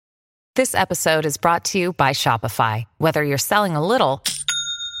This episode is brought to you by Shopify. Whether you're selling a little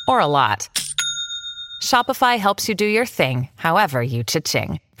or a lot, Shopify helps you do your thing, however you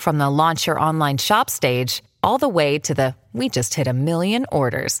cha-ching. From the launch your online shop stage, all the way to the we just hit 1 million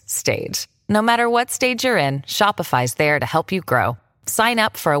orders stage. No matter what stage you're in, Shopify's there to help you grow. Sign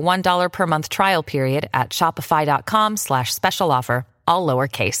up for a $1 per month trial period at shopify.com/special offer, all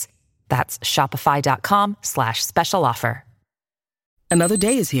lowercase. That's shopify.com/special offer. Another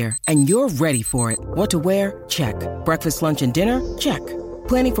day is here, and you're ready for it. What to wear? Check. Breakfast, lunch, and dinner? Check.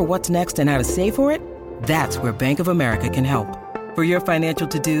 Planning for what's next and how to save for it? That's where Bank of America can help. For your financial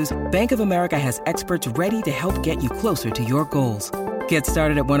to-dos, Bank of America has experts ready to help get you closer to your goals. Get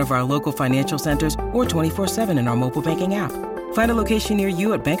started at one of our local financial centers or 24/7 in our mobile banking app. Find a location near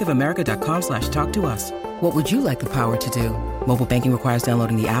you at bankofamerica.com/talktous. What would you like the power to do? Mobile banking requires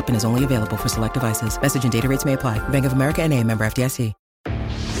downloading the app and is only available for select devices. Message and data rates may apply. Bank of America N.A., member FDIC.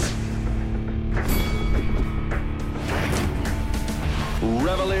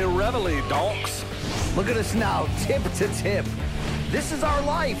 Reveille, donks. Look at us now, tip to tip. This is our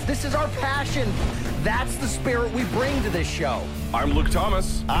life. This is our passion. That's the spirit we bring to this show. I'm Luke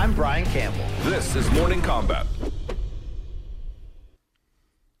Thomas. I'm Brian Campbell. This is Morning Combat.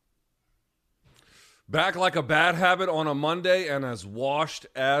 Back like a bad habit on a Monday and as washed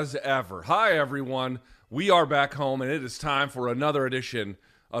as ever. Hi, everyone. We are back home, and it is time for another edition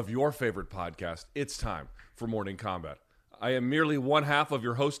of your favorite podcast. It's time for Morning Combat. I am merely one half of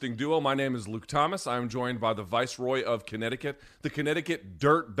your hosting duo. My name is Luke Thomas. I am joined by the Viceroy of Connecticut, the Connecticut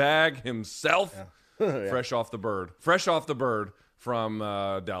dirt bag himself, Yeah. fresh off the bird from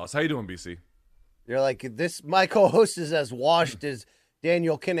Dallas. How you doing, BC? You're like, this, my co-host is as washed as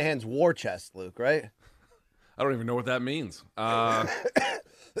Daniel Kinahan's war chest, Luke, right? I don't even know what that means. Let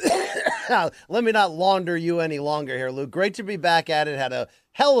me not launder you any longer here, Luke. Great to be back at it. Had a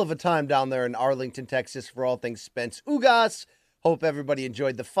hell of a time down there in Arlington, Texas for all things Spence Ugas. Hope everybody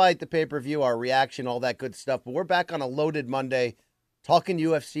enjoyed the fight, the pay-per-view, our reaction, all that good stuff. But we're back on a loaded Monday, talking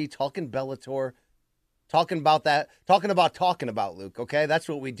UFC, talking Bellator, talking about, Luke, okay? That's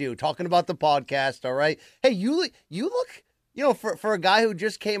what we do. Talking about the podcast, all right? Hey, you look, for a guy who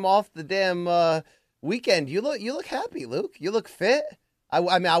just came off the damn weekend, you look happy, Luke. You look fit.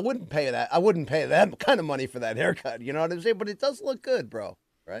 I mean, I wouldn't pay that kind of money for that haircut. You know what I'm saying? But it does look good, bro.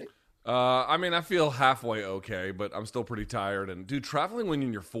 Right? I mean, I feel halfway okay, but I'm still pretty tired. And dude, traveling when you're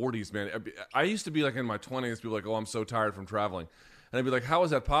in your 40s, man. I used to be like in my 20s, people like, oh, I'm so tired from traveling. And I'd be like, how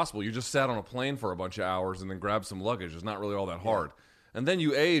is that possible? You just sat on a plane for a bunch of hours and then grabbed some luggage. It's not really all that hard. And then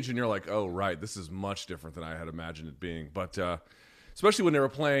you age and you're like, oh, right, this is much different than I had imagined it being. But especially when they were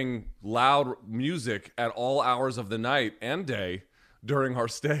playing loud music at all hours of the night and day during our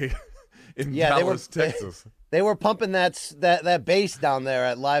stay in Dallas, Texas. They were pumping that bass down there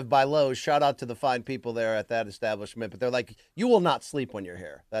at Live by Lowe's. Shout out to the fine people there at that establishment. But they're like, you will not sleep when you're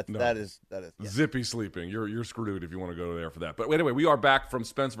here. That is yeah. Zippy sleeping. You're screwed if you want to go there for that. But anyway, we are back from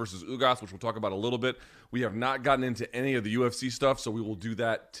Spence versus Ugas, which we'll talk about a little bit. We have not gotten into any of the UFC stuff, so we will do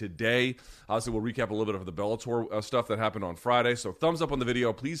that today. Obviously, we'll recap a little bit of the Bellator stuff that happened on Friday. So thumbs up on the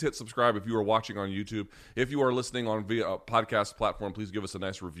video. Please hit subscribe if you are watching on YouTube. If you are listening on via a podcast platform, please give us a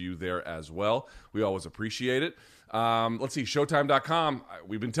nice review there as well. We always appreciate it. Let's see, Showtime.com.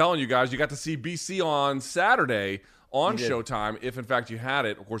 We've been telling you guys, you got to see BC on Saturday on Showtime, if in fact you had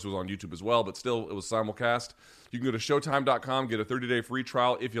it. Of course, it was on YouTube as well, but still, it was simulcast. You can go to Showtime.com, get a 30-day free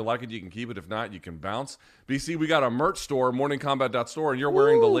trial. If you like it, you can keep it. If not, you can bounce. BC, we got a merch store, morningcombat.store, and you're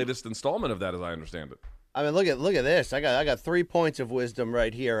wearing the latest installment of that, as I understand it. I mean, look at this. I got 3 points of wisdom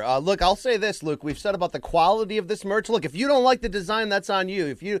right here. Look, I'll say this, Luke. We've said about the quality of this merch. Look, if you don't like the design, that's on you.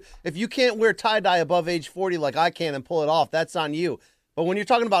 If you can't wear tie-dye above age 40 like I can and pull it off, that's on you. But when you're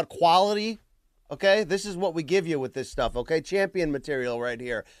talking about quality, okay, this is what we give you with this stuff, okay? Champion material right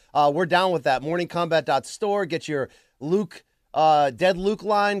here. We're down with that. Morningcombat.store. Get your Luke, Dead Luke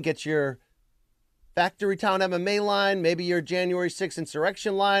line. Get your Factory Town MMA line, maybe your January 6th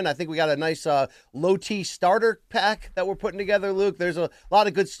Insurrection line. I think we got a nice low-T starter pack that we're putting together, Luke. There's a lot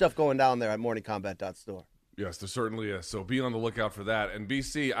of good stuff going down there at morningcombat.store. Yes, there certainly is. So be on the lookout for that. And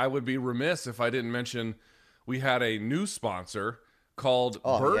BC, I would be remiss if I didn't mention we had a new sponsor called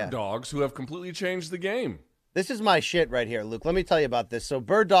Bird Dogs who have completely changed the game. This is my shit right here, Luke. Let me tell you about this. So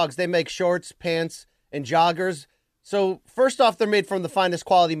Bird Dogs, they make shorts, pants, and joggers. So first off, they're made from the finest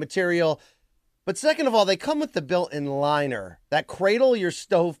quality material. But second of all, they come with the built-in liner that cradle your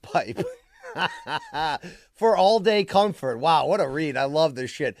stovepipe for all-day comfort. Wow, what a read. I love this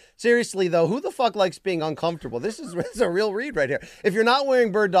shit. Seriously, though, who the fuck likes being uncomfortable? This is a real read right here. If you're not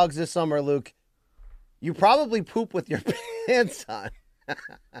wearing Bird Dogs this summer, Luke, you probably poop with your pants on.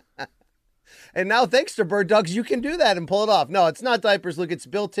 And now, thanks to Bird Dogs, you can do that and pull it off. No, it's not diapers, Luke. It's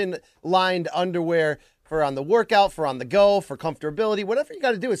built-in lined underwear for on the workout, for on the go, for comfortability, whatever you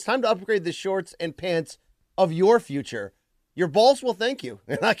got to do. It's time to upgrade the shorts and pants of your future. Your balls will thank you,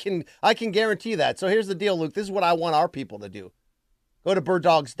 and I can guarantee that. So here's the deal, Luke. This is what I want our people to do. Go to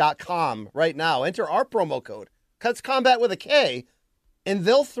birddogs.com right now. Enter our promo code, Cuts Combat with a K, and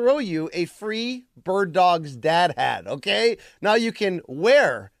they'll throw you a free Bird Dogs dad hat, okay? Now you can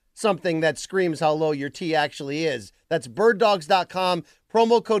wear something that screams how low your T actually is. That's birddogs.com,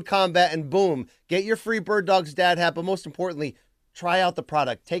 promo code combat, and boom, get your free Bird Dogs dad hat. But most importantly, try out the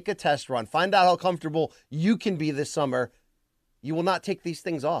product. Take a test run. Find out how comfortable you can be this summer. You will not take these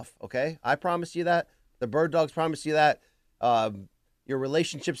things off, okay? I promise you that. The Bird Dogs promise you that. Your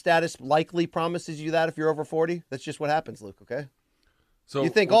relationship status likely promises you that if you're over 40. That's just what happens, Luke, okay? So you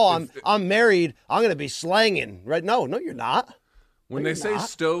think, I'm married, I'm going to be slanging, right? No, you're not. When they say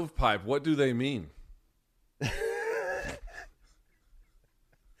stovepipe, what do they mean?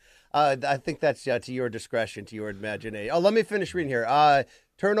 I think that's to your discretion, to your imagination. Oh, let me finish reading here.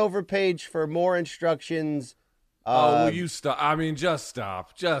 Turnover page for more instructions. Will you stop? I mean, just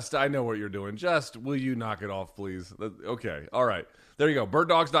stop. I know what you're doing. Will you knock it off, please? Okay. All right. There you go.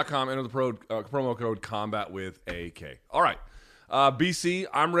 Birddogs.com. Enter the promo code combat with AK. All right. BC,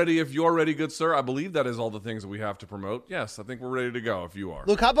 I'm ready if you're ready, good sir. I believe that is all the things that we have to promote. Yes, I think we're ready to go if you are.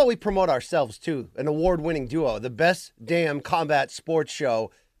 Look, how about we promote ourselves, too? An award-winning duo. The best damn combat sports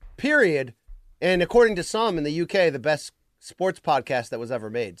show, period. And according to some in the UK, the best sports podcast that was ever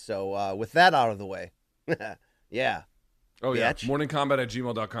made. So with that out of the way, yeah. Oh, yeah.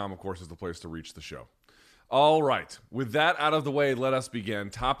 Morningcombat@gmail.com, of course, is the place to reach the show. All right. With that out of the way, let us begin.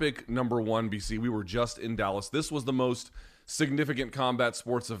 Topic number 1, BC. We were just in Dallas. This was the most significant combat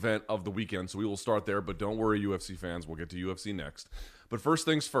sports event of the weekend, so we will start there, but don't worry, UFC fans. We'll get to UFC next. But first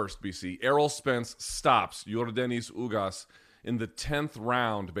things first, BC. Errol Spence stops Yordenis Ugas in the 10th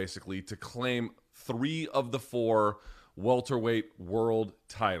round, basically, to claim 3 of the 4 welterweight world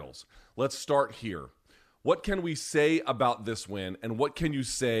titles. Let's start here. What can we say about this win, and what can you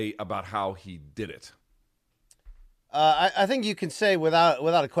say about how he did it? I think you can say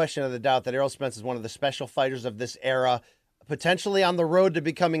without a question of the doubt that Errol Spence is one of the special fighters of this era, potentially on the road to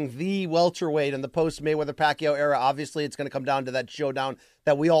becoming the welterweight in the post-Mayweather-Pacquiao era. Obviously, it's going to come down to that showdown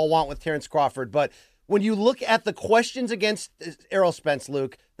that we all want with Terrence Crawford. But when you look at the questions against Errol Spence,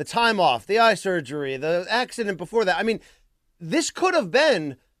 Luke, the time off, the eye surgery, the accident before that, I mean, this could have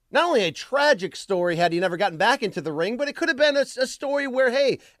been not only a tragic story had he never gotten back into the ring, but it could have been a story where,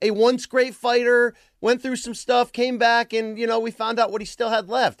 hey, a once great fighter went through some stuff, came back, and, we found out what he still had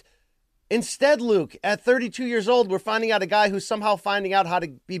left. Instead, Luke, at 32 years old, we're finding out a guy who's somehow finding out how to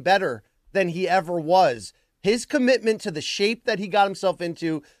be better than he ever was. His commitment to the shape that he got himself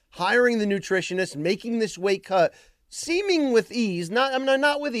into, hiring the nutritionist, making this weight cut, seeming with ease,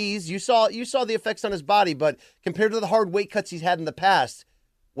 not with ease. You saw the effects on his body, but compared to the hard weight cuts he's had in the past,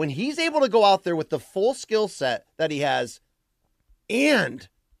 when he's able to go out there with the full skill set that he has and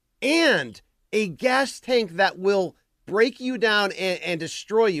a gas tank that will break you down and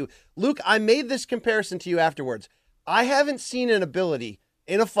destroy you. Luke, I made this comparison to you afterwards. I haven't seen an ability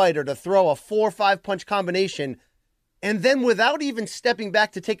in a fighter to throw a 4 or 5 punch combination and then without even stepping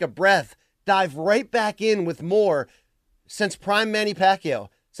back to take a breath, dive right back in with more since prime Manny Pacquiao.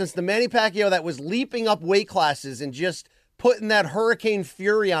 Since the Manny Pacquiao that was leaping up weight classes and just putting that hurricane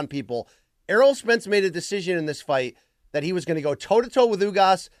fury on people. Errol Spence made a decision in this fight that he was going to go toe-to-toe with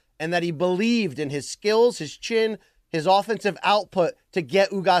Ugas and that he believed in his skills, his chin, his offensive output to get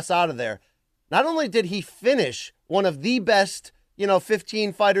Ugas out of there. Not only did he finish one of the best,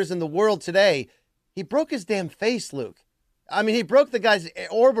 15 fighters in the world today, he broke his damn face, Luke. I mean, he broke the guy's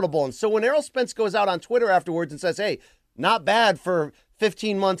orbital bone. So when Errol Spence goes out on Twitter afterwards and says, hey, not bad for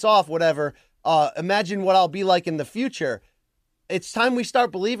 15 months off, whatever, imagine what I'll be like in the future. It's time we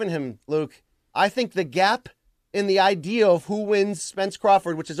start believing him, Luke. I think the gap in the idea of who wins Spence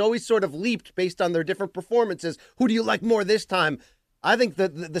Crawford, which has always sort of leaped based on their different performances, who do you like more this time? I think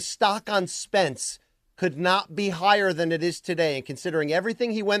the stock on Spence could not be higher than it is today. And considering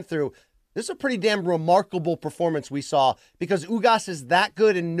everything he went through, this is a pretty damn remarkable performance we saw because Ugas is that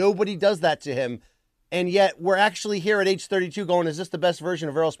good and nobody does that to him. And yet we're actually here at age 32 going, is this the best version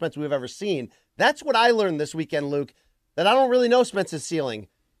of Errol Spence we've ever seen? That's what I learned this weekend, Luke, that I don't really know Spence's ceiling.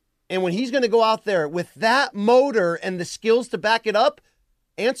 And when he's going to go out there with that motor and the skills to back it up,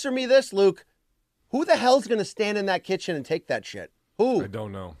 answer me this, Luke. Who the hell's going to stand in that kitchen and take that shit? Who? I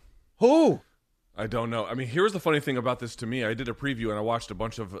don't know. Who? I don't know. I mean, here's the funny thing about this to me. I did a preview and I watched a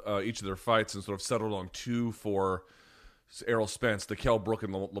bunch of each of their fights and sort of settled on 2 for Errol Spence, the Kell Brook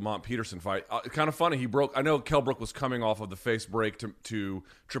and Lamont Peterson fight. Kind of funny. I know Kell Brook was coming off of the face break to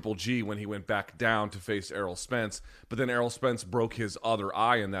Triple G when he went back down to face Errol Spence, but then Errol Spence broke his other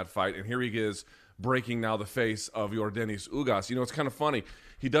eye in that fight, and here he is breaking now the face of Yordenis Ugas. It's kind of funny.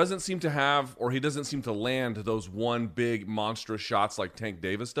 He doesn't seem to land those one big monstrous shots like Tank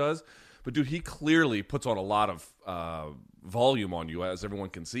Davis does, but dude, he clearly puts on a lot of volume on you, as everyone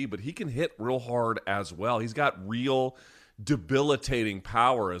can see, but he can hit real hard as well. He's got real debilitating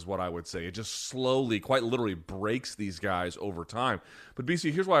power, is what I would say. It just slowly, quite literally, breaks these guys over time. But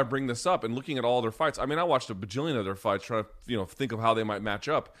BC, here's why I bring this up. And looking at all their fights, I mean, I watched a bajillion of their fights, trying to think of how they might match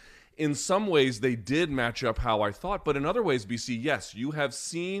up. In some ways, they did match up how I thought, but in other ways, BC, yes, you have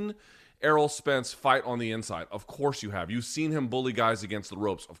seen Errol Spence fight on the inside. Of course you have. You've seen him bully guys against the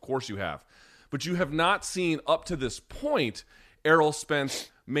ropes. Of course you have. But you have not seen, up to this point, Errol Spence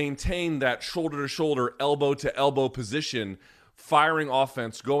maintain that shoulder-to-shoulder, elbow-to-elbow position, firing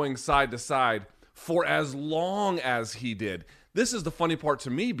offense, going side to side for as long as he did. This is the funny part to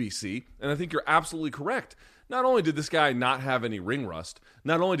me, BC, and I think you're absolutely correct. Not only did this guy not have any ring rust,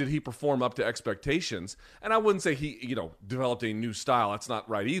 not only did he perform up to expectations, and I wouldn't say he, developed a new style, that's not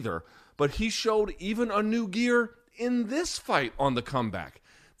right either, but he showed even a new gear in this fight on the comeback.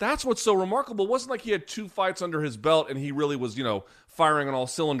 That's what's so remarkable. It wasn't like he had 2 fights under his belt and he really was, firing on all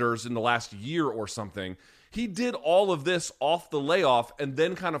cylinders in the last year or something. He did all of this off the layoff and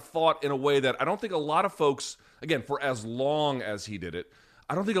then kind of fought in a way that I don't think a lot of folks, again, for as long as he did it,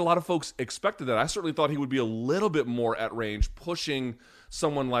 I don't think a lot of folks expected that. I certainly thought he would be a little bit more at range, pushing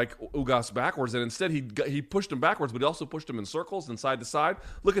someone like Ugas backwards, and instead he pushed him backwards, but he also pushed him in circles and side to side.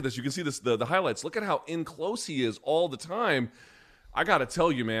 Look at this. You can see this the highlights. Look at how in close he is all the time. I got to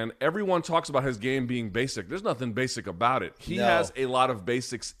tell you, man, everyone talks about his game being basic. There's nothing basic about it. He has a lot of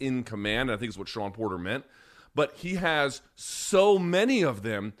basics in command, and I think it's what Sean Porter meant. But he has so many of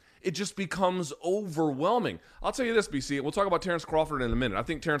them, it just becomes overwhelming. I'll tell you this, BC. We'll talk about Terrence Crawford in a minute. I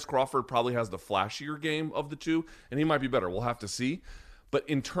think Terrence Crawford probably has the flashier game of the two, and he might be better. We'll have to see. But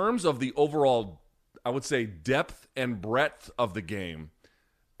in terms of the overall, I would say, depth and breadth of the game,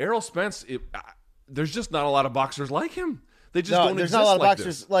 Errol Spence, there's just not a lot of boxers like him. They just don't there's exist not a lot of like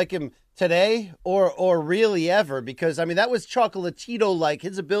boxers this. like him today or really ever, because, I mean, that was Chocolatito-like,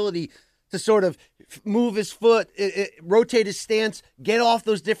 his ability to sort of move his foot, rotate his stance, get off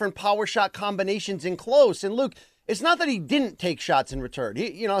those different power shot combinations in close. And Luke, it's not that he didn't take shots in return.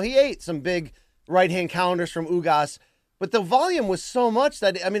 He ate some big right-hand counters from Ugas, but the volume was so much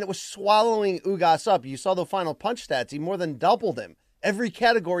that, I mean, it was swallowing Ugas up. You saw the final punch stats. He more than doubled him. Every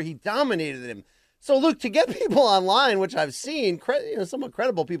category, he dominated him. So, Luke, to get people online, which I've seen, somewhat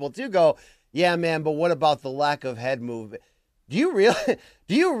credible people too, go, yeah, man, but what about the lack of head movement? Do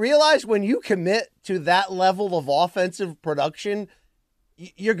you realize when you commit to that level of offensive production,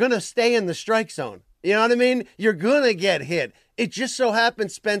 you're going to stay in the strike zone? You know what I mean? You're going to get hit. It just so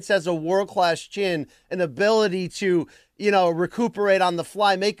happens Spence has a world-class chin, an ability to, recuperate on the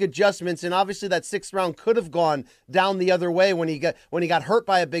fly, make adjustments, and obviously that 6th round could have gone down the other way when he got hurt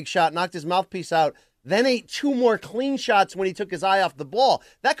by a big shot, knocked his mouthpiece out, then ate 2 more clean shots when he took his eye off the ball.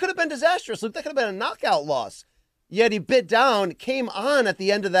 That could have been disastrous, Luke. That could have been a knockout loss. Yet he bit down, came on at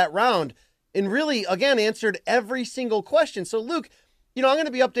the end of that round, and really, again, answered every single question. So, Luke, I'm going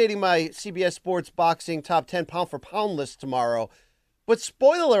to be updating my CBS Sports Boxing Top 10 pound-for-pound list tomorrow. But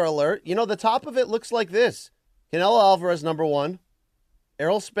spoiler alert, the top of it looks like this. Canelo Alvarez, number 1.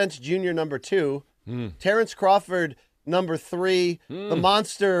 Errol Spence Jr., number 2. Terrence Crawford, number 3. The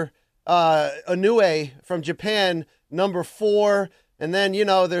monster Inoue from Japan, number 4. And then,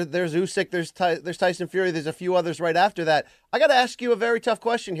 there's Usyk, there's Tyson Fury, there's a few others right after that. I got to ask you a very tough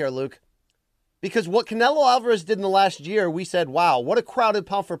question here, Luke. Because what Canelo Alvarez did in the last year, we said, wow, what a crowded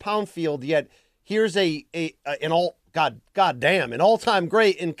pound-for-pound field, yet here's an all-time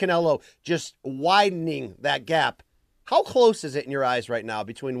great in Canelo, just widening that gap. How close is it in your eyes right now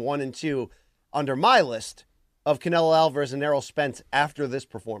between 1 and 2 under my list of Canelo Alvarez and Errol Spence after this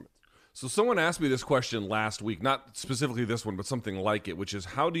performance? So someone asked me this question last week, not specifically this one, but something like it, which is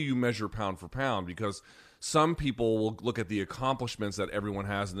how do you measure pound for pound? Because some people will look at the accomplishments that everyone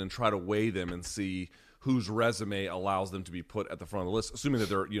has and then try to weigh them and see whose resume allows them to be put at the front of the list, assuming that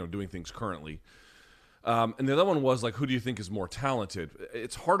they're doing things currently. And the other one was, like, who do you think is more talented?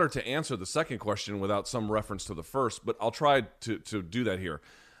 It's harder to answer the second question without some reference to the first, but I'll try to do that here.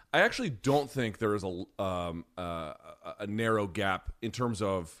 I actually don't think there is a narrow gap in terms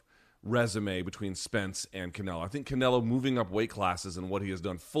of resume between Spence and Canelo. I think Canelo moving up weight classes and what he has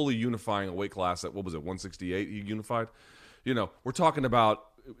done, fully unifying a weight class at, 168 he unified? We're talking about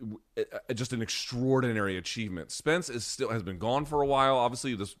just an extraordinary achievement. Spence has been gone for a while.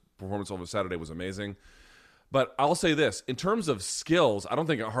 Obviously, this performance over Saturday was amazing. But I'll say this, in terms of skills, I don't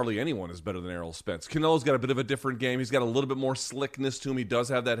think hardly anyone is better than Errol Spence. Canelo's got a bit of a different game. He's got a little bit more slickness to him. He does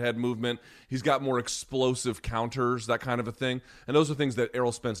have that head movement. He's got more explosive counters, that kind of a thing. And those are things that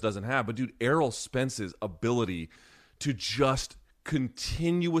Errol Spence doesn't have. But, dude, Errol Spence's ability to just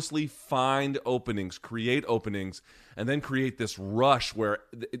continuously find openings, create openings, and then create this rush where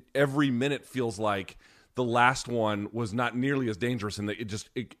every minute feels like the last one was not nearly as dangerous, and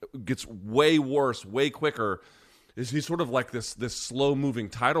it gets way worse, way quicker. He's sort of like this slow moving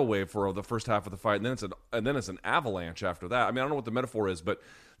tidal wave for the first half of the fight, and then it's an avalanche after that. I mean, I don't know what the metaphor is, but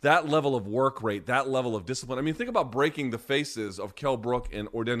that level of work rate, that level of discipline. I mean, think about breaking the faces of Kell Brook and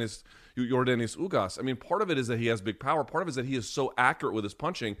Yordenis Ugas. I mean, part of it is that he has big power. Part of it is that he is so accurate with his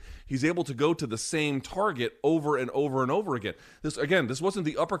punching. He's able to go to the same target over and over and over again. This wasn't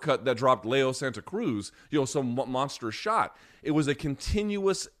the uppercut that dropped Leo Santa Cruz, some monstrous shot. It was a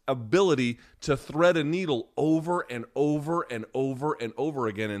continuous ability to thread a needle over and over and over and over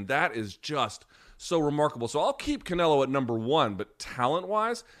again, and that is just so remarkable. So I'll keep Canelo at number one, but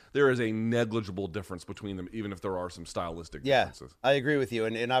talent-wise, there is a negligible difference between them, even if there are some stylistic differences. I agree with you.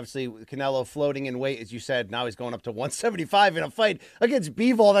 And obviously, Canelo floating in weight, as you said, now he's going up to 175 in a fight against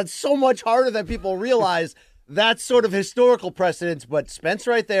Bivol. That's so much harder than people realize. That's sort of historical precedence, but Spence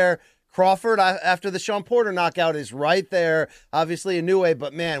right there. Crawford, after the Sean Porter knockout, is right there. Obviously, Inoue,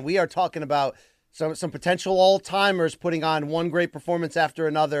 but man, we are talking about some potential all-timers putting on one great performance after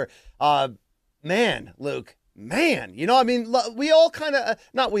another. Man, Luke, we all kind of,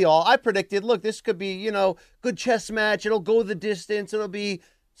 not we all, I predicted, look, this could be, good chess match. It'll go the distance. It'll be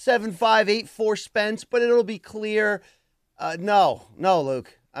 7-5, 8-4 Spence, but it'll be clear. No,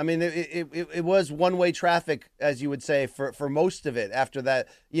 Luke. I mean, it was one-way traffic, as you would say, for most of it after that,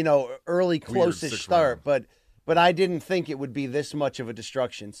 early close-ish start. But I didn't think it would be this much of a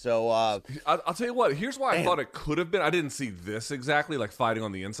destruction. So I'll tell you what. Here's why I thought it could have been. I didn't see this exactly, like fighting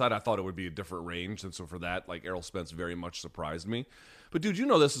on the inside. I thought it would be a different range, and so for that, like Errol Spence very much surprised me. But dude, you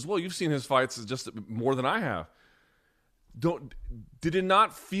know this as well. You've seen his fights just more than I have. Did it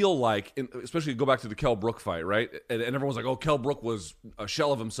not feel like, especially go back to the Kell Brook fight, right? And everyone's like, "Oh, Kell Brook was a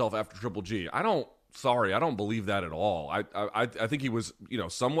shell of himself after Triple G." I don't believe that at all. I think he was,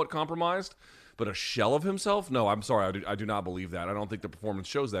 somewhat compromised. But a shell of himself? No, I'm sorry. I do not believe that. I don't think the performance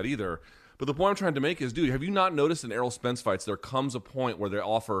shows that either. But the point I'm trying to make is, dude, have you not noticed in Errol Spence fights, there comes a point where they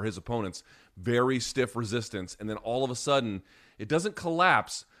offer his opponents very stiff resistance, and then all of a sudden, it doesn't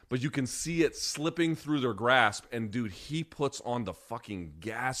collapse, but you can see it slipping through their grasp, and dude, he puts on the fucking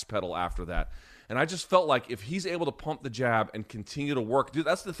gas pedal after that. And I just felt like if he's able to pump the jab and continue to work, dude,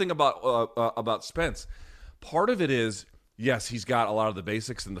 that's the thing about Spence. Part of it is, yes, he's got a lot of the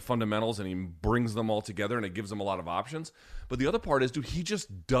basics and the fundamentals, and he brings them all together, and it gives him a lot of options. But the other part is, dude, he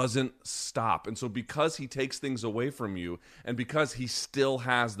just doesn't stop. And so because he takes things away from you, and because he still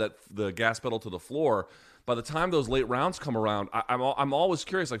has the gas pedal to the floor, by the time those late rounds come around, I'm always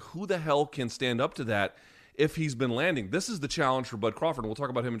curious, like, who the hell can stand up to that if he's been landing? This is the challenge for Bud Crawford, and we'll talk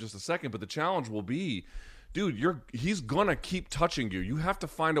about him in just a second, but the challenge will be, dude, he's going to keep touching you. You have to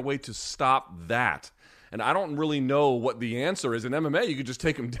find a way to stop that. And I don't really know what the answer is. In MMA, you could just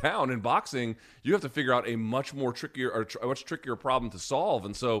take him down. In boxing, you have to figure out a much trickier problem to solve.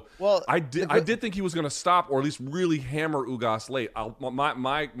 And so, I did think he was going to stop, or at least really hammer Ugas late.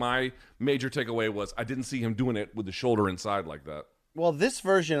 My major takeaway was I didn't see him doing it with the shoulder inside like that. Well, this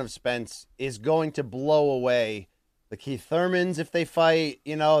version of Spence is going to blow away the Keith Thurmans if they fight,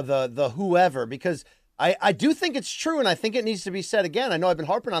 the whoever, because I do think it's true, and I think it needs to be said again. I know I've been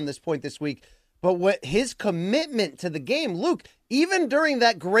harping on this point this week. But what his commitment to the game, Luke, even during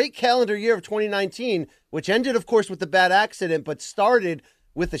that great calendar year of 2019, which ended, of course, with the bad accident, but started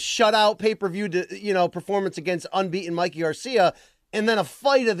with a shutout pay-per-view, performance against unbeaten Mikey Garcia, and then a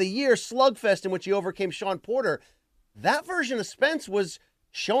fight of the year slugfest in which he overcame Sean Porter. That version of Spence was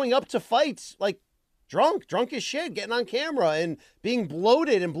showing up to fights like drunk as shit, getting on camera and being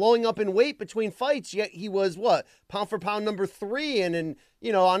bloated and blowing up in weight between fights. Yet he was pound for pound number 3 and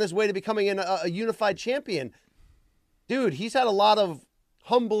on his way to becoming a unified champion. Dude, he's had a lot of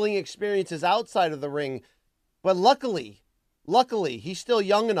humbling experiences outside of the ring, but luckily, he's still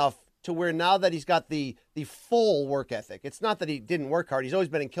young enough to where now that he's got the full work ethic. It's not that he didn't work hard. He's always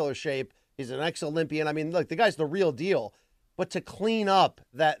been in killer shape. He's an ex-Olympian. I mean, look, the guy's the real deal. But to clean up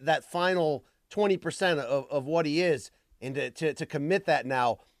that final 20% of what he is, and to commit that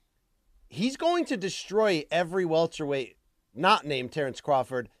now, he's going to destroy every welterweight not named Terrence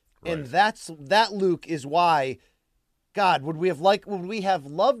Crawford. Right. And that, Luke, is why God, would we have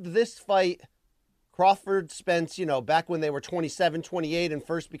loved this fight, Crawford, Spence, back when they were 27, 28 and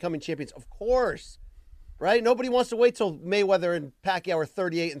first becoming champions? Of course, right? Nobody wants to wait till Mayweather and Pacquiao are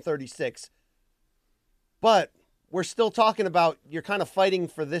 38 and 36. But we're still talking about you're kind of fighting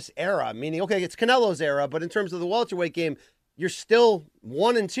for this era, meaning, okay, it's Canelo's era, but in terms of the welterweight game, you're still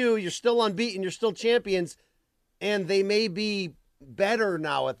 1-2, you're still unbeaten, you're still champions, and they may be better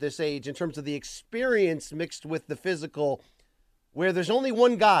now at this age in terms of the experience mixed with the physical, where there's only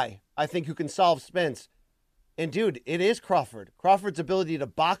one guy, I think, who can solve Spence. And, dude, it is Crawford. Crawford's ability to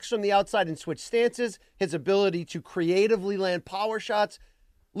box from the outside and switch stances, his ability to creatively land power shots.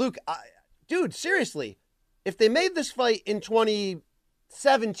 Luke, dude, seriously, if they made this fight in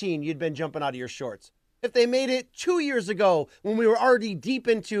 2017, you'd been jumping out of your shorts. If they made it 2 years ago when we were already deep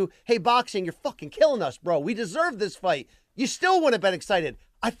into, hey, boxing, you're fucking killing us, bro. We deserve this fight. You still wouldn't have been excited.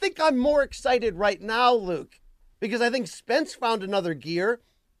 I think I'm more excited right now, Luke, because I think Spence found another gear.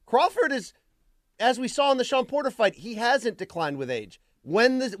 Crawford is, as we saw in the Sean Porter fight, he hasn't declined with age.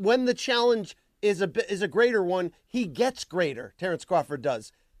 When the challenge is a greater one, he gets greater. Terrence Crawford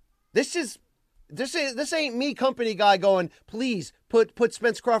does. This ain't me, company guy, going, please put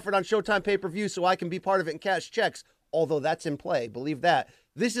Spence Crawford on Showtime pay-per-view so I can be part of it and cash checks, although that's in play. Believe that.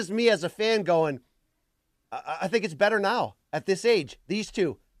 This is me as a fan going, I think it's better now at this age. These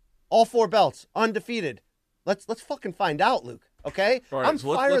two, all 4 belts, undefeated. Let's fucking find out, Luke. Okay? All right, I'm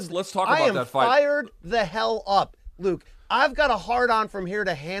so fired. let's talk about that fight. I am fired the hell up, Luke. I've got a hard-on from here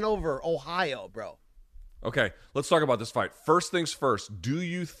to Hanover, Ohio, bro. Okay, let's talk about this fight. First things first, do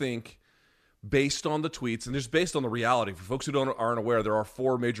you think, based on the tweets, and just based on the reality, for folks who aren't aware, there are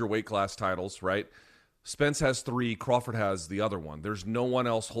 4 major weight class titles, right? Spence has 3, Crawford has the other one. There's no one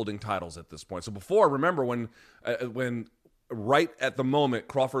else holding titles at this point. So before, remember when right at the moment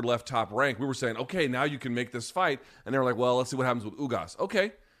Crawford left Top Rank, we were saying, okay, now you can make this fight. And they were like, well, let's see what happens with Ugas.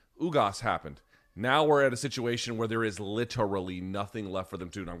 Okay, Ugas happened. Now we're at a situation where there is literally nothing left for them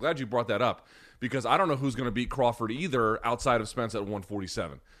to do. And I'm glad you brought that up, because I don't know who's going to beat Crawford either outside of Spence at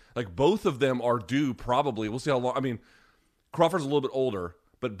 147. Like, both of them are due probably. We'll see how long. I mean, Crawford's a little bit older,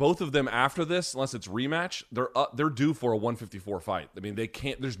 but both of them after this, unless it's rematch, they're due for a 154 fight. I mean, they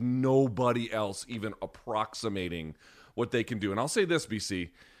can't. There's nobody else even approximating what they can do. And I'll say this,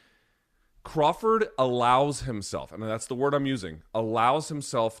 BC. Crawford allows himself, and that's the word I'm using, allows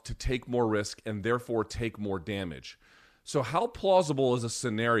himself to take more risk and therefore take more damage. So how plausible is a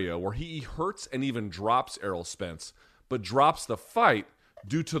scenario where he hurts and even drops Errol Spence, but drops the fight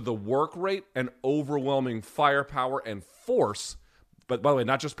due to the work rate and overwhelming firepower and force, but by the way,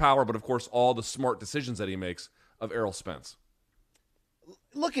 not just power, but of course all the smart decisions that he makes, of Errol Spence?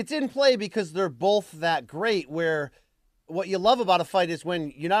 Look, it's in play because they're both that great, where what you love about a fight is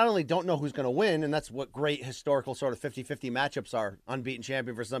when you not only don't know who's going to win, and that's what great historical sort of 50-50 matchups are, unbeaten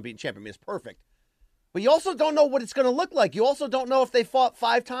champion versus unbeaten champion. I mean, it's perfect. But you also don't know what it's going to look like. You also don't know if they fought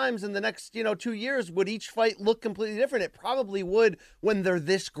 5 times in the next, 2 years, would each fight look completely different? It probably would when they're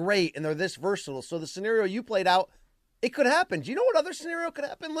this great and they're this versatile. So the scenario you played out, it could happen. Do you know what other scenario could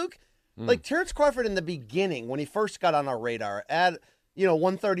happen, Luke? Like Terrence Crawford in the beginning, when he first got on our radar at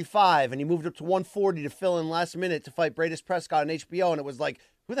 135, and he moved up to 140 to fill in last minute to fight Bradis Prescott on HBO, and it was like,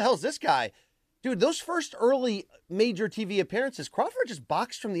 who the hell is this guy? Dude, those first early major TV appearances, Crawford just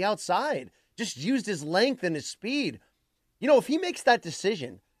boxed from the outside, just used his length and his speed. If he makes that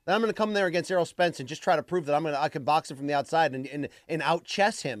decision, that I'm going to come there against Errol Spence and just try to prove that I can box him from the outside and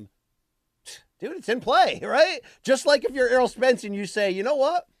out-chess him, dude, it's in play, right? Just like if you're Errol Spence and you say, you know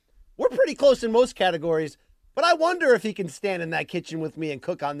what? We're pretty close in most categories, but I wonder if he can stand in that kitchen with me and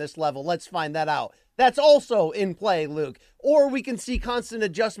cook on this level. Let's find that out. That's also in play, Luke. Or we can see constant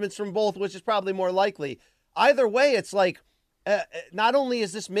adjustments from both, which is probably more likely. Either way, it's like, not only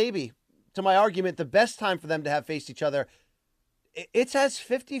is this maybe, to my argument, the best time for them to have faced each other, it's as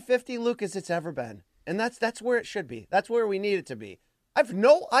 50-50, Luke, as it's ever been. And that's where it should be. That's where we need it to be. I have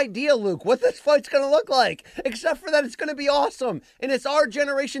no idea, Luke, what this fight's going to look like, except for that it's going to be awesome. And it's our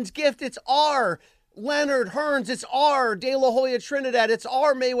generation's gift. It's our Leonard Hearns. It's our De La Hoya Trinidad. It's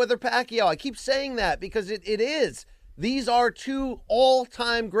our Mayweather Pacquiao. I keep saying that because it is. These are 2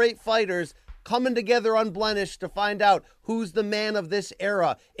 all-time great fighters coming together unblemished to find out who's the man of this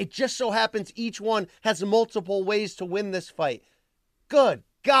era. It just so happens each one has multiple ways to win this fight. Good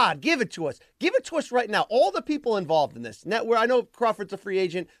God, give it to us. Give it to us right now. All the people involved in this. Now, where I know Crawford's a free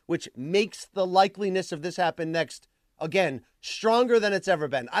agent, which makes the likeliness of this happen next, again, stronger than it's ever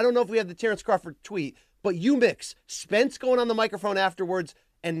been. I don't know if we have the Terrence Crawford tweet, but you mix Spence going on the microphone afterwards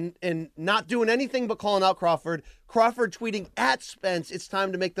and not doing anything but calling out Crawford, Crawford tweeting at Spence, it's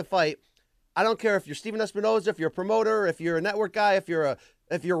time to make the fight. I don't care if you're Steven Espinoza, if you're a promoter, if you're a network guy, if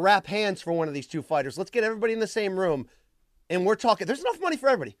you're wrap hands for one of these two fighters. Let's get everybody in the same room, and we're talking. There's enough money for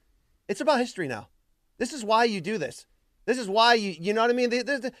everybody. It's about history now. This is why you do this. This is why you know what I mean?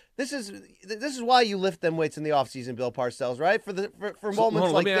 This is why you lift them weights in the offseason, Bill Parcells, right? For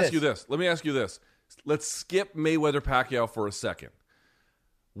moments like this. Let me ask you this. Let's skip Mayweather-Pacquiao for a second.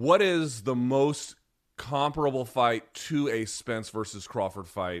 What is the most comparable fight to a Spence versus Crawford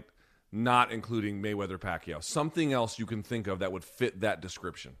fight, not including Mayweather-Pacquiao? Something else you can think of that would fit that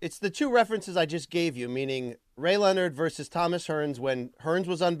description. It's the two references I just gave you, meaning Ray Leonard versus Thomas Hearns when Hearns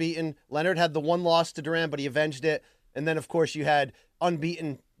was unbeaten. Leonard had the one loss to Duran, but he avenged it. And then, of course, you had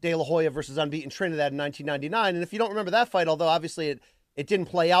unbeaten De La Hoya versus unbeaten Trinidad in 1999. And if you don't remember that fight, although obviously it didn't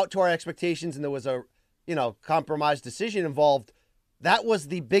play out to our expectations and there was a compromised decision involved, that was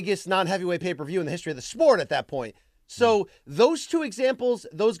the biggest non-heavyweight pay-per-view in the history of the sport at that point. So those two examples,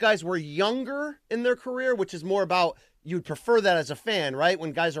 those guys were younger in their career, which is more about you'd prefer that as a fan, right?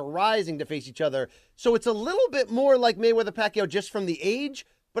 When guys are rising to face each other. So it's a little bit more like Mayweather-Pacquiao just from the age,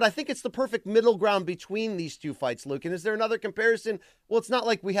 but I think it's the perfect middle ground between these two fights, Luke. And is there another comparison? Well, it's not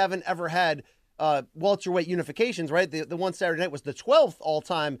like we haven't ever had welterweight unifications, right? The one Saturday night was the 12th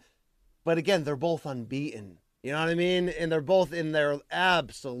all-time. But again, they're both unbeaten. You know what I mean? And they're both in their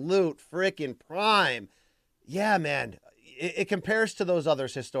absolute freaking prime. Yeah, man. It compares to those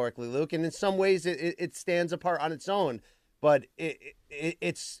others historically, Luke. And in some ways, it stands apart on its own. But it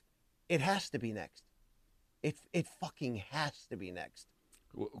has to be next. It fucking has to be next.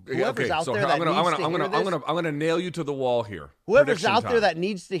 Whoever's out there that needs to hear this, I'm gonna nail you to the wall here. Whoever's out there that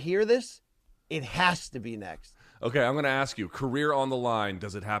needs to hear this, it has to be next. Okay, I'm gonna ask you. Career on the line.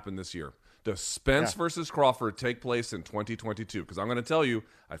 Does it happen this year? Does Spence versus Crawford take place in 2022? Because I'm gonna tell you,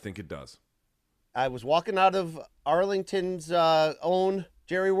 I think it does. I was walking out of Arlington's own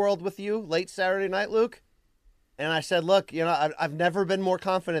Jerry World with you late Saturday night, Luke, and I said, "Look, I've never been more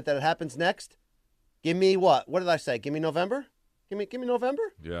confident that it happens next. Give me what? What did I say? Give me November." Give me November?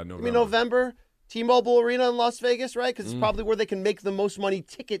 Yeah, November. Give me November. T-Mobile Arena in Las Vegas, right? Because it's probably where they can make the most money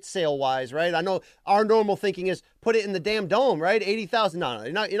ticket sale-wise, right? I know our normal thinking is put it in the damn dome, right? 80,000. No,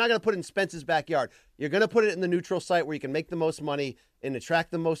 you're not going to put it in Spence's backyard. You're going to put it in the neutral site where you can make the most money and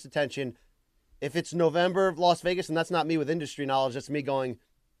attract the most attention. If it's November, Las Vegas, and that's not me with industry knowledge, that's me going,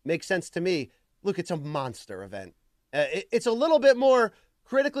 makes sense to me. Look, it's a monster event. It's a little bit more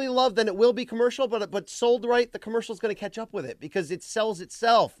critically loved than it will be commercial, but sold right, the commercial's going to catch up with it because it sells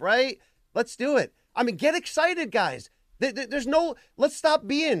itself, right? Let's do it. I mean, get excited, guys. Let's stop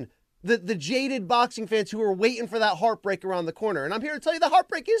being the jaded boxing fans who are waiting for that heartbreak around the corner. And I'm here to tell you the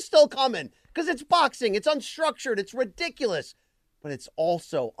heartbreak is still coming because it's boxing. It's unstructured. It's ridiculous. But it's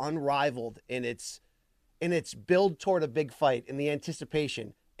also unrivaled in its build toward a big fight, in the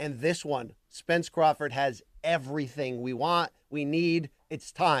anticipation. And this one, Spence Crawford, has everything we want, we need.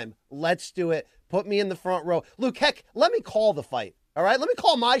 It's time. Let's do it. Put me in the front row. Luke, heck, let me call the fight. All right? Let me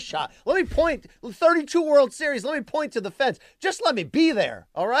call my shot. Let me point. 32 World Series. Let me point to the fence. Just let me be there.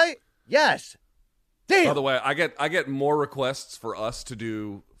 All right? Yes. Damn. By the way, I get more requests for us to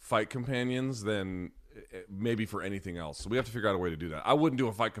do fight companions than maybe for anything else. So we have to figure out a way to do that. I wouldn't do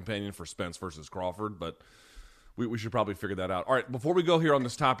a fight companion for Spence versus Crawford, but we should probably figure that out. All right, before we go here on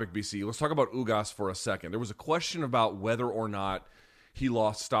this topic, BC, let's talk about Ugas for a second. There was a question about whether or not he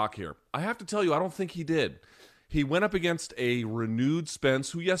lost stock here. I have to tell you, I don't think he did. He went up against a renewed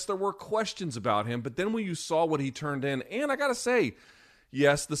Spence, who, yes, there were questions about him, but then when you saw what he turned in, and I got to say,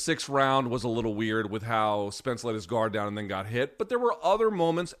 yes, the 6th round was a little weird with how Spence let his guard down and then got hit, but there were other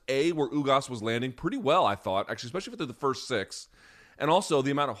moments, where Ugas was landing pretty well, I thought, actually, especially for the first 6. And also the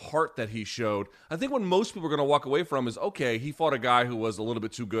amount of heart that he showed. I think what most people are going to walk away from is, okay, he fought a guy who was a little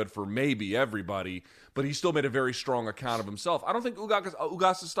bit too good for maybe everybody, but he still made a very strong account of himself. I don't think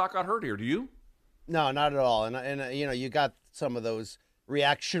Ugas' stock got hurt here. Do you? No, not at all. And you got some of those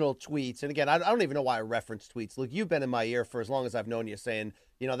reactional tweets. And again, I don't even know why I reference tweets. Look, you've been in my ear for as long as I've known you saying,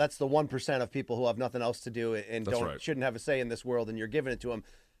 that's the 1% of people who have nothing else to do and shouldn't have a say in this world, and you're giving it to them.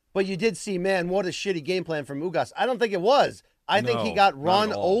 But you did see, man, what a shitty game plan from Ugas. I don't think it was. I think he got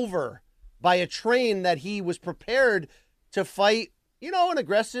run over by a train that he was prepared to fight, an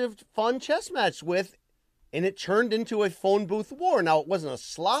aggressive, fun chess match with, and it turned into a phone booth war. Now, it wasn't a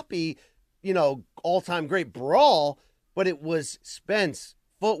sloppy, all-time great brawl, but it was Spence,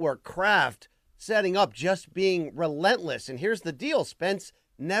 footwork, craft, setting up, just being relentless. And here's the deal. Spence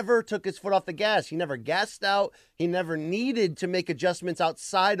never took his foot off the gas. He never gassed out. He never needed to make adjustments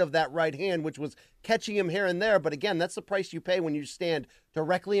outside of that right hand, which was catching him here and there. But again, that's the price you pay when you stand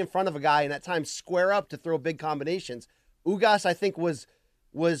directly in front of a guy and at times square up to throw big combinations. Ugas, I think, was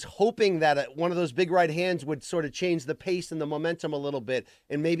was hoping that one of those big right hands would sort of change the pace and the momentum a little bit,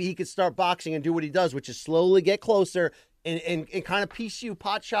 and maybe he could start boxing and do what he does, which is slowly get closer and kind of piece you,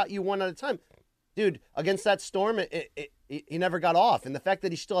 pot shot you one at a time. Dude, against that Storm, he never got off. And the fact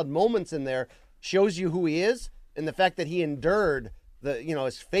that he still had moments in there shows you who he is, and the fact that he endured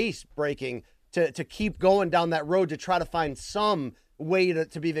his face breaking to keep going down that road to try to find some way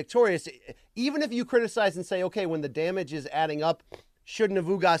to be victorious. Even if you criticize and say, okay, when the damage is adding up, shouldn't have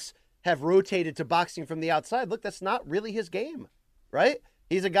Ugas have rotated to boxing from the outside? Look, that's not really his game, right?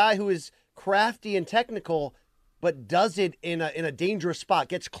 He's a guy who is crafty and technical, but does it in a dangerous spot,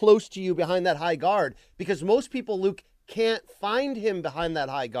 gets close to you behind that high guard, because most people, Luke, can't find him behind that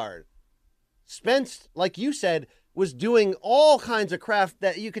high guard. Spence, like you said, was doing all kinds of craft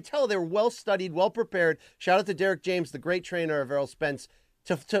that you could tell they were well-studied, well-prepared. Shout out to Derek James, the great trainer of Errol Spence,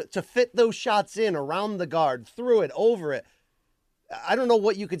 to fit those shots in around the guard, through it, over it. I don't know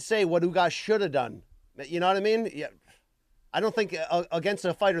what you could say what Ugas should have done. You know what I mean? Yeah. I don't think against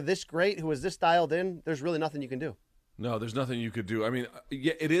a fighter this great, who is this dialed in, there's really nothing you can do. No, there's nothing you could do. I mean,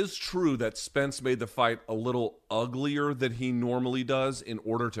 yeah, it is true that Spence made the fight a little uglier than he normally does in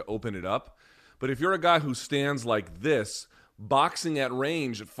order to open it up. But if you're a guy who stands like this, boxing at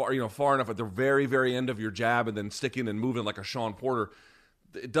range, far enough at the very, very end of your jab and then sticking and moving like a Sean Porter,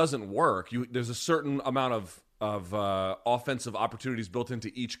 it doesn't work. There's a certain amount of offensive opportunities built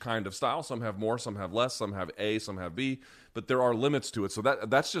into each kind of style. Some have more, some have less, some have A, some have B, but there are limits to it. So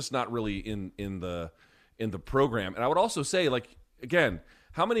that's just not really in the program. And I would also say, like, again,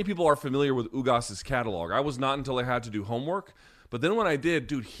 how many people are familiar with Ugas's catalog? I was not until I had to do homework. But then when I did,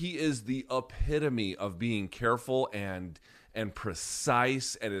 dude, he is the epitome of being careful and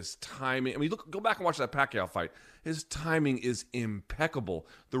precise, and his timing. I mean, go back and watch that Pacquiao fight. His timing is impeccable.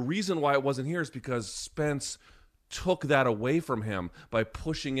 The reason why it wasn't here is because Spence took that away from him by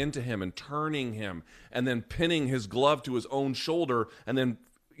pushing into him and turning him and then pinning his glove to his own shoulder and then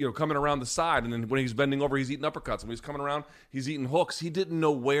coming around the side. And then when he's bending over, he's eating uppercuts. And when he's coming around, he's eating hooks. He didn't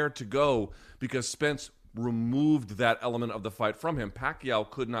know where to go because Spence removed that element of the fight from him. Pacquiao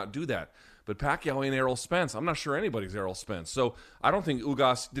could not do that. But Pacquiao ain't Errol Spence. I'm not sure anybody's Errol Spence. So I don't think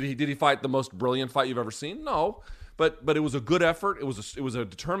Ugas did he fight the most brilliant fight you've ever seen? No. But it was a good effort. It was a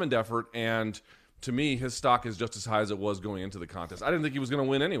determined effort, and to me, his stock is just as high as it was going into the contest. I didn't think he was going to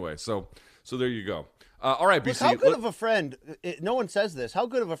win anyway. So there you go. All right, BC. Look, how good of a friend? No one says this. How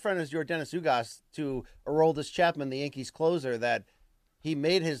good of a friend is your Dennis Ugas to Aroldis Chapman, the Yankees closer, that he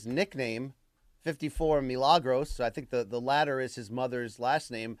made his nickname 54 Milagros. So I think the latter is his mother's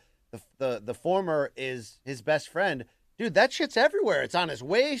last name. The former is his best friend. Dude, that shit's everywhere. It's on his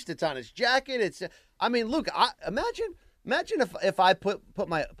waist. It's on his jacket. Luke, imagine if I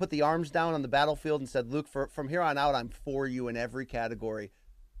put the arms down on the battlefield and said, Luke, from here on out, I'm for you in every category.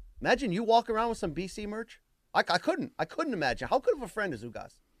 Imagine you walk around with some BC merch. I couldn't imagine. How good of a friend is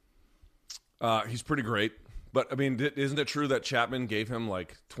Ugas? He's pretty great. But, I mean, isn't it true that Chapman gave him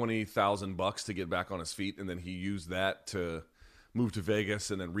like $20,000 to get back on his feet, and then he used that to move to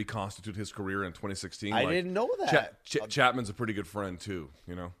Vegas and then reconstitute his career in 2016? I didn't know that. Chapman's a pretty good friend too,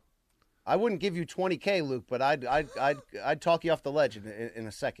 I wouldn't give you $20K, Luke, but I'd talk you off the ledge in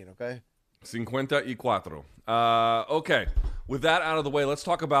a second, okay? 54. Okay. With that out of the way, let's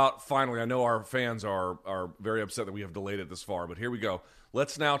talk about, finally, I know our fans are very upset that we have delayed it this far, but here we go.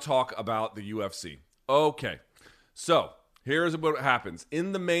 Let's now talk about the UFC. Okay, so here's what happens.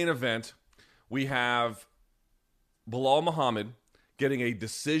 In the main event, we have Belal Muhammad getting a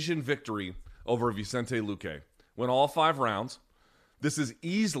decision victory over Vicente Luque. Went all 5 rounds. This is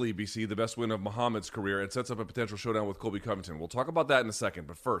easily, BC, the best win of Muhammad's career. It sets up a potential showdown with Colby Covington. We'll talk about that in a second.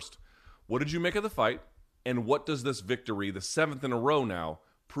 But first, what did you make of the fight? And what does this victory, the 7th in a row now,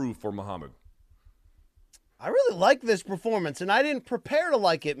 prove for Muhammad? I really like this performance, and I didn't prepare to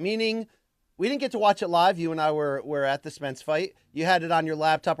like it, meaning we didn't get to watch it live. You and I were at the Spence fight. You had it on your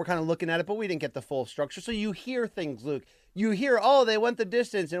laptop. We're kind of looking at it, but we didn't get the full structure. So you hear things, Luke. You hear, they went the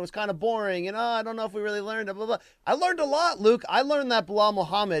distance, and it was kind of boring, and I don't know if we really learned, blah, blah, blah. I learned a lot, Luke. I learned that Belal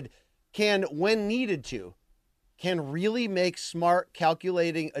Muhammad can, when needed to, can really make smart,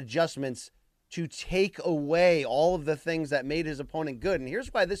 calculating adjustments to take away all of the things that made his opponent good. And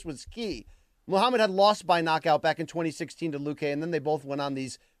here's why this was key. Muhammad had lost by knockout back in 2016 to Luque, and then they both went on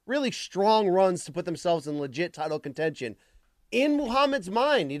these really strong runs to put themselves in legit title contention. In Muhammad's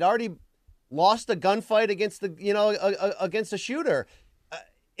mind, he'd already lost a gunfight against against a shooter.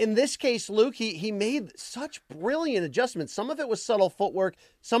 In this case, Luke, he made such brilliant adjustments. Some of it was subtle footwork.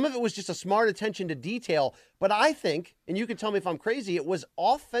 Some of it was just a smart attention to detail. But I think, and you can tell me if I'm crazy, it was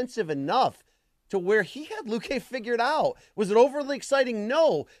offensive enough to where he had Luque figured out. Was it overly exciting?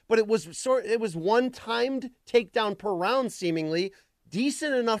 No, but it was one timed takedown per round, seemingly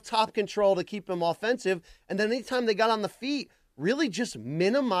decent enough top control to keep him offensive. And then anytime they got on the feet, really just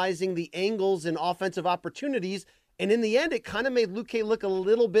minimizing the angles and offensive opportunities. And in the end, it kind of made Luque look a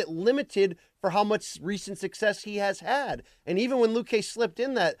little bit limited for how much recent success he has had. And even when Luque slipped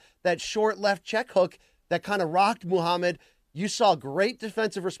in that short left check hook that kind of rocked Muhammad, you saw great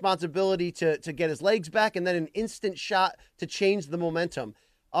defensive responsibility to get his legs back and then an instant shot to change the momentum.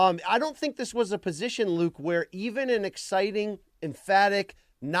 I don't think this was a position, Luke, where even an exciting, emphatic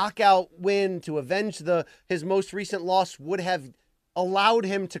knockout win to avenge his most recent loss would have allowed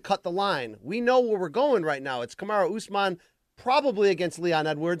him to cut the line. We know where we're going right now. It's Kamaru Usman probably against Leon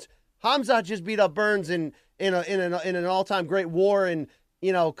Edwards. Hamzat just beat up Burns in an all-time great war and,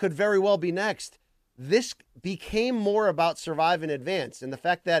 could very well be next. This became more about survive and advance. And the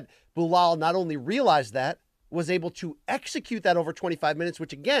fact that Belal not only realized that, was able to execute that over 25 minutes,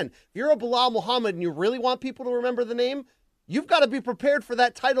 which again, if you're a Belal Muhammad and you really want people to remember the name, you've got to be prepared for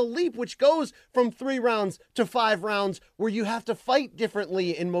that title leap, which goes from 3 rounds to 5 rounds, where you have to fight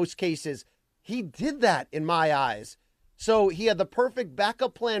differently in most cases. He did that in my eyes. So he had the perfect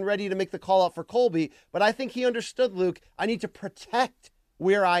backup plan ready to make the call out for Colby, but I think he understood, Luke, I need to protect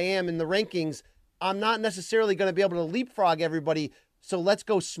where I am in the rankings. I'm not necessarily going to be able to leapfrog everybody, so let's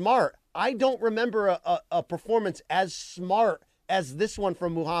go smart. I don't remember a performance as smart as this one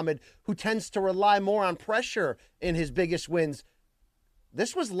from Muhammad, who tends to rely more on pressure in his biggest wins.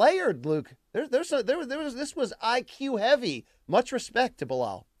 This was layered, Luke. This was IQ heavy. Much respect to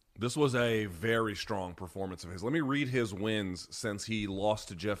Belal. This was a very strong performance of his. Let me read his wins since he lost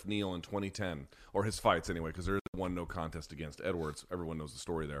to Jeff Neal in 2010, or his fights anyway, because there's one no contest against Edwards. Everyone knows the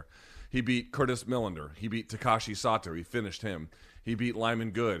story there. He beat Curtis Millender. He beat Takashi Sato. He finished him. He beat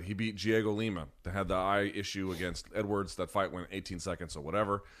Lyman Good. He beat Diego Lima that had the eye issue against Edwards. That fight went 18 seconds or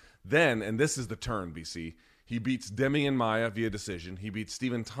whatever. Then, and this is the turn, BC, he beats Demian Maia via decision. He beats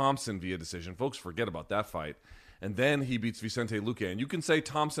Stephen Thompson via decision. Folks forget about that fight. And then he beats Vicente Luque. And you can say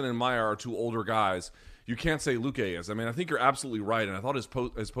Thompson and Maia are 2 older guys. You can't say Luque is. I mean, I think you're absolutely right. And I thought his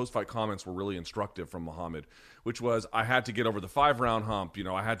post-fight comments were really instructive from Muhammad, which was, I had to get over the 5-round hump.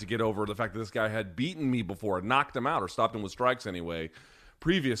 I had to get over the fact that this guy had beaten me before, knocked him out, or stopped him with strikes anyway.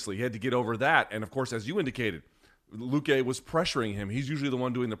 Previously, he had to get over that. And, of course, as you indicated, Luque was pressuring him. He's usually the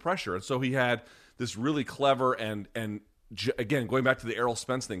one doing the pressure. And so he had this really clever and again, going back to the Errol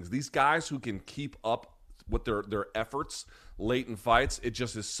Spence things, these guys who can keep up with their efforts late in fights, it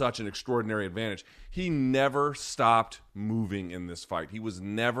just is such an extraordinary advantage. He never stopped moving in this fight. He was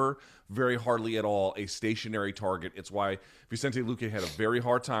never, very hardly at all, a stationary target. It's why Vicente Luque had a very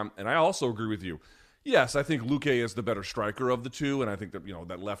hard time. And I also agree with you. Yes, I think Luque is the better striker of the two, and I think that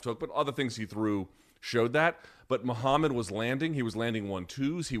that left hook, but other things he threw showed that. But Muhammad was landing. He was landing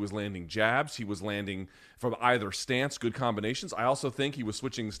 1-2s. He was landing jabs. He was landing from either stance, good combinations. I also think he was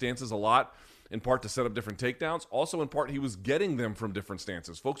switching stances a lot, in part to set up different takedowns. Also, in part, he was getting them from different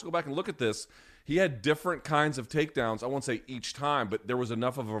stances. Folks, go back and look at this. He had different kinds of takedowns. I won't say each time, but there was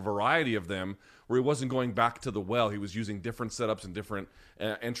enough of a variety of them where he wasn't going back to the well. He was using different setups and different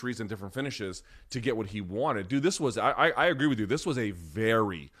entries and different finishes to get what he wanted. Dude, this was, I agree with you, this was a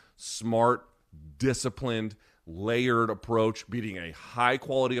very smart, disciplined, layered approach, beating a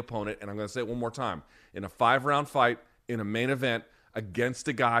high-quality opponent. And I'm going to say it one more time. In a 5-round fight, in a main event, against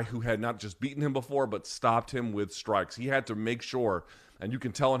a guy who had not just beaten him before, but stopped him with strikes. He had to make sure, and you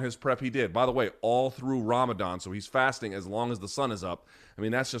can tell in his prep he did. By the way, all through Ramadan, so he's fasting as long as the sun is up. I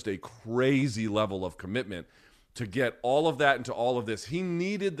mean, that's just a crazy level of commitment to get all of that into all of this. He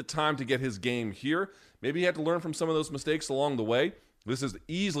needed the time to get his game here. Maybe he had to learn from some of those mistakes along the way. This is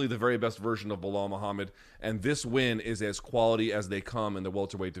easily the very best version of Belal Muhammad, and this win is as quality as they come in the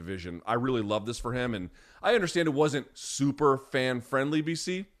welterweight division. I really love this for him, and I understand it wasn't super fan-friendly,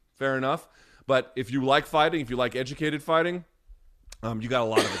 BC. Fair enough. But if you like fighting, if you like educated fighting, you got a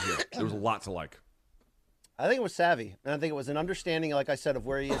lot of it here. There was a lot to like. I think it was savvy, and I think it was an understanding, like I said, of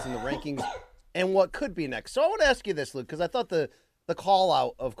where he is in the rankings and what could be next. So I want to ask you this, Luke, because I thought the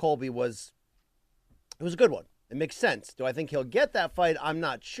call-out of Colby was a good one. It makes sense. Do I think he'll get that fight? I'm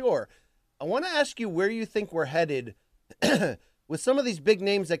not sure. I want to ask you where you think we're headed with some of these big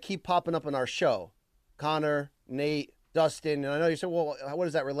names that keep popping up in our show. Conor, Nate, Dustin. And I know you said, well, what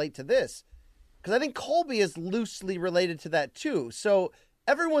does that relate to this? Because I think Colby is loosely related to that too. So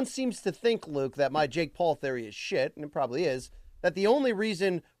everyone seems to think, Luke, that my Jake Paul theory is shit, and it probably is, that the only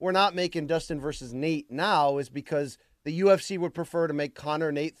reason we're not making Dustin versus Nate now is because the UFC would prefer to make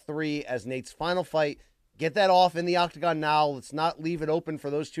Conor Nate 3 as Nate's final fight, Get that off in the octagon now. Let's not leave it open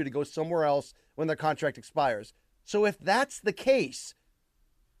for those two to go somewhere else when their contract expires. So if that's the case,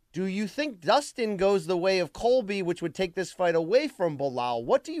 do you think Dustin goes the way of Colby, which would take this fight away from Belal?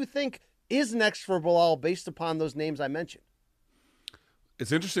 What do you think is next for Belal based upon those names I mentioned?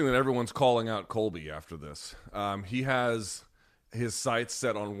 It's interesting that everyone's calling out Colby after this. He has his sights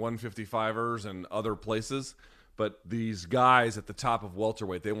set on 155ers and other places, but these guys at the top of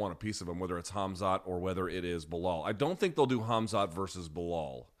welterweight, they want a piece of him, whether it's Khamzat or whether it is Belal. I don't think they'll do Khamzat versus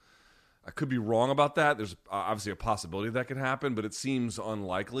Belal. I could be wrong about that. There's obviously a possibility that could happen, but it seems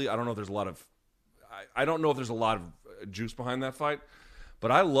unlikely. I don't know if there's a lot of juice behind that fight.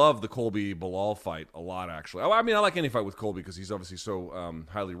 But I love the Colby-Belal fight a lot, actually. I mean, I like any fight with Colby because he's obviously so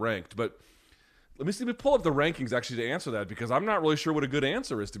highly ranked. But let me pull up the rankings, actually, to answer that, because I'm not really sure what a good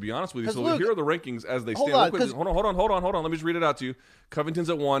answer is, to be honest with you. So Luke, here are the rankings as they stand. Hold on. Let me just read it out to you.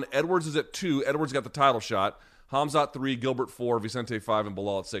 Covington's at 1. Edwards is at 2. Edwards got the title shot. Khamzat 3. Gilbert 4. Vicente 5. And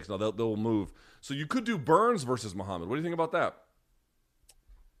Belal at 6. Now, they'll move. So you could do Burns versus Muhammad. What do you think about that?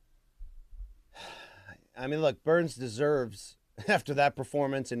 I mean, look, Burns deserves, after that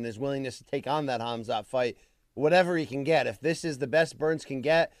performance and his willingness to take on that Khamzat fight, whatever he can get. If this is the best Burns can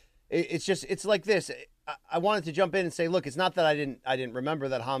get, it's like this. I wanted to jump in and say, look, it's not that I didn't remember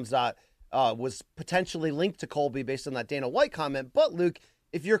that Khamzat was potentially linked to Colby based on that Dana White comment. But Luke,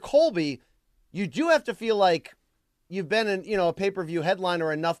 if you're Colby, you do have to feel like you've been in, a pay-per-view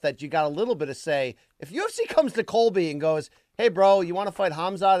headliner enough that you got a little bit of say. If UFC comes to Colby and goes, hey, bro, you want to fight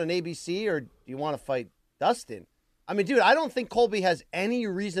Khamzat on ABC or do you want to fight Dustin? I mean, dude, I don't think Colby has any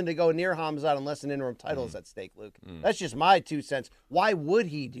reason to go near Khamzat unless an interim title is at stake, Luke. That's just my 2 cents. Why would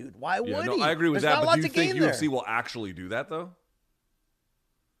he, dude? Why would he? I agree with There's that, but do you think UFC there. will actually do that, though?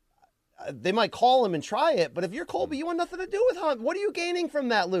 They might call him and try it, but if you're Colby, you want nothing to do with him. What are you gaining from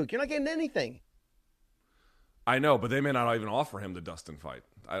that, Luke? You're not getting anything. I know, but they may not even offer him the Dustin fight.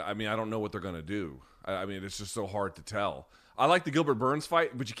 I mean, I don't know what they're going to do. I mean, it's just so hard to tell. I like the Gilbert Burns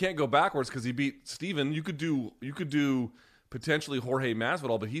fight, but you can't go backwards because he beat Steven. You could do potentially Jorge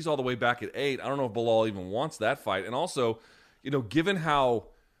Masvidal, but he's all the way back at 8. I don't know if Belal even wants that fight. And also, given how,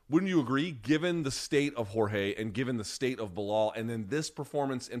 wouldn't you agree, given the state of Jorge and given the state of Belal, and then this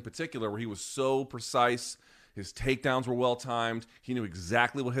performance in particular where he was so precise, his takedowns were well-timed, he knew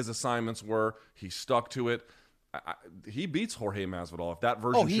exactly what his assignments were, he stuck to it. He beats Jorge Masvidal if that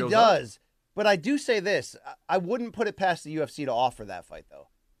version shows up. Oh, he does. But I do say this. I wouldn't put it past the UFC to offer that fight, though.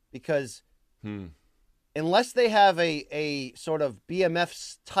 Because unless they have a sort of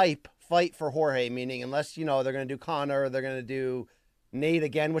BMF-type fight for Jorge, meaning unless, they're going to do Conor, they're going to do Nate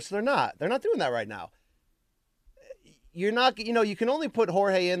again, which they're not. They're not doing that right now. You're not, you can only put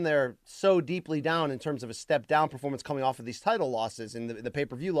Jorge in there so deeply down in terms of a step-down performance coming off of these title losses and the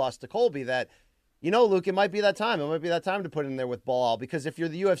pay-per-view loss to Colby that, Luke, it might be that time. It might be that time to put in there with Belal. Because if you're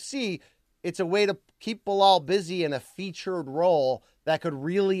the UFC, it's a way to keep Belal busy in a featured role that could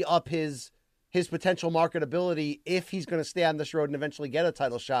really up his potential marketability if he's going to stay on this road and eventually get a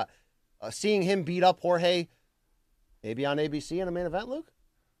title shot. Seeing him beat up Jorge, maybe on ABC in a main event, Luke?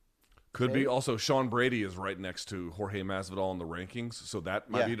 Could be. Also, Sean Brady is right next to Jorge Masvidal in the rankings, so that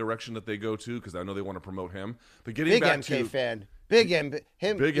might be a direction that they go to because I know they want to promote him. But getting big back MK to fan. Big MK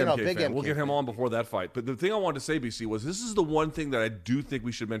fan. We'll get him on before that fight. But the thing I wanted to say, BC, was this is the one thing that I do think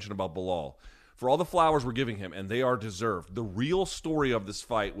we should mention about Belal. For all the flowers we're giving him, and they are deserved, the real story of this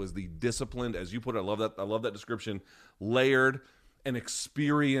fight was the disciplined, as you put it, I love that description, layered and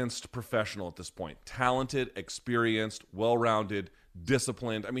experienced professional at this point. Talented, experienced, well-rounded,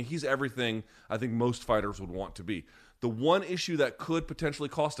 disciplined. I mean, he's everything I think most fighters would want to be. The one issue that could potentially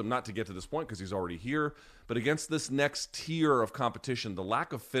cost him, not to get to this point because he's already here, but against this next tier of competition, the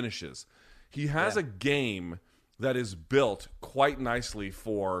lack of finishes. He has a game that is built quite nicely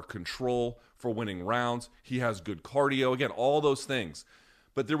for control, for winning rounds. He has good cardio. Again, all those things.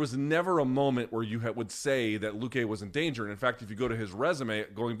 But there was never a moment where you would say that Luque was in danger. And in fact, if you go to his resume,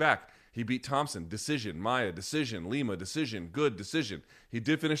 going back, he beat Thompson, decision, Maia, decision, Lima, decision, good decision. He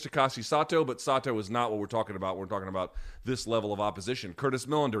did finish Takashi Sato, but Sato is not what we're talking about. We're talking about this level of opposition. Curtis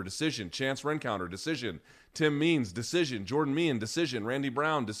Millender, decision. Chance Rencounter, decision. Tim Means, decision. Jordan Meehan, decision. Randy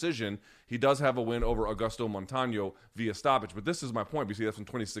Brown, decision. He does have a win over Augusto Montano via stoppage. But this is my point, because that's from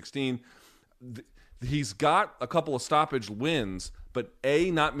 2016. He's got a couple of stoppage wins, but A,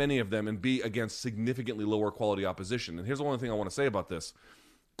 not many of them, and B, against significantly lower quality opposition. And here's the only thing I want to say about this.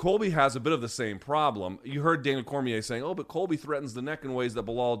 Colby has a bit of the same problem. You heard Daniel Cormier saying, but Colby threatens the neck in ways that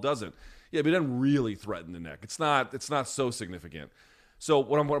Belal doesn't. Yeah, but he doesn't really threaten the neck. It's not so significant. So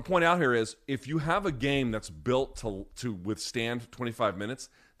what I'm going to point out here is if you have a game that's built to withstand 25 minutes,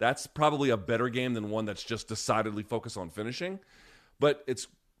 That's probably a better game than one that's just decidedly focused on finishing. But it's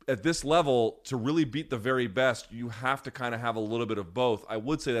at this level, to really beat the very best, you have to kind of have a little bit of both. I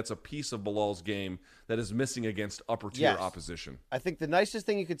would say that's a piece of Bilal's game that is missing against upper-tier opposition. I think the nicest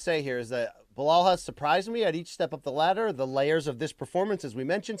thing you could say here is that Bilal has surprised me at each step up the ladder. The layers of this performance, as we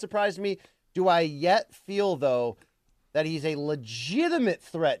mentioned, surprised me. Do I yet feel, though, that he's a legitimate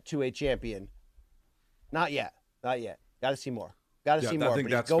threat to a champion? Not yet. Not yet. Got to see more. Got to see more. I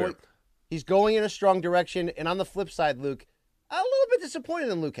think that's fair. He's going in a strong direction. And on the flip side, Luke, I'm a little bit disappointed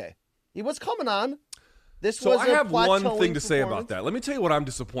in Luque. He was coming on. I have one thing to say about that. Let me tell you what I'm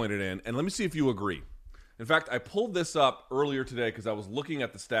disappointed in, and let me see if you agree. In fact, I pulled this up earlier today because I was looking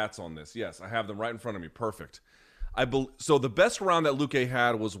at the stats on this. Yes, I have them right in front of me. Perfect. So the best round that Luque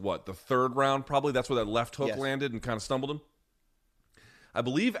had was what? The third round, probably? That's where that left hook landed and kind of stumbled him? I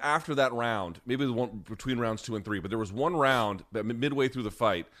believe after that round, maybe the one between rounds 2 and 3, but there was one round midway through the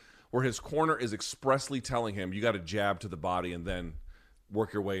fight where his corner is expressly telling him, you got to jab to the body and then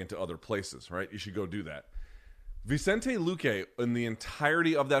work your way into other places, right? You should go do that. Vicente Luque, in the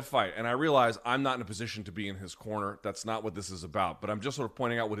entirety of that fight, and I realize I'm not in a position to be in his corner. That's not what this is about. But I'm just sort of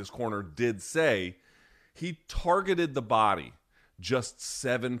pointing out what his corner did say. He targeted the body just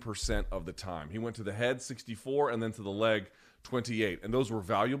 7% of the time. He went to the head 64 and then to the leg 28. And those were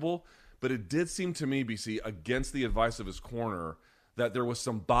valuable. But it did seem to me, BC, against the advice of his corner, that there was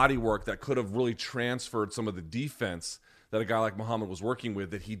some body work that could have really transferred some of the defense that a guy like Muhammad was working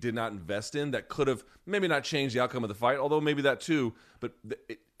with that he did not invest in, that could have maybe not changed the outcome of the fight, although maybe that too. But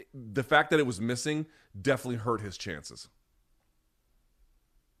the fact that it was missing definitely hurt his chances.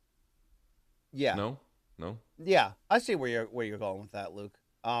 Yeah. No? Yeah, I see where you're going with that, Luke.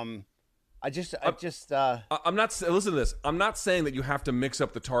 I'm not. Listen to this. I'm not saying that you have to mix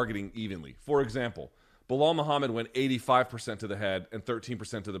up the targeting evenly. For example, Bilal Muhammad went 85% to the head and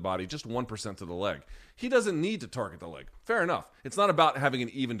 13% to the body, just 1% to the leg. He doesn't need to target the leg. Fair enough. It's not about having an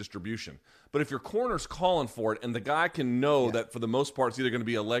even distribution. But if your corner's calling for it and the guy can know that for the most part it's either going to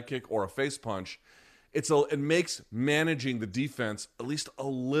be a leg kick or a face punch, it makes managing the defense at least a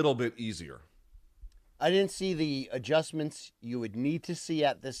little bit easier. I didn't see the adjustments you would need to see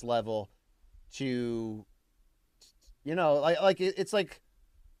at this level to, it's like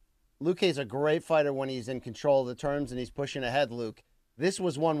Luque's a great fighter when he's in control of the terms and he's pushing ahead, Luke. This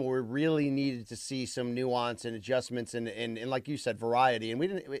was one where we really needed to see some nuance and adjustments and like you said, variety. And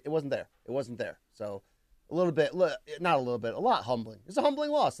it wasn't there. It wasn't there. So a lot humbling. It's a humbling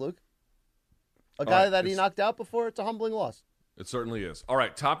loss, Luke. A guy that he knocked out before, it's a humbling loss. It certainly is. All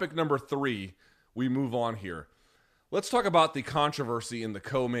right, topic number 3. We move on here. Let's talk about the controversy in the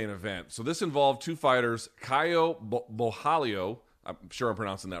co-main event. So this involved two fighters, Caio Borralho, I'm sure I'm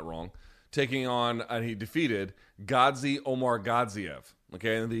pronouncing that wrong, taking on, and he defeated Gadzhi Omargadzhiev.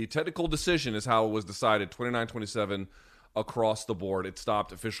 Okay, and the technical decision is how it was decided, 29-27 across the board. It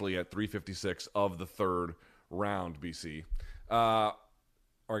stopped officially at 3:56 of the third round, BC. Or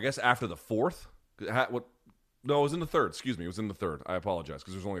I guess after the fourth? No, it was in the third. Excuse me, it was in the third. I apologize,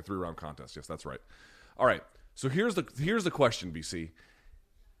 because there's only a 3-round contest. Yes, that's right. All right, so here's the question, BC.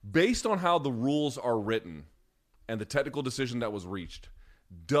 Based on how the rules are written and the technical decision that was reached,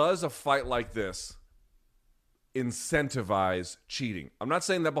 does a fight like this incentivize cheating? I'm not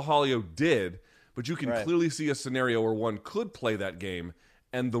saying that Borralho did, but you can clearly see a scenario where one could play that game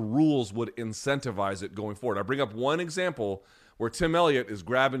and the rules would incentivize it going forward. I bring up one example where Tim Elliott is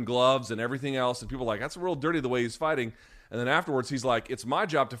grabbing gloves and everything else, and people are like, that's real dirty the way he's fighting. And then afterwards, he's like, it's my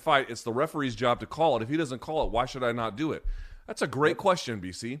job to fight. It's the referee's job to call it. If he doesn't call it, why should I not do it? That's a great question,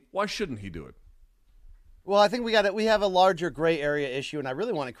 BC. Why shouldn't he do it? Well, I think we have a larger gray area issue, and I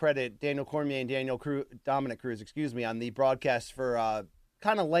really want to credit Daniel Cormier and Dominic Cruz, on the broadcast for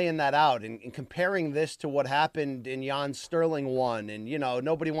kind of laying that out and comparing this to what happened in Jan Sterling 1. And,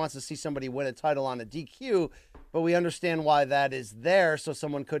 nobody wants to see somebody win a title on a DQ, but we understand why that is there, so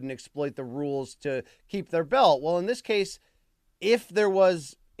someone couldn't exploit the rules to keep their belt. Well, in this case, if there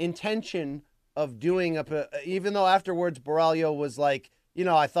was intention of doing even though afterwards Borralho was like,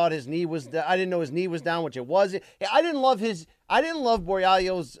 I thought his knee was I didn't know his knee was down, which it was. I didn't love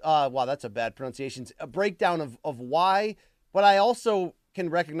Borralho's wow, that's a bad pronunciation, a breakdown of why, but I also can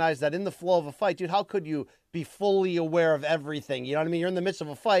recognize that in the flow of a fight, dude, how could you be fully aware of everything? You know what I mean? You're in the midst of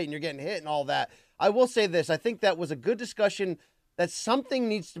a fight and you're getting hit and all that. I will say this, I think that was a good discussion that something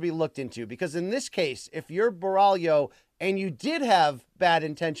needs to be looked into, because in this case, if you're Borralho and you did have bad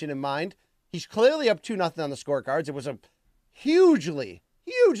intention in mind, he's clearly up 2-0 on the scorecards. It was a hugely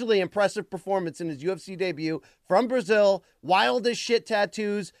impressive performance in his UFC debut from Brazil, wild as shit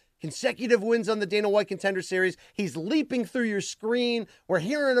tattoos, consecutive wins on the Dana White Contender Series. He's leaping through your screen. We're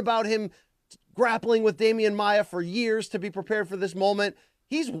hearing about him grappling with Damian Maia for years to be prepared for this moment.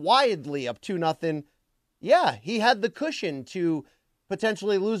 He's widely up 2-0. Yeah, he had the cushion to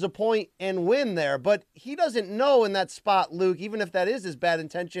potentially lose a point and win there, but he doesn't know in that spot, Luke, even if that is his bad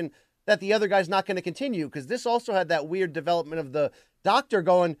intention, that the other guy's not going to continue, because this also had that weird development of the doctor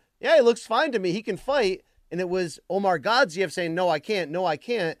going, yeah, he looks fine to me, he can fight, and it was Omar Gadzhiev saying, no, I can't,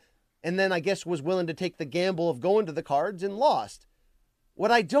 and then I guess was willing to take the gamble of going to the cards and lost.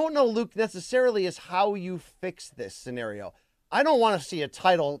 What I don't know, Luke, necessarily is how you fix this scenario. I don't want to see a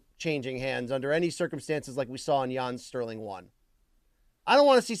title changing hands under any circumstances like we saw in Jan Sterling 1. I don't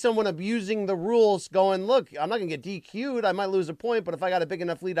want to see someone abusing the rules going, look, I'm not going to get DQ'd. I might lose a point, but if I got a big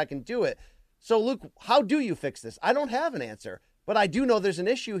enough lead, I can do it. So, Luke, how do you fix this? I don't have an answer, but I do know there's an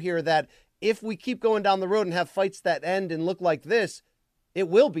issue here that if we keep going down the road and have fights that end and look like this, it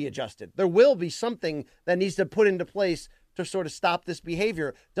will be adjusted. There will be something that needs to put into place to sort of stop this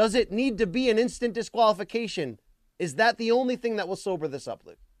behavior. Does it need to be an instant disqualification? Is that the only thing that will sober this up,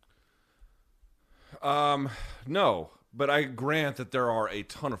 Luke? No. But I grant that there are a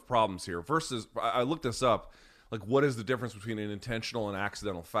ton of problems here. Versus, I looked this up, like what is the difference between an intentional and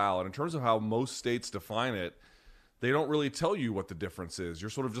accidental foul? And in terms of how most states define it, they don't really tell you what the difference is. You're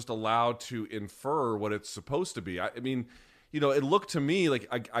sort of just allowed to infer what it's supposed to be. I mean, you know, it looked to me like,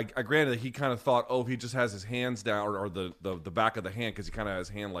 I granted that he kind of thought, oh, if he just has his hands down or the back of the hand, because he kind of has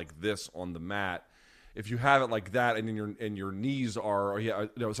his hand like this on the mat. If you have it like that and your knees are,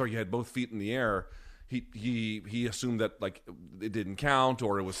 you had both feet in the air, He assumed that like it didn't count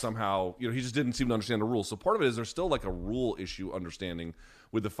or it was somehow, he just didn't seem to understand the rules. So part of it is there's still like a rule issue understanding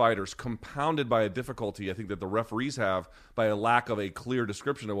with the fighters, compounded by a difficulty I think that the referees have by a lack of a clear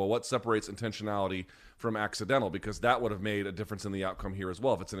description of, well, what separates intentionality from accidental, because that would have made a difference in the outcome here as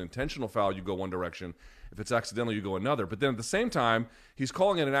well. If it's an intentional foul, you go one direction. If it's accidental, you go another. But then at the same time, he's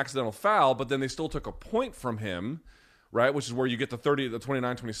calling it an accidental foul, but then they still took a point from him, right, which is where you get the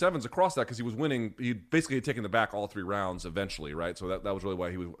 29-27s across that, because he was winning. He basically had taken the back all three rounds eventually, right? So that was really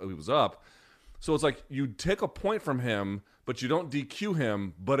why he was up. So it's like you take a point from him, but you don't DQ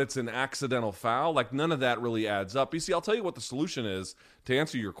him, but it's an accidental foul. Like none of that really adds up. BC, I'll tell you what the solution is to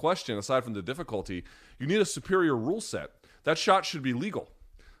answer your question, aside from the difficulty. You need a superior rule set. That shot should be legal.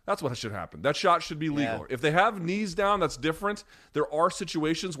 That's what should happen. That shot should be legal. Yeah. If they have knees down, that's different. There are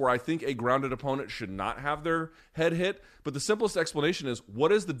situations where I think a grounded opponent should not have their head hit. But the simplest explanation is,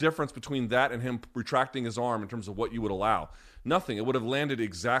 what is the difference between that and him retracting his arm in terms of what you would allow? Nothing. It would have landed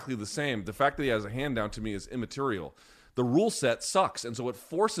exactly the same. The fact that he has a hand down to me is immaterial. The rule set sucks, and so it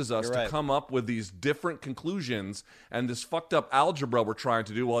forces us to come up with these different conclusions and this fucked up algebra we're trying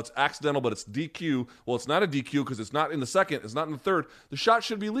to do. Well, it's accidental, but it's DQ. Well, it's not a DQ because it's not in the second, it's not in the third. The shot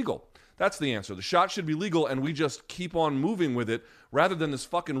should be legal. That's the answer. The shot should be legal, and we just keep on moving with it rather than this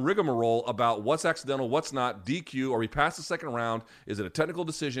fucking rigmarole about what's accidental, what's not, DQ, or we pass the second round, is it a technical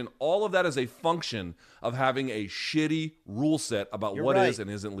decision? All of that is a function of having a shitty rule set about what is and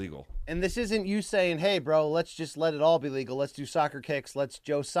isn't legal. And this isn't you saying, hey, bro, let's just let it all be legal. Let's do soccer kicks. Let's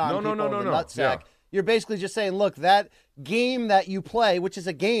Joe Son people in the nutsack. Yeah. You're basically just saying, look, that game that you play, which is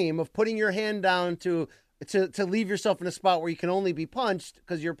a game of putting your hand down to leave yourself in a spot where you can only be punched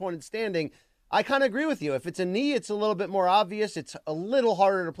because your opponent's standing, I kind of agree with you. If it's a knee, it's a little bit more obvious. It's a little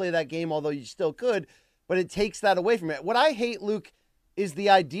harder to play that game, although you still could, but it takes that away from it. What I hate, Luke, is the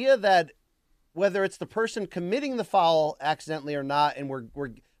idea that whether it's the person committing the foul accidentally or not, and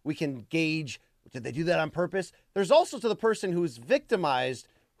we can gauge, did they do that on purpose? There's also to the person who's victimized,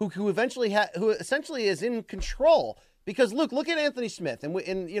 who essentially is in control. Because look at Anthony Smith,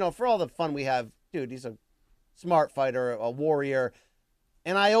 and for all the fun we have, dude, he's a smart fighter, a warrior.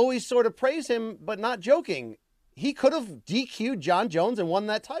 And I always sort of praise him, but not joking. He could have DQ'd John Jones and won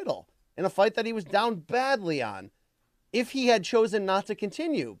that title in a fight that he was down badly on if he had chosen not to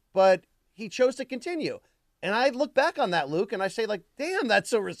continue. But he chose to continue. And I look back on that, Luke, and I say, like, damn,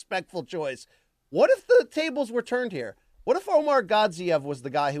 that's a respectful choice. What if the tables were turned here? What if Omar Gadzhiev was the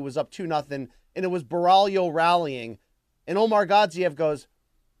guy who was up 2-0 and it was Baralho rallying, and Omar Gadzhiev goes,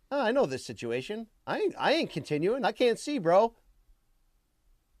 oh, I know this situation. I ain't continuing. I can't see, bro.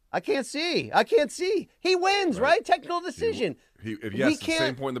 I can't see. He wins, right? Technical decision. If yes, the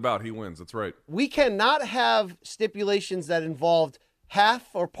same point in the bout, he wins. That's right. We cannot have stipulations that involved half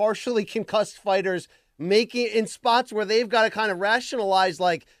or partially concussed fighters making in spots where they've got to kind of rationalize,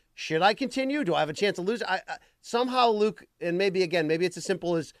 like, should I continue? Do I have a chance to lose? Somehow, Luke, and maybe it's as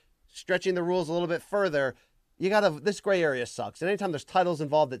simple as stretching the rules a little bit further. This gray area sucks. And anytime there's titles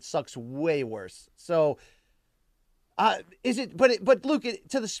involved, it sucks way worse. So Is it? But Luke,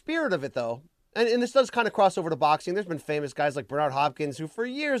 to the spirit of it though, and this does kind of cross over to boxing. There's been famous guys like Bernard Hopkins who for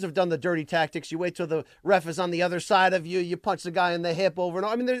years have done the dirty tactics. You wait till the ref is on the other side of you. You punch the guy in the hip over and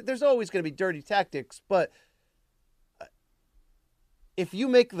over. I mean, there's always going to be dirty tactics, but if you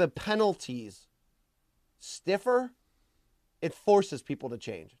make the penalties stiffer, it forces people to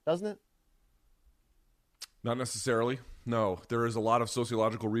change, doesn't it? Not necessarily. No, there is a lot of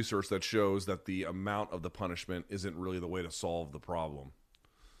sociological research that shows that the amount of the punishment isn't really the way to solve the problem.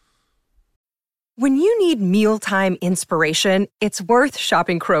 When you need mealtime inspiration, it's worth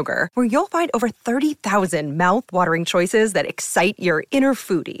shopping Kroger, where you'll find over 30,000 mouth-watering choices that excite your inner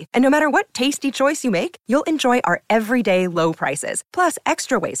foodie. And no matter what tasty choice you make, you'll enjoy our everyday low prices, plus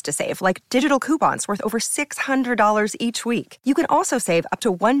extra ways to save, like digital coupons worth over $600 each week. You can also save up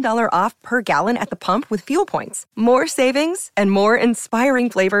to $1 off per gallon at the pump with fuel points. More savings and more inspiring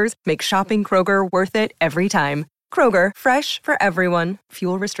flavors make shopping Kroger worth it every time. Kroger, fresh for everyone.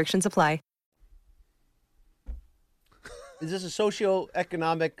 Fuel restrictions apply. Is this a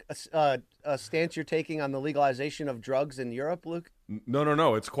socioeconomic stance you're taking on the legalization of drugs in Europe, Luke?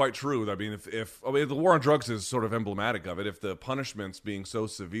 No. It's quite true. I mean, if the war on drugs is sort of emblematic of it. If the punishments being so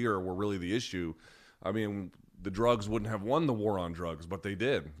severe were really the issue, I mean, the drugs wouldn't have won the war on drugs, but they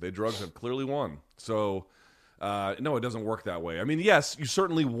did. The drugs have clearly won. So, no, it doesn't work that way. I mean, yes, you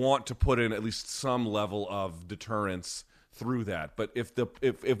certainly want to put in at least some level of deterrence through that. But if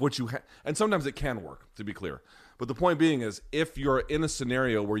what you and sometimes it can work, to be clear. But the point being is, if you're in a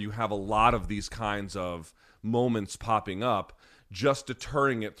scenario where you have a lot of these kinds of moments popping up, just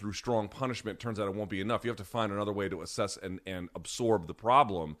deterring it through strong punishment turns out it won't be enough. You have to find another way to assess and absorb the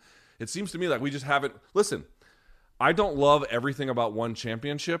problem. It seems to me like we just haven't. Listen, I don't love everything about One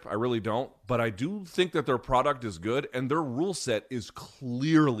Championship. I really don't. But I do think that their product is good, and their rule set is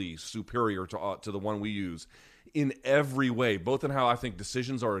clearly superior to the one we use in every way, both in how I think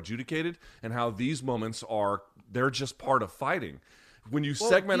decisions are adjudicated and how these moments are. They're just part of fighting. When you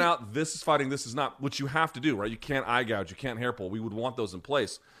segment out, this is fighting, this is not, which you have to do, right? You can't eye gouge, you can't hair pull. We would want those in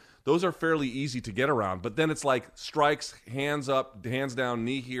place. Those are fairly easy to get around. But then it's like strikes, hands up, hands down,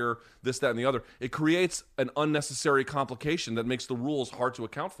 knee here, this, that, and the other. It creates an unnecessary complication that makes the rules hard to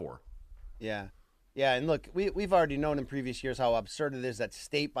account for. Yeah. Yeah, and look, we've already known in previous years how absurd it is that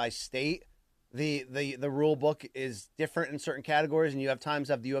state by state, the rule book is different in certain categories, and you have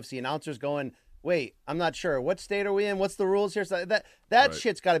the UFC announcers going, wait, I'm not sure. What state are we in? What's the rules here? So that right.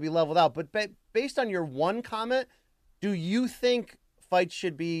 Shit's got to be leveled out. But based on your one comment, do you think fights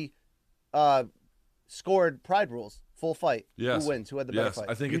should be scored pride rules, full fight? Yes. Who wins? Who had the better fight?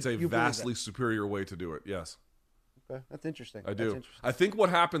 I think it's a vastly superior way to do it. Yes. Okay, that's interesting. I do. I think what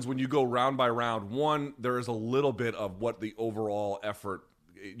happens when you go round by round, one, there is a little bit of what the overall effort,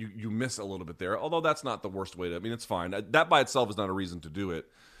 you miss a little bit there, although that's not the worst way to, I mean, it's fine. That by itself is not a reason to do it.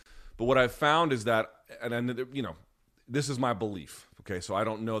 But what I've found is that, and you know, this is my belief, okay? So I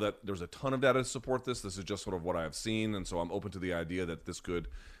don't know that there's a ton of data to support this. This is just sort of what I have seen, and so I'm open to the idea that this could,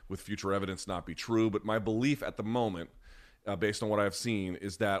 with future evidence, not be true. But my belief at the moment, based on what I've seen,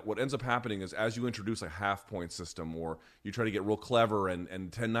 is that what ends up happening is as you introduce a half-point system, or you try to get real clever, and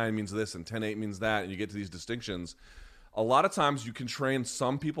 10-9 means this, and 10-8 means that, and you get to these distinctions, a lot of times you can train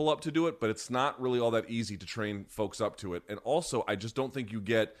some people up to do it, but it's not really all that easy to train folks up to it. And also, I just don't think you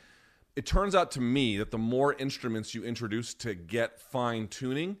get... It turns out to me that the more instruments you introduce to get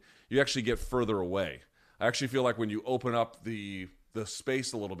fine-tuning, you actually get further away. I actually feel like when you open up the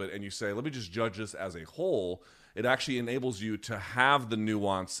space a little bit and you say, let me just judge this as a whole, it actually enables you to have the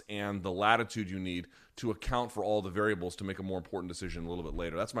nuance and the latitude you need to account for all the variables to make a more important decision a little bit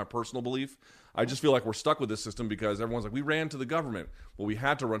later. That's my personal belief. I just feel like we're stuck with this system because everyone's like, we ran to the government. Well, we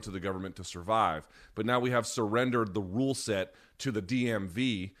had to run to the government to survive. But now we have surrendered the rule set to the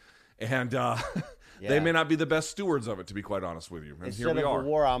DMV. And they may not be the best stewards of it, to be quite honest with you. And instead here we are. Of a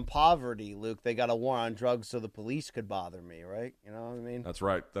war on poverty, Luke, they got a war on drugs so the police could bother me, right? You know what I mean? That's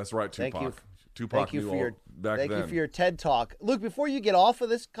right. That's right, Tupac. Thank you for your TED Talk. Luke, before you get off of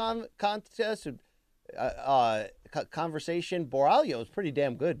this contest, conversation, Borralho is pretty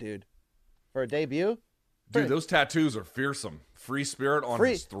damn good, dude, for a debut. Dude, those tattoos are fearsome. Free spirit on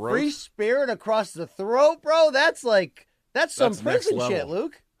his throat. Free spirit across the throat, bro. That's some prison shit,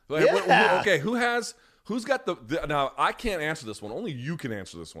 Luke. Yeah. Okay, who's got the now I can't answer this one. Only you can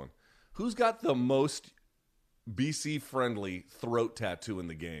answer this one. Who's got the most BC friendly throat tattoo in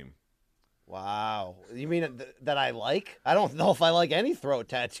the game? Wow. You mean that I like? I don't know if I like any throat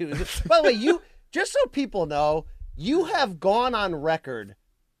tattoos. By the way, you just so people know, you have gone on record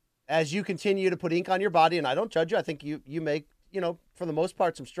as you continue to put ink on your body, and I don't judge you. I think you make for the most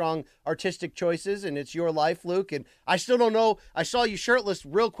part, some strong artistic choices, and it's your life, Luke. And I still don't know. I saw you shirtless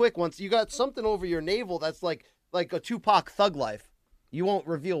real quick once. You got something over your navel that's like a Tupac Thug Life. You won't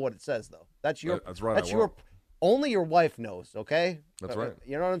reveal what it says, though. That's your. That's right. That's your. Only your wife knows, okay? That's right.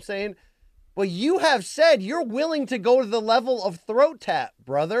 You know what I'm saying? But you have said you're willing to go to the level of throat tat,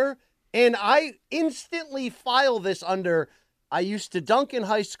 brother. And I instantly file this under, I used to dunk in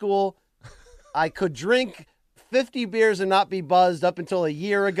high school. I could drink 50 beers and not be buzzed up until a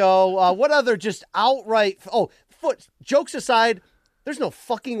year ago. What other just outright, jokes aside, there's no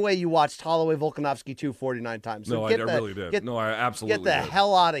fucking way you watched Holloway Volkanovski 249 times. So no, I really did. I absolutely did. Get the did.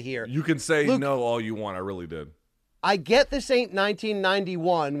 hell out of here. You can say Luke, no all you want. I really did. I get this ain't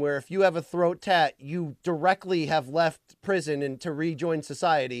 1991 where if you have a throat tat, you directly have left prison and to rejoin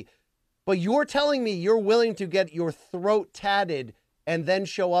society. But you're telling me you're willing to get your throat tatted and then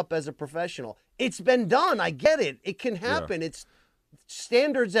show up as a professional. It's been done. I get it. It can happen. Yeah. It's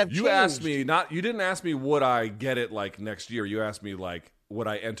standards have changed. You asked me you didn't ask me would I get it like next year. You asked me like would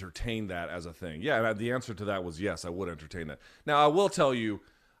I entertain that as a thing? Yeah, the answer to that was yes, I would entertain that. Now I will tell you,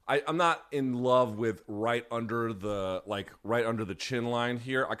 I'm not in love with right under the chin line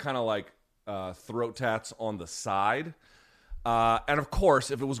here. I kind of like throat tats on the side. And of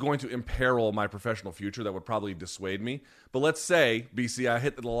course, if it was going to imperil my professional future, that would probably dissuade me. But let's say, BC, I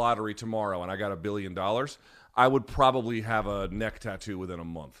hit the lottery tomorrow and I got $1 billion. I would probably have a neck tattoo within a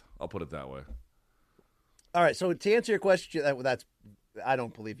month. I'll put it that way. All right. So to answer your question, I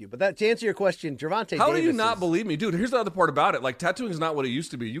don't believe you. But to answer your question, Gervonta Davis. How do you not believe me? Dude, here's the other part about it. Like, tattooing is not what it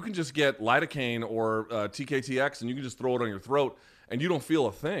used to be. You can just get lidocaine or TKTX and you can just throw it on your throat and you don't feel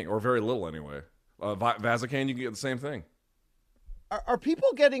a thing, or very little anyway. Vasocaine, you can get the same thing. Are people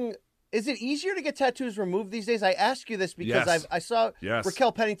getting... Is it easier to get tattoos removed these days? I ask you this because I saw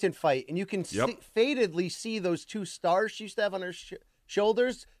Raquel Pennington fight, and you can fadedly see those two stars she used to have on her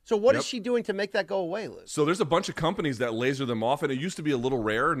shoulders. So what is she doing to make that go away, Liz? So there's a bunch of companies that laser them off, and it used to be a little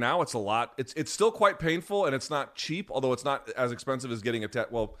rare. Now it's a lot. It's still quite painful, and it's not cheap, although it's not as expensive as getting a tattoo.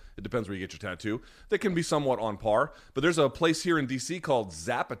 Well, it depends where you get your tattoo. They can be somewhat on par. But there's a place here in D.C. called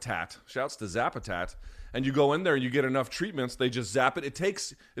Zapatat. Shouts to Zapatat. And you go in there and you get enough treatments, they just zap it.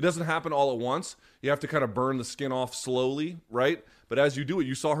 It doesn't happen all at once. You have to kind of burn the skin off slowly, right? But as you do it,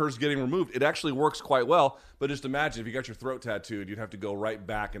 you saw hers getting removed. It actually works quite well. But just imagine if you got your throat tattooed, you'd have to go right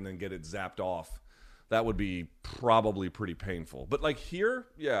back and then get it zapped off. That would be probably pretty painful. But like here,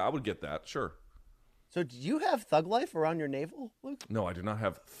 yeah, I would get that, sure. So do you have Thug Life around your navel, Luke? No, I do not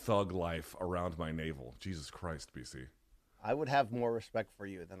have Thug Life around my navel. Jesus Christ, BC. I would have more respect for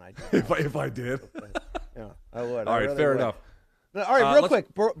you than I do. if I did. Yeah, I would. All right, really fair enough. All right, real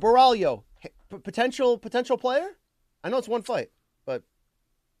quick. Borralho, potential player? I know it's one fight, but...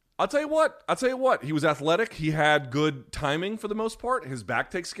 I'll tell you what. He was athletic. He had good timing for the most part. His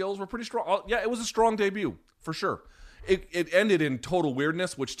back take skills were pretty strong. Yeah, it was a strong debut, for sure. It ended in total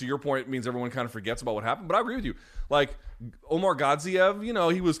weirdness, which to your point means everyone kind of forgets about what happened. But I agree with you. Like, Omar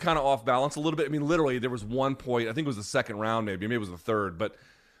Gadzhiev, he was kind of off balance a little bit. I mean, literally, there was one point, I think it was the second round maybe it was the third, but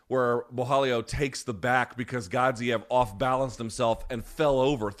where Borralho takes the back because Gadzhiev off-balanced himself and fell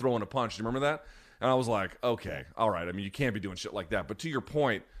over throwing a punch. Do you remember that? And I was like, okay, all right. I mean, you can't be doing shit like that. But to your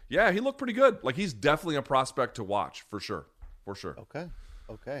point, yeah, he looked pretty good. Like, he's definitely a prospect to watch, for sure. For sure.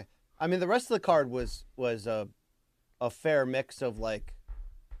 Okay. I mean, the rest of the card was a fair mix of, like,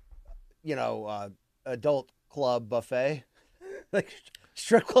 adult club buffet, like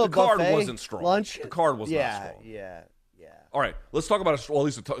strip club buffet. The card wasn't strong. Lunch. The card was not strong. Yeah. All right, let's talk about at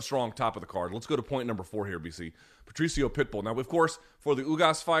least a strong top of the card. Let's go to point number 4 here, BC. Patricio Pitbull. Now, of course, for the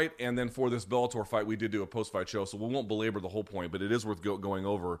Ugas fight and then for this Bellator fight, we did do a post-fight show, so we won't belabor the whole point, but it is worth going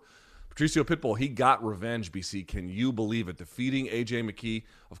over. Patricio Pitbull, he got revenge, BC. Can you believe it? Defeating A.J. McKee,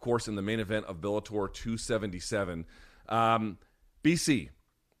 of course, in the main event of Bellator 277. BC,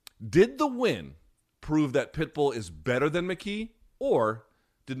 did the win prove that Pitbull is better than McKee, or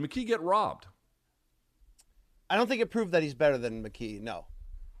did McKee get robbed? I don't think it proved that he's better than McKee, no.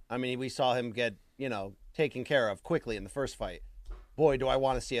 I mean, we saw him get, taken care of quickly in the first fight. Boy, do I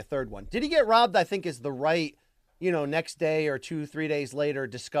want to see a third one. Did he get robbed, I think, is the right, next day or 2-3 days later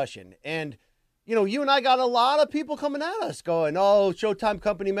discussion. And, you and I got a lot of people coming at us going, oh, Showtime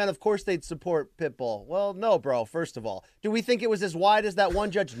company men, of course they'd support Pitbull. Well, no, bro, first of all. Do we think it was as wide as that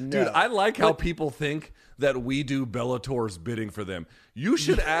one judge? No. Dude, I like how people think that we do Bellator's bidding for them. You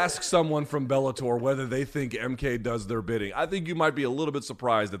should ask someone from Bellator whether they think MK does their bidding. I think you might be a little bit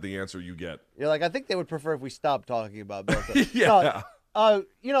surprised at the answer you get. You're like, I think they would prefer if we stopped talking about Bellator. Yeah.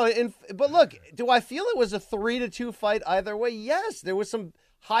 But look, do I feel it was a 3-2 fight either way? Yes, there was some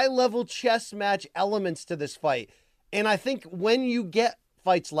high-level chess match elements to this fight. And I think when you get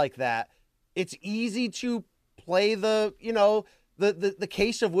fights like that, it's easy to play the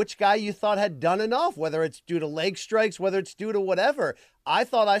case of which guy you thought had done enough, whether it's due to leg strikes, whether it's due to whatever. I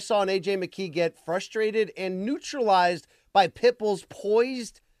thought I saw an AJ McKee get frustrated and neutralized by Pitbull's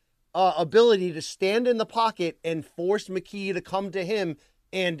poised ability to stand in the pocket and force McKee to come to him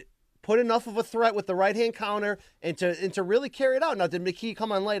and put enough of a threat with the right-hand counter and to really carry it out. Now, did McKee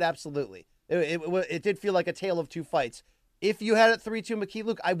come on late? Absolutely. It did feel like a tale of two fights. If you had it 3-2 McKee,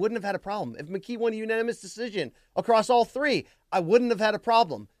 Luke, I wouldn't have had a problem. If McKee won a unanimous decision across all three, I wouldn't have had a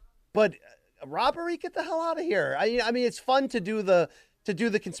problem. But robbery, get the hell out of here. I mean, it's fun to do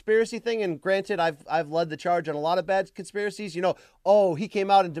the conspiracy thing, and granted, I've led the charge on a lot of bad conspiracies. He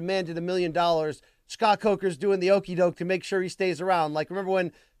came out and demanded $1 million. Scott Coker's doing the okie doke to make sure he stays around. Like, remember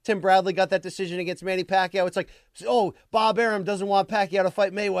when Tim Bradley got that decision against Manny Pacquiao? It's like, Bob Arum doesn't want Pacquiao to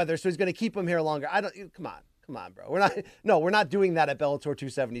fight Mayweather, so he's going to keep him here longer. Come on, bro. We're not doing that at Bellator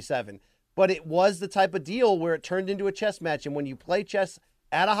 277. But it was the type of deal where it turned into a chess match, and when you play chess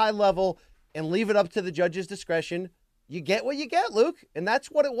at a high level and leave it up to the judge's discretion, you get what you get, Luke. And that's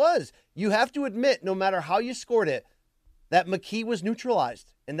what it was. You have to admit, no matter how you scored it, that McKee was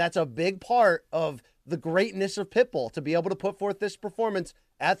neutralized. And that's a big part of the greatness of Pitbull, to be able to put forth this performance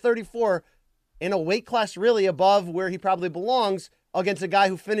at 34 in a weight class really above where he probably belongs against a guy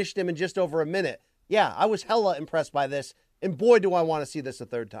who finished him in just over a minute. Yeah, I was hella impressed by this. And boy, do I want to see this a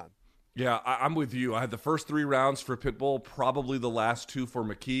third time. Yeah, I'm with you. I had the first 3 rounds for Pitbull, probably the last 2 for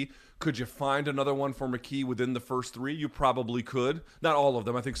McKee. Could you find another one for McKee within the first 3? You probably could. Not all of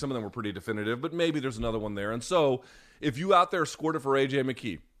them. I think some of them were pretty definitive, but maybe there's another one there. And so if you out there scored it for AJ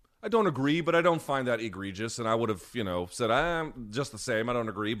McKee, I don't agree, but I don't find that egregious. And I would have, said, I'm just the same. I don't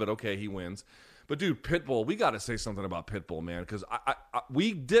agree, but okay, he wins. But dude, Pitbull, we got to say something about Pitbull, man, because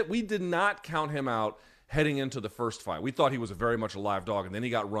we did not count him out heading into the first fight. We thought he was a very much a live dog, and then he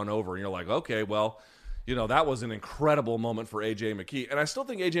got run over, and you're like, okay, well, that was an incredible moment for A.J. McKee. And I still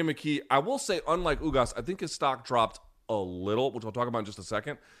think A.J. McKee, I will say, unlike Ugas, I think his stock dropped a little, which we'll talk about in just a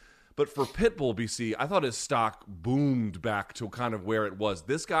second. But for Pitbull, BC, I thought his stock boomed back to kind of where it was.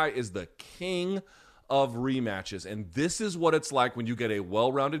 This guy is the king of rematches, and this is what it's like when you get a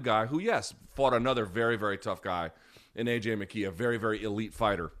well-rounded guy who, yes, fought another very, very tough guy in A.J. McKee, a very, very elite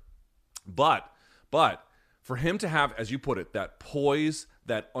fighter. But for him to have, as you put it, that poise,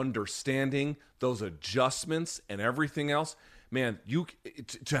 that understanding, those adjustments and everything else, man,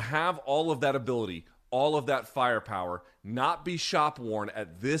 to have all of that ability, all of that firepower, not be shop worn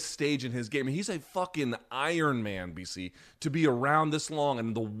at this stage in his game. He's a fucking Iron Man, BC, to be around this long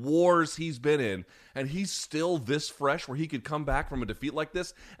and the wars he's been in, and he's still this fresh where he could come back from a defeat like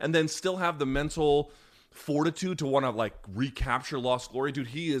this and then still have the mental fortitude to want to recapture lost glory. Dude,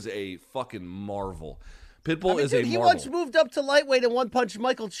 he is a fucking marvel. Pitbull is a marvel. He once moved up to lightweight and one-punched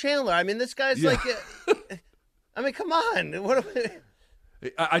Michael Chandler. I mean, this guy's come on.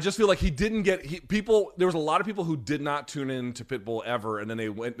 I just feel like he didn't get people. There was a lot of people who did not tune in to Pitbull ever, and then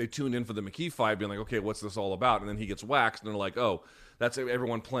they tuned in for the McKee fight, being like, okay, what's this all about? And then he gets waxed, and they're like, oh, that's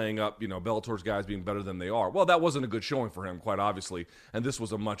everyone playing up, Bellator's guys being better than they are. Well, that wasn't a good showing for him, quite obviously, and this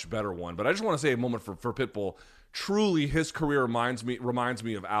was a much better one. But I just want to say a moment for Pitbull. Truly, his career reminds me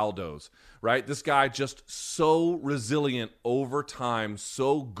of Aldo's, right? This guy just so resilient over time,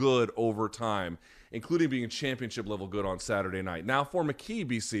 so good over time, including being championship level good on Saturday night. Now, for McKee,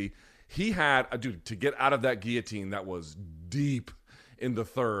 BC, he had, to get out of that guillotine that was deep in the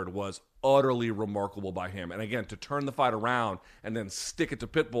third was utterly remarkable by him. And again, to turn the fight around and then stick it to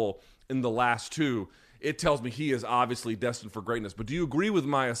Pitbull in the last 2, it tells me he is obviously destined for greatness. But do you agree with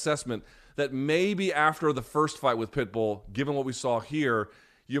my assessment that maybe after the first fight with Pitbull, given what we saw here,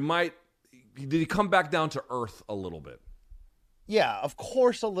 did he come back down to earth a little bit? Yeah, of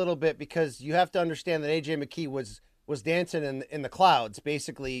course a little bit, because you have to understand that A.J. McKee was dancing in the clouds.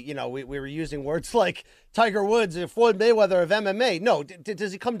 Basically, we were using words like Tiger Woods and Floyd Mayweather of MMA. No,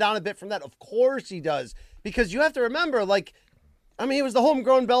 does he come down a bit from that? Of course he does, because you have to remember, he was the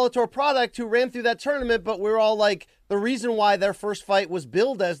homegrown Bellator product who ran through that tournament, but we're all like, the reason why their first fight was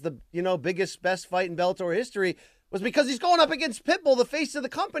billed as the, biggest, best fight in Bellator history was because he's going up against Pitbull, the face of the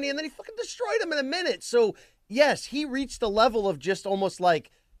company, and then he fucking destroyed him in a minute. So, yes, he reached a level of just almost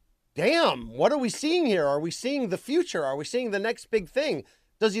like, damn, what are we seeing here? Are we seeing the future? Are we seeing the next big thing?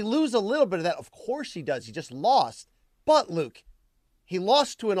 Does he lose a little bit of that? Of course he does. He just lost. But, Luke, he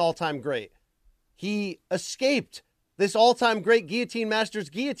lost to an all-time great. He escaped this all-time great guillotine master's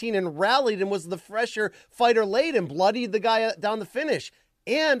guillotine and rallied and was the fresher fighter late and bloodied the guy down the finish.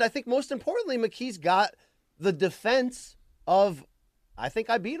 And I think most importantly, McKee's got the defense of, I think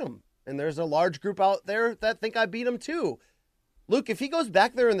I beat him. and there's a large group out there that think I beat him too. Luke, if he goes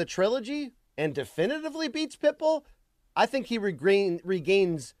back there in the trilogy and definitively beats Pitbull, I think he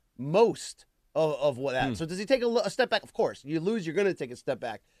regains most of what that. So does he take a step back? Of course. You lose, you're going to take a step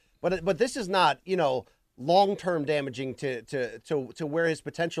back. But this is not, long-term damaging to where his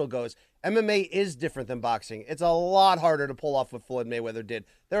potential goes. MMA is different than boxing. It's a lot harder to pull off what Floyd Mayweather did.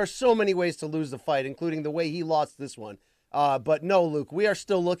 There are so many ways to lose the fight, including the way he lost this one. But no, Luke, we are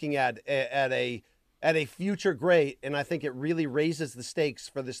still looking at a future great, and I think it really raises the stakes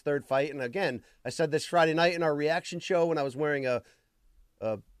for this third fight. And again, I said this Friday night in our reaction show when I was wearing a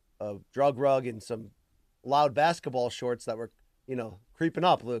drug rug and some loud basketball shorts that were, creeping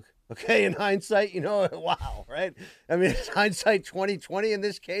up, Luke. Okay, in hindsight, wow, right? I mean, it's hindsight 2020 in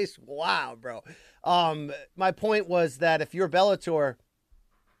this case. Wow, bro. My point was that if you're Bellator,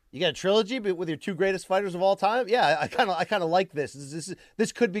 you got a trilogy with your two greatest fighters of all time. Yeah, I kind of like this.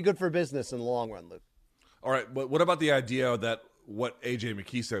 This could be good for business in the long run, Luke. All right, but what about the idea that what AJ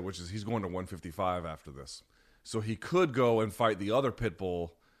McKee said, which is he's going to 155 after this, so he could go and fight the other Pitbull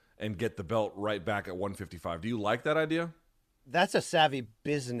and get the belt right back at 155. Do you like that idea? That's a savvy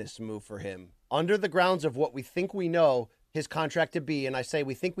business move for him. Under the grounds of what we think we know his contract to be, and I say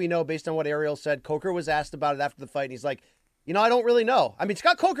we think we know based on what Ariel said. Coker was asked about it after the fight, and he's like, I don't really know. I mean,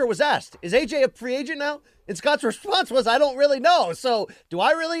 Scott Coker was asked, is AJ a free agent now? And Scott's response was, I don't really know. So do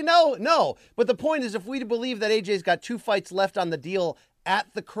I really know? No. But the point is, if we believe that AJ's got 2 fights left on the deal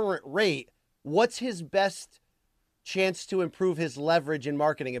at the current rate, what's his best chance to improve his leverage and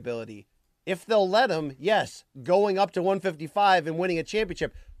marketing ability? If they'll let him, yes, going up to 155 and winning a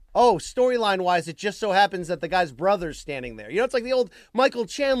championship. Oh, storyline-wise, it just so happens that the guy's brother's standing there. It's like the old Michael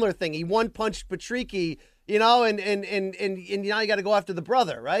Chandler thing. He one-punched Patricky, and now you got to go after the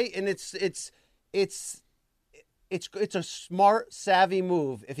brother, right? And it's a smart, savvy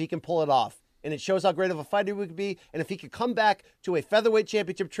move if he can pull it off. And it shows how great of a fighter he could be. And if he could come back to a featherweight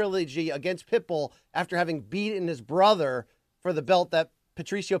championship trilogy against Pitbull after having beaten his brother for the belt that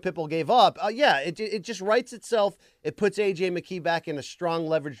Patricio Pitbull gave up, it just writes itself. It puts AJ McKee back in a strong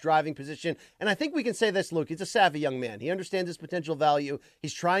leverage driving position. And I think we can say this, Luke, he's a savvy young man. He understands his potential value.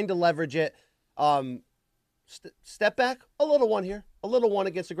 He's trying to leverage it. Step back, a little one here. A little one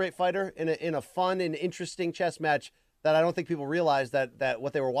against a great fighter in a fun and interesting chess match that I don't think people realize that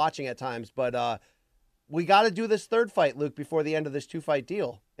what they were watching at times. But we got to do this third fight, Luke, before the end of this 2-fight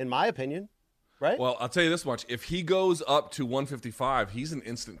deal, in my opinion. Right? Well, I'll tell you this much. If he goes up to 155, he's an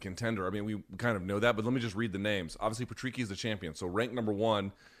instant contender. I mean, we kind of know that, but let me just read the names. Obviously, Patricky is the champion. So ranked number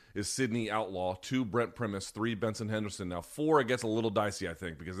 1 is Sidney Outlaw, 2, Brent Primus, 3, Benson Henderson. Now, 4, it gets a little dicey, I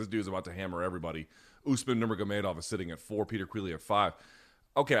think, because this dude's about to hammer everybody. Usman Nurmagomedov is sitting at 4, Peter Queally at 5.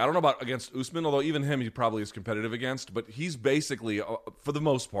 Okay, I don't know about against Usman, although even him he probably is competitive against, but he's basically, for the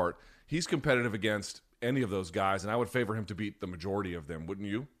most part, he's competitive against any of those guys, and I would favor him to beat the majority of them, wouldn't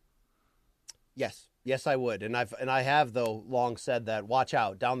you? Yes, I would, and I have though long said that. Watch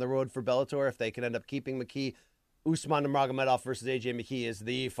out down the road for Bellator if they can end up keeping McKee. Usman Nurmagomedov versus AJ McKee is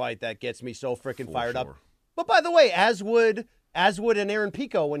the fight that gets me so freaking fired up. But by the way, as would an Aaron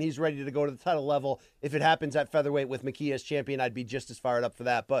Pico when he's ready to go to the title level. If it happens at featherweight with McKee as champion, I'd be just as fired up for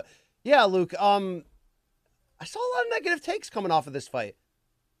that. But yeah, Luke, I saw a lot of negative takes coming off of this fight.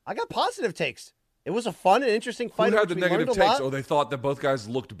 I got positive takes. It was a fun and interesting fight. Who had the negative takes? Oh, they thought that both guys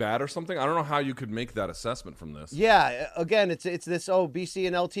looked bad or something? I don't know how you could make that assessment from this. Yeah, again, it's this, BC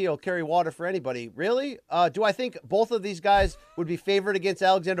and LT will carry water for anybody. Really? Do I think both of these guys would be favored against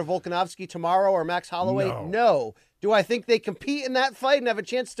Alexander Volkanovski tomorrow or Max Holloway? No. Do I think they compete in that fight and have a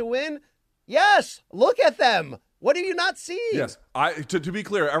chance to win? Yes. Look at them. What do you not see? Yes. To be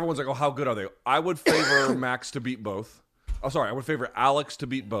clear, everyone's like, oh, how good are they? I would favor Max to beat both. Oh, sorry. I would favor Alex to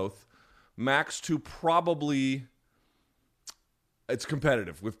beat both. Max to probably, it's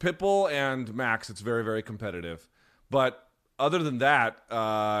competitive. With Pitbull and Max, it's very, very competitive. But other than that,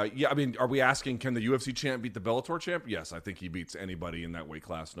 I mean, are we asking, can the UFC champ beat the Bellator champ? Yes, I think he beats anybody in that weight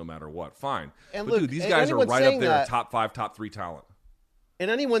class no matter what. Fine. And but Luke, dude, these guys are right up there that, in top 5, top 3 talent. And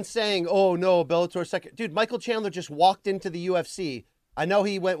anyone saying, oh, no, Bellator second. Dude, Michael Chandler just walked into the UFC. I know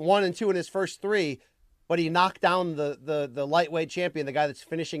he went 1-2 in his first 3, but he knocked down the lightweight champion, the guy that's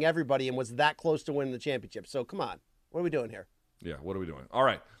finishing everybody, and was that close to winning the championship. So come on. What are we doing here? Yeah, what are we doing? All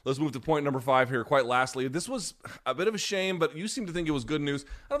right, let's move to point number 5 here. Quite lastly, this was a bit of a shame, but you seem to think it was good news.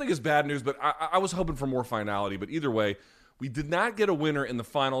 I don't think it's bad news, but I was hoping for more finality. But either way, we did not get a winner in the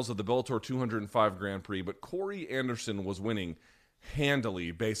finals of the Bellator 205 Grand Prix, but Corey Anderson was winning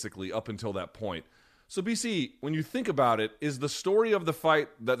handily, basically, up until that point. So, BC, when you think about it, is the story of the fight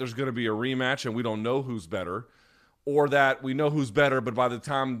that there's going to be a rematch and we don't know who's better? or that we know who's better, but by the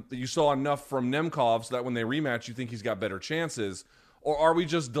time you saw enough from Nemkov so that when they rematch, you think he's got better chances? Or are we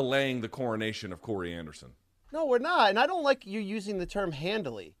just delaying the coronation of Corey Anderson? No, we're not. And I don't like you using the term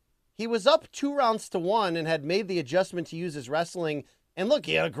handily. He was up 2-1 and had made the adjustment to use his wrestling. And look,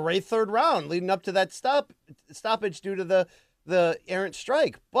 he had a great third round leading up to that stoppage due to the errant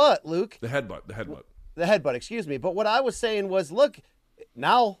strike. But, Luke. The headbutt, excuse me. But what I was saying was, look,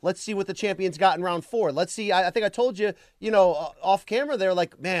 now let's see what the champions got in round 4. Let's see. I think I told you, off camera, they're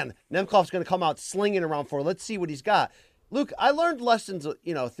like, man, Nemkov's going to come out slinging in round 4. Let's see what he's got. Luke, I learned lessons,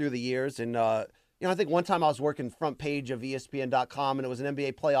 through the years. And, I think one time I was working front page of ESPN.com, and it was an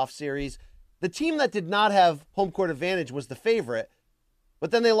NBA playoff series. The team that did not have home court advantage was the favorite.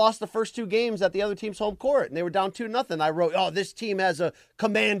 But then they lost the first 2 games at the other team's home court, and they were down 2-0. I wrote, this team has a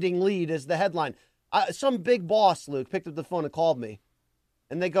commanding lead as the headline. Some big boss, Luke, picked up the phone and called me.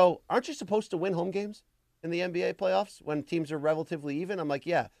 And they go, aren't you supposed to win home games in the NBA playoffs when teams are relatively even? I'm like,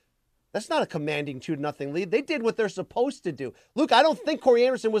 yeah. That's not a commanding 2-0 lead. They did what they're supposed to do. Luke, I don't think Corey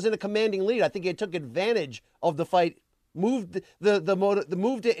Anderson was in a commanding lead. I think he took advantage of the fight, moved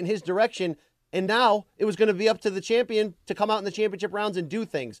moved it in his direction, and now it was going to be up to the champion to come out in the championship rounds and do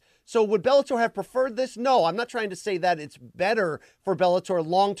things. So would Bellator have preferred this? No, I'm not trying to say that it's better for Bellator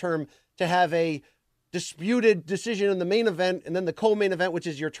long-term to have a disputed decision in the main event and then the co-main event, which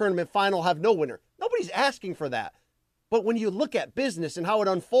is your tournament final, have no winner. Nobody's asking for that. But when you look at business and how it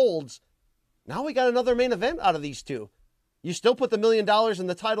unfolds, now we got another main event out of these two. You still put the $1 million in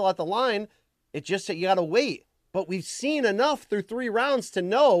the title at the line. It's just that you got to wait. But we've seen enough through 3 rounds to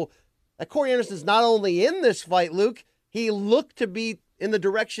know that Corey Anderson's not only in this fight, Luke, he looked to be in the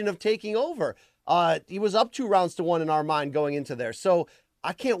direction of taking over. He was up 2-1 in our mind going into there. So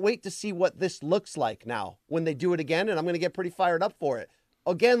I can't wait to see what this looks like now when they do it again, and I'm going to get pretty fired up for it.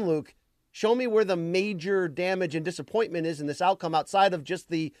 Again, Luke, show me where the major damage and disappointment is in this outcome outside of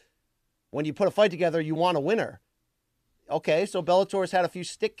just when you put a fight together, you want a winner. Okay, so Bellator's had a few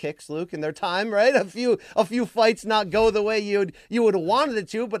stick kicks, Luke, in their time, right? A few fights not go the way you would have wanted it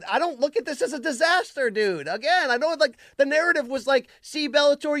to, but I don't look at this as a disaster, dude. Again, I know the narrative was like, see,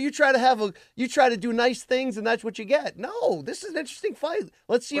 Bellator, you try to do nice things and that's what you get. No, this is an interesting fight.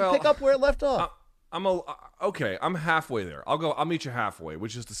 Let's see you pick up where it left off. I'm halfway there. I'll meet you halfway,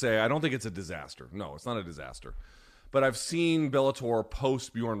 which is to say I don't think it's a disaster. No, it's not a disaster. But I've seen Bellator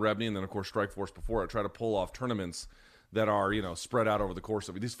post Bjorn Rebney and then, of course, Strikeforce before it try to pull off tournaments that are, spread out over the course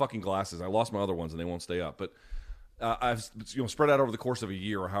of these fucking glasses. I lost my other ones and they won't stay up. But I've spread out over the course of a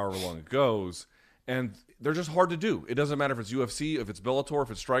year or however long it goes. And they're just hard to do. It doesn't matter if it's UFC, if it's Bellator,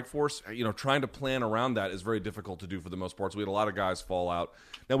 if it's Strikeforce. Trying to plan around that is very difficult to do for the most part. So we had a lot of guys fall out.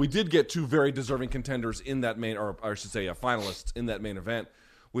 Now, we did get 2 very deserving contenders in that or I should say finalists in that main event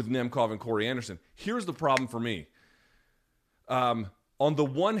with Nemkov and Corey Anderson. Here's the problem for me. On the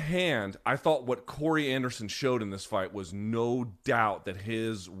one hand, I thought what Corey Anderson showed in this fight was no doubt that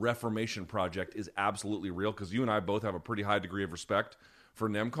his reformation project is absolutely real, because you and I both have a pretty high degree of respect for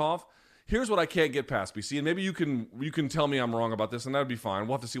Nemkov. Here's what I can't get past, BC, and maybe you can tell me I'm wrong about this, and that would be fine.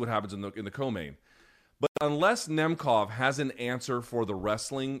 We'll have to see what happens in the co-main. But unless Nemkov has an answer for the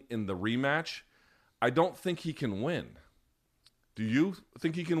wrestling in the rematch, I don't think he can win. Do you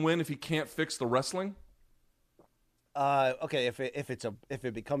think he can win if he can't fix the wrestling? Okay, if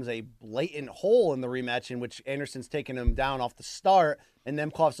it becomes a blatant hole in the rematch in which Anderson's taking him down off the start and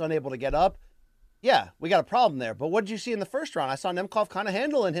Nemkov's unable to get up, yeah, we got a problem there. But what did you see in the first round? I saw Nemkov kind of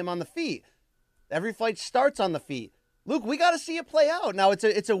handling him on the feet. Every fight starts on the feet. Luke, we got to see it play out. Now,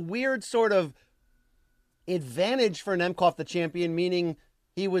 it's a weird sort of advantage for Nemkov, the champion, meaning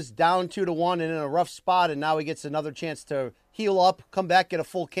he was down 2-1 and in a rough spot, and now he gets another chance to heal up, come back, get a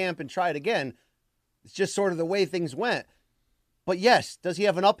full camp, and try it again. It's just sort of the way things went. But yes, does he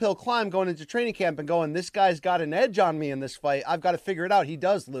have an uphill climb going into training camp and going, this guy's got an edge on me in this fight? I've got to figure it out. He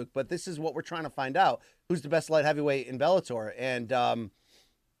does, Luke, but this is what we're trying to find out. Who's the best light heavyweight in Bellator? And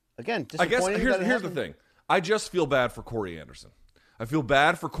again, disappointing. I guess here's the thing. I just feel bad for Corey Anderson. I feel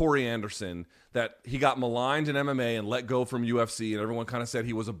bad for Corey Anderson that he got maligned in MMA and let go from UFC, and everyone kind of said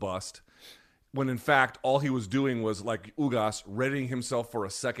he was a bust, when in fact all he was doing was, like Ugas, readying himself for a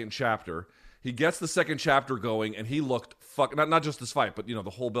second chapter. He gets the second chapter going, and he looked not just this fight, but the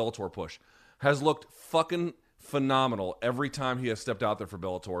whole Bellator push has looked fucking phenomenal every time he has stepped out there for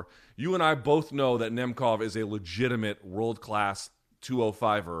Bellator. You and I both know that Nemkov is a legitimate world-class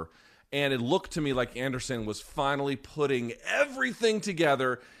 205er, and it looked to me like Anderson was finally putting everything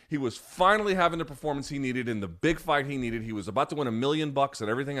together. He was finally having the performance he needed in the big fight he needed. He was about to win $1 million and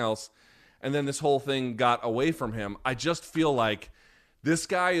everything else, and then this whole thing got away from him. I just feel like This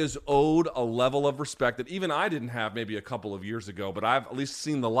guy is owed a level of respect that even I didn't have maybe a couple of years ago, but I've at least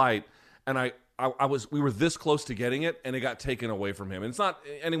seen the light, and we were this close to getting it, and it got taken away from him. And it's not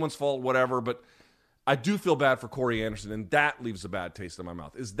anyone's fault, whatever, but I do feel bad for Corey Anderson, and that leaves a bad taste in my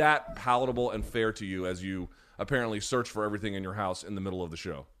mouth. Is that palatable and fair to you as you apparently search for everything in your house in the middle of the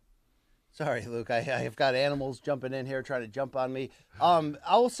show? Sorry, Luke. I've got animals jumping in here trying to jump on me. I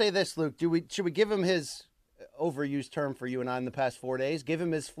will say this, Luke. Should we give him his overused term for you and I in the past 4 days? Give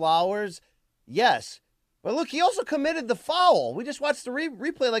him his flowers? Yes. But look, he also committed the foul. We just watched the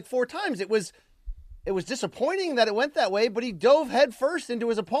replay like 4 times. It was disappointing that it went that way, but he dove headfirst into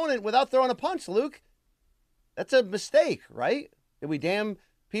his opponent without throwing a punch, Luke. That's a mistake, right? Did we damn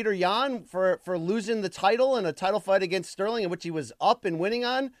Peter Yan for losing the title in a title fight against Sterling in which he was up and winning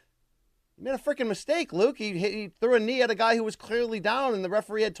on? He made a freaking mistake, Luke. He threw a knee at a guy who was clearly down, and the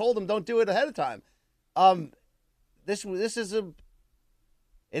referee had told him don't do it ahead of time. This is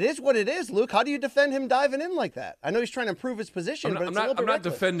it is what it is, Luke. How do you defend him diving in like that? I know he's trying to improve his position, but it's a little bit I'm not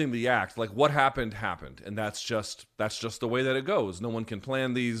reckless. defending the act. Like, what happened, and that's just the way that it goes. No one can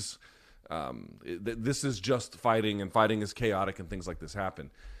plan these. This is just fighting, and fighting is chaotic, and things like this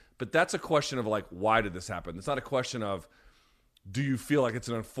happen. But that's a question of, like, why did this happen? It's not a question of, do you feel like it's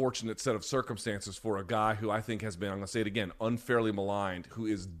an unfortunate set of circumstances for a guy who I think has been, I'm going to say it again, unfairly maligned, who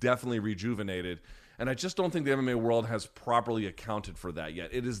is definitely rejuvenated. And I just don't think the MMA world has properly accounted for that yet.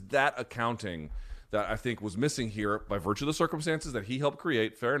 It is that accounting that I think was missing here by virtue of the circumstances that he helped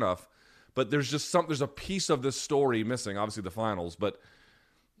create, fair enough. But there's a piece of this story missing, obviously the finals, but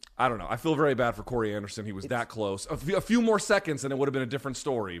I don't know. I feel very bad for Corey Anderson. He was that close. A few more seconds and it would have been a different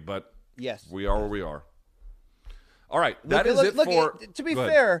story, but yes, we are where we are. All right, to be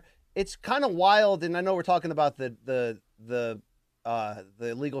fair, it's kind of wild, and I know we're talking about the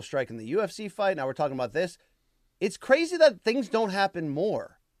illegal strike in the UFC fight. Now we're talking about this. It's crazy that things don't happen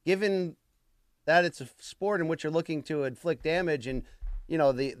more, given that it's a sport in which you're looking to inflict damage, and you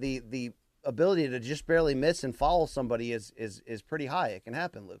know the ability to just barely miss and foul somebody is pretty high. It can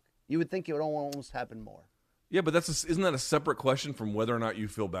happen, Luke. You would think it would almost happen more. Yeah, but isn't that a separate question from whether or not you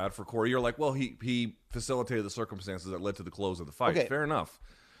feel bad for Corey? You're like, well, he facilitated the circumstances that led to the close of the fight. Okay. Fair enough.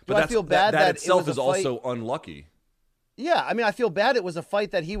 But I feel bad that itself it was is a fight. also unlucky. Yeah, I mean, I feel bad it was a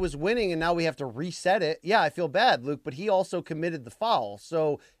fight that he was winning and now we have to reset it. Yeah, I feel bad, Luke, but he also committed the foul.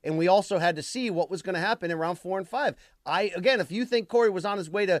 So, and we also had to see what was going to happen in round 4 and 5. Again, if you think Corey was on his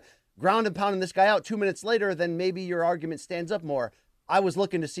way to ground and pounding this guy out 2 minutes later, then maybe your argument stands up more. I was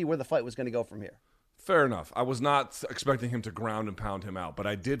looking to see where the fight was going to go from here. Fair enough. I was not expecting him to ground and pound him out, but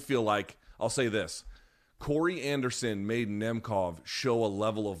I did feel like, I'll say this, Corey Anderson made Nemkov show a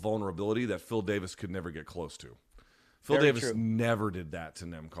level of vulnerability that Phil Davis could never get close to. Phil Davis never did that to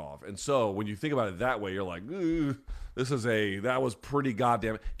Nemkov. And so when you think about it that way, you're like, that was pretty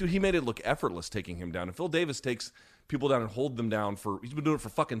goddamn. Dude, he made it look effortless taking him down. And Phil Davis takes people down and hold them down he's been doing it for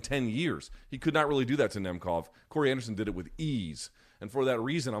fucking 10 years. He could not really do that to Nemkov. Corey Anderson did it with ease. And for that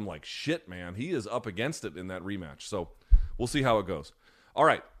reason, I'm like, shit, man, he is up against it in that rematch. So we'll see how it goes. All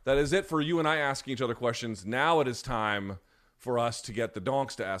right, that is it for you and I asking each other questions. Now it is time for us to get the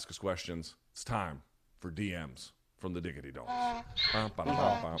donks to ask us questions. It's time for DMs from the Diggity Donks.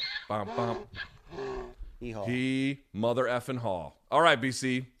 He mother effing haw. All right,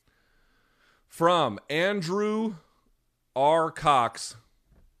 BC. From Andrew R. Cox,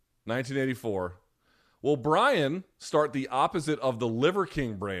 1984. Will Brian start the opposite of the Liver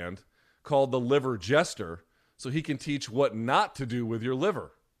King brand called the Liver Jester so he can teach what not to do with your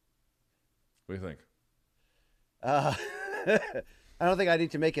liver? What do you think? I don't think I need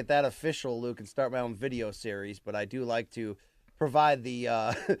to make it that official, Luke, and start my own video series, but I do like to provide the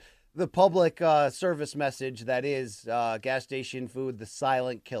the public service message that is gas station food, the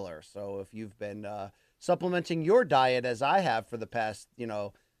silent killer. So if you've been supplementing your diet as I have for the past,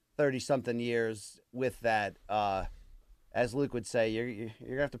 30-something years with that, as Luke would say, you're going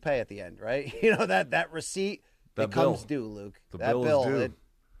to have to pay at the end, right? That receipt, it comes due, Luke.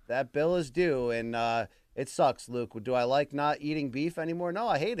 That bill is due, and it sucks, Luke. Do I like not eating beef anymore? No,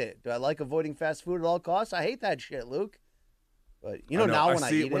 I hate it. Do I like avoiding fast food at all costs? I hate that shit, Luke. But now when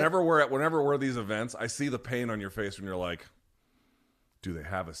I eat whenever we're at these events, I see the pain on your face when you're like, do they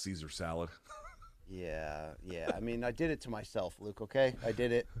have a Caesar salad? Yeah. I mean, I did it to myself, Luke, okay? I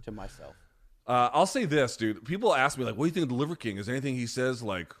did it to myself. I'll say this, dude. People ask me, like, what do you think of the Liver King? Is anything he says,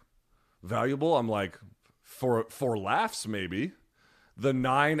 like, valuable? I'm like, for laughs, maybe. The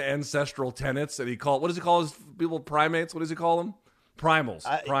 9 ancestral tenets that what does he call his people? Primates? What does he call them? Primals.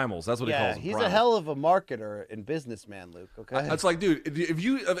 Primals. That's what he calls them. He's primals. a hell of a marketer and businessman, Luke, okay? It's like, dude, if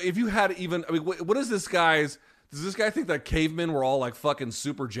you had even, I mean, what is this guy's, Does this guy think that cavemen were all like fucking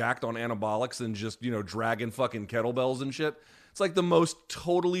super jacked on anabolics and just, dragging fucking kettlebells and shit? It's like the most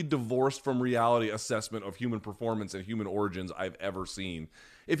totally divorced from reality assessment of human performance and human origins I've ever seen.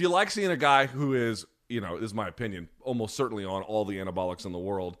 If you like seeing a guy who is, this is my opinion, almost certainly on all the anabolics in the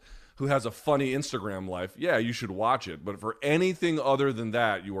world, who has a funny Instagram life, yeah, you should watch it. But for anything other than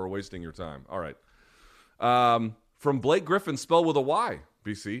that, you are wasting your time. All right. From Blake Griffin, spelled with a Y,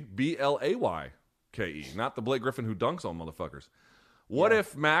 BC. B-L-A-Y-K-E. Not the Blake Griffin who dunks on motherfuckers. What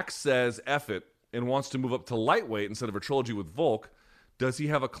if Max says F it and wants to move up to lightweight instead of a trilogy with Volk? Does he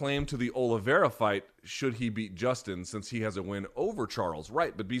have a claim to the Oliveira fight should he beat Justin since he has a win over Charles?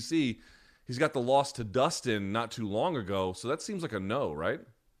 Right, but BC, he's got the loss to Dustin not too long ago, so that seems like a no, right?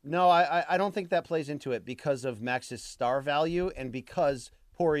 No, I don't think that plays into it because of Max's star value and because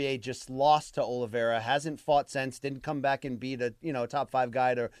Poirier just lost to Oliveira, hasn't fought since, didn't come back and beat a top 5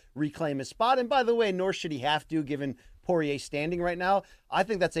 guy to reclaim his spot. And by the way, nor should he have to, given Poirier's standing right now. I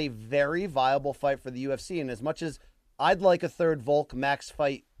think that's a very viable fight for the UFC. And as much as I'd like a third Volk-Max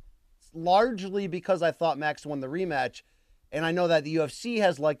fight, largely because I thought Max won the rematch, and I know that the UFC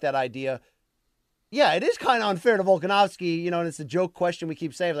has liked that idea. Yeah, it is kind of unfair to Volkanovski, and it's a joke question we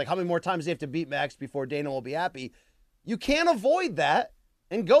keep saying, like, how many more times do they have to beat Max before Dana will be happy? You can't avoid that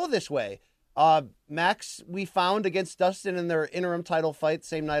and go this way. Max, we found against Dustin in their interim title fight,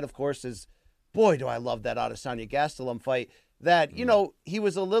 same night, of course, is, boy, do I love that Adesanya Gastelum fight, that, he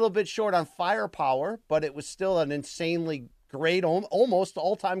was a little bit short on firepower, but it was still an insanely great, almost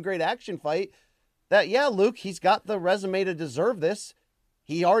all-time great action fight that, yeah, Luke, he's got the resume to deserve this.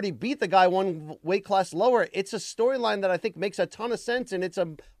 He already beat the guy one weight class lower. It's a storyline that I think makes a ton of sense, and it's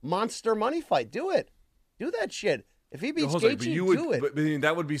a monster money fight. Do it. Do that shit. If he beats Gaethje, do it. But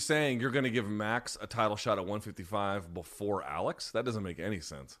that would be saying you're going to give Max a title shot at 155 before Alex? That doesn't make any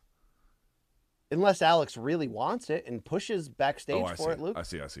sense. Unless Alex really wants it and pushes backstage for it, Luke. I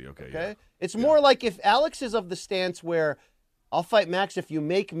see. Okay. Yeah. It's more like if Alex is of the stance where I'll fight Max if you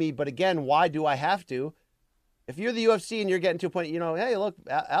make me, but again, why do I have to? If you're the UFC and you're getting to a point, hey, look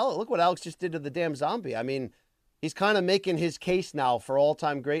what Alex just did to the damn zombie. I mean, he's kind of making his case now for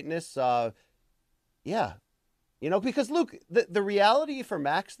all-time greatness. Yeah. Because, Luke, the reality for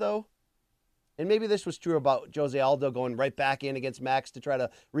Max, though, and maybe this was true about Jose Aldo going right back in against Max to try to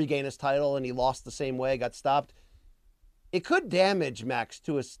regain his title, and he lost the same way, got stopped. It could damage Max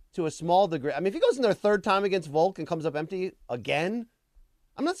to a small degree. I mean, if he goes in there a third time against Volk and comes up empty again,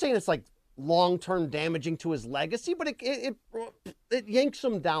 I'm not saying it's like long-term damaging to his legacy, but it yanks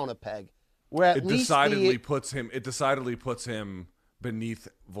him down a peg. Where it decidedly puts him beneath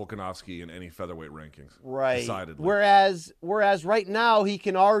Volkanovski in any featherweight rankings. Right. Decidedly. Whereas right now he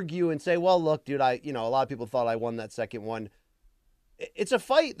can argue and say, well, look, dude, a lot of people thought I won that second one. It's a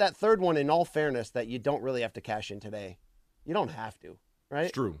fight, that third one, in all fairness, that you don't really have to cash in today. You don't have to, right?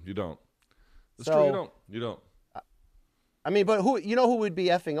 It's true. You don't. It's true. You don't. I mean, but who would be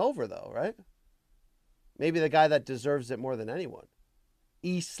effing over, though, right? Maybe the guy that deserves it more than anyone.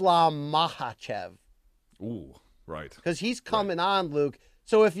 Islam Makhachev. Ooh, right. Because he's coming on, Luke.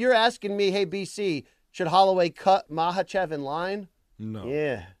 So if you're asking me, hey, BC, should Holloway cut Makhachev in line? No.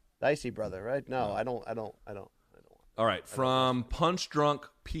 Yeah. Dicey, brother, right? No. I don't. All right. From Punch Drunk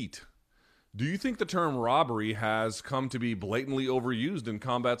Pete. Do you think the term robbery has come to be blatantly overused in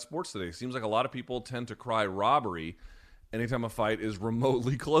combat sports today? Seems like a lot of people tend to cry robbery anytime a fight is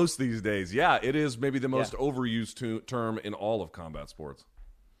remotely close these days. Yeah, it is maybe the most overused term in all of combat sports.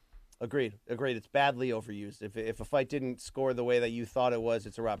 Agreed. It's badly overused. If a fight didn't score the way that you thought it was,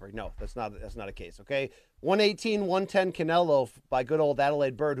 it's a robbery. No, that's not a case, okay? 118-110 Canelo by good old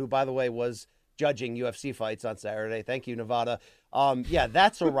Adelaide Bird, who, by the way, was judging UFC fights on Saturday. Thank you, Nevada. Yeah,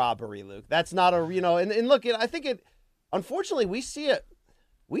 that's a robbery, Luke. That's not and look, I think unfortunately, we see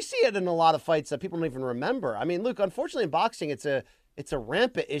it in a lot of fights that people don't even remember. I mean, Luke, unfortunately in boxing, it's a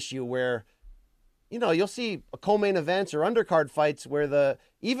rampant issue where, you'll see co-main events or undercard fights where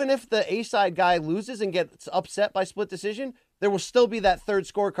even if the A-side guy loses and gets upset by split decision, there will still be that third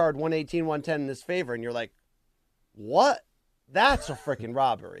scorecard, 118-110 in his favor. And you're like, what? That's a freaking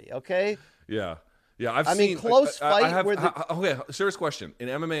robbery, okay? Yeah. Yeah, I've seen close fight okay, serious question. In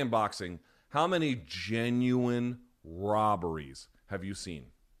MMA and boxing, how many genuine robberies have you seen?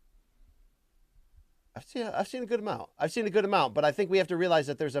 I've seen a good amount. But I think we have to realize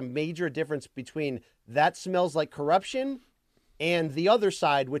that there's a major difference between that smells like corruption and the other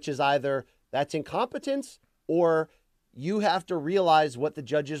side, which is either that's incompetence or you have to realize what the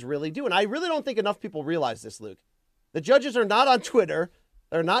judges really do. And I really don't think enough people realize this, Luke. The judges are not on Twitter.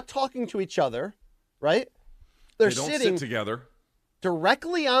 They're not talking to each other, right? They don't sit together.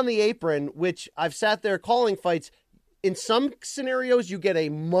 directly on the apron, which I've sat there calling fights. In some scenarios, you get a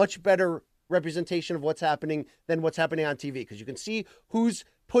much better representation of what's happening than what's happening on TV because you can see who's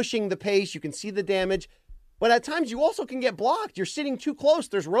pushing the pace, you can see the damage. But at times you also can get blocked. You're sitting too close.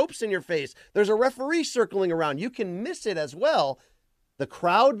 There's ropes in your face. There's a referee circling around. You can miss it as well. The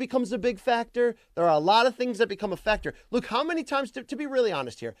crowd becomes a big factor. There are a lot of things that become a factor. Look, how many times, to be really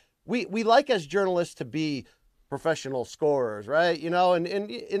honest here, we like as journalists to be professional scorers, right? You know, and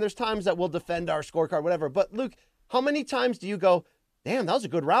there's times that we'll defend our scorecard, whatever. But Luke, how many times do you go, damn, that was a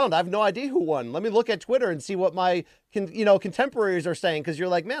good round. I have no idea who won. Let me look at Twitter and see what my contemporaries are saying, because you're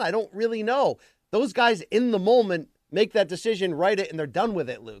like, man, I don't really know. Those guys in the moment make that decision, write it, and they're done with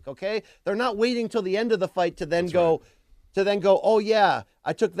it, Luke, okay? They're not waiting till the end of the fight to then go, oh, yeah,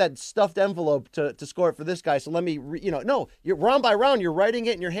 I took that stuffed envelope to score it for this guy, so let me, no, you're round by round, you're writing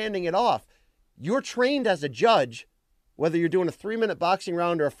it and you're handing it off. You're trained as a judge, whether you're doing a 3-minute boxing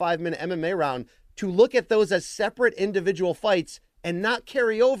round or a 5-minute MMA round, to look at those as separate individual fights and not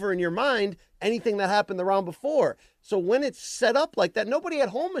carry over in your mind anything that happened the round before. So when it's set up like that, nobody at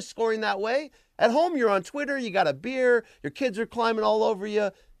home is scoring that way. At home, you're on Twitter, you got a beer, your kids are climbing all over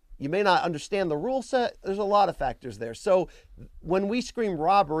you. You may not understand the rule set. There's a lot of factors there. So when we scream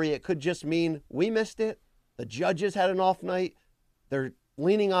robbery, it could just mean we missed it. The judges had an off night. They're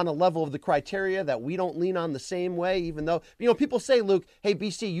leaning on a level of the criteria that we don't lean on the same way, even though, people say, Luke, hey,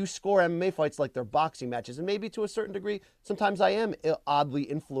 BC, you score MMA fights like they're boxing matches. And maybe to a certain degree, sometimes I am oddly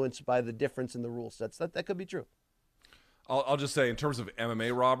influenced by the difference in the rule sets. That could be true. I'll just say, in terms of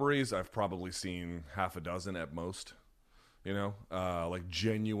MMA robberies, I've probably seen half a dozen at most. Like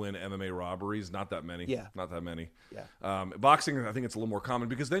genuine MMA robberies, not that many. Yeah. Not that many. Yeah. Boxing, I think it's a little more common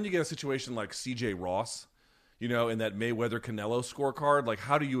because then you get a situation like CJ Ross, in that Mayweather-Canelo scorecard. Like,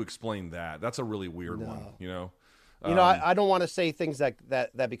 how do you explain that? That's a really weird one, I don't want to say things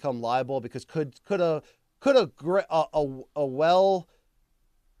that become liable because could a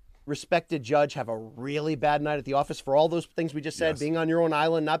well-respected judge have a really bad night at the office for all those things we just said, being on your own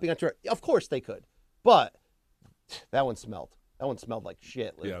island, not being on tour? Of course they could. But that one smelled. That one smelled like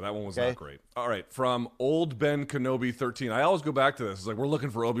shit, Luke. Yeah, that one was not great. All right, from Old Ben Kenobi 13. I always go back to this. It's like, we're looking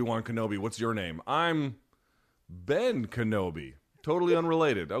for Obi-Wan Kenobi. What's your name? I'm Ben Kenobi. Totally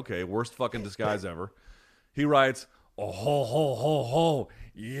unrelated. Okay, worst fucking disguise ever. He writes, oh, ho, ho, ho, ho,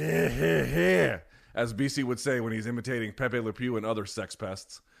 yeah, as BC would say when he's imitating Pepe Le Pew and other sex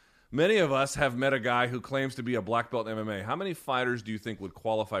pests. Many of us have met a guy who claims to be a black belt in MMA. How many fighters do you think would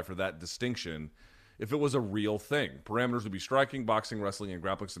qualify for that distinction if it was a real thing? Parameters would be striking, boxing, wrestling, and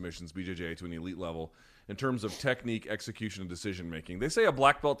grappling submissions, BJJ to an elite level. In terms of technique, execution, and decision-making, they say a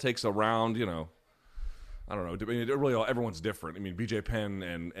black belt takes around, I don't know. I mean, really, everyone's different. I mean, BJ Penn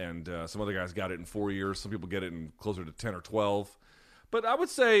and some other guys got it in 4 years. Some people get it in closer to 10 or 12. But I would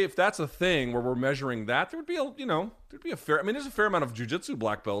say if that's a thing where we're measuring that, there'd be a fair. I mean, there's a fair amount of jiu-jitsu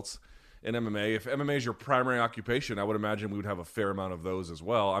black belts in MMA. If MMA is your primary occupation, I would imagine we would have a fair amount of those as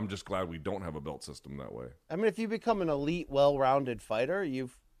well. I'm just glad we don't have a belt system that way. I mean, if you become an elite, well-rounded fighter,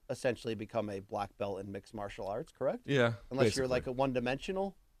 you've essentially become a black belt in mixed martial arts, correct? Yeah. Unless basically. You're like a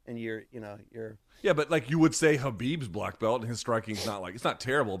one-dimensional and you're. Yeah, but like you would say Habib's black belt and his striking's not like, it's not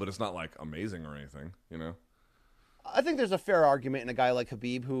terrible, but it's not like amazing or anything, I think there's a fair argument in a guy like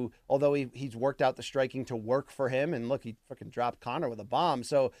Habib who, although he's worked out the striking to work for him, and look, he fucking dropped Conor with a bomb,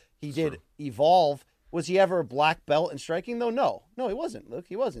 so he did evolve. Was he ever a black belt in striking, though? No, he wasn't, Luke.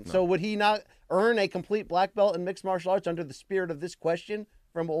 He wasn't. No. So would he not earn a complete black belt in mixed martial arts under the spirit of this question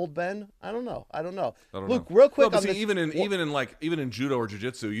from Old Ben? I don't know. Luke, real quick on this. Even in judo or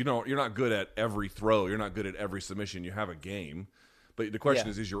jiu-jitsu, you're not good at every throw. You're not good at every submission. You have a game. But the question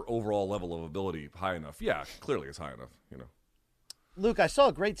is your overall level of ability high enough? Yeah, clearly it's high enough, Luke, I saw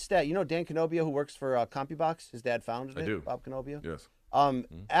a great stat. You know Dan Canobio, who works for CompuBox? His dad founded it. I do. Bob Canobio? Yes.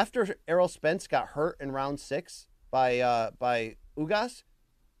 After Errol Spence got hurt in round 6 by Ugas,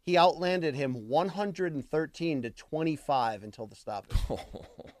 he outlanded him 113-25 until the stoppage.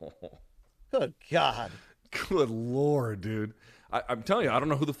 Good God. Good Lord, dude. I'm telling you, I don't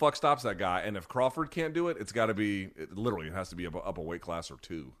know who the fuck stops that guy. And if Crawford can't do it, it has to be up a weight class or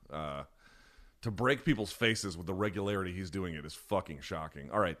two. To break people's faces with the regularity he's doing it is fucking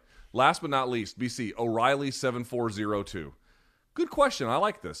shocking. All right. Last but not least, BC, O'Reilly7402. Good question. I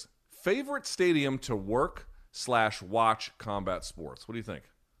like this. Favorite stadium to work/watch combat sports? What do you think?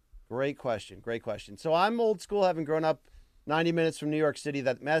 Great question. So I'm old school, having grown up 90 minutes from New York City,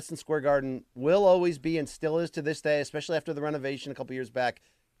 that Madison Square Garden will always be and still is to this day, especially after the renovation a couple years back.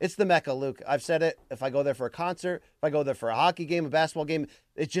 It's the Mecca, Luke. I've said it. If I go there for a concert, if I go there for a hockey game, a basketball game,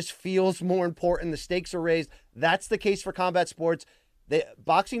 it just feels more important. The stakes are raised. That's the case for combat sports.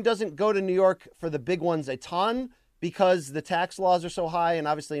 Boxing doesn't go to New York for the big ones a ton because the tax laws are so high, and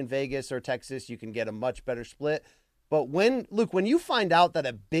obviously in Vegas or Texas you can get a much better split. But when you find out that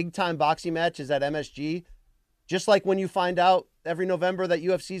a big-time boxing match is at MSG, just like when you find out every November that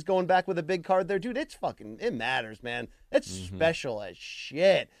UFC's going back with a big card there, dude, it matters, man. It's special as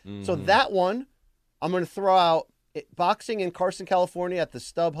shit. So that one, I'm going to throw out boxing in Carson, California at the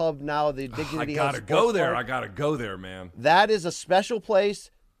StubHub now, the Dignity Health Sports Park. I gotta go there, man. That is a special place.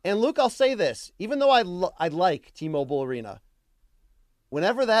 And Luke, I'll say this, even though I like T-Mobile Arena,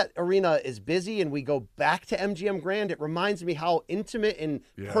 whenever that arena is busy and we go back to MGM Grand, it reminds me how intimate and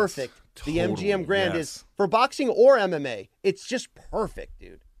perfect the MGM Grand is for boxing or MMA. It's just perfect,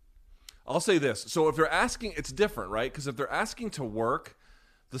 dude. I'll say this. So if they're asking, it's different, right? Because if they're asking to work,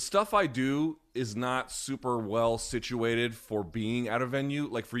 the stuff I do is not super well situated for being at a venue.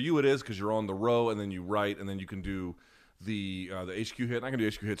 Like for you it is because you're on the row and then you write and then you can do the HQ hit. And I can do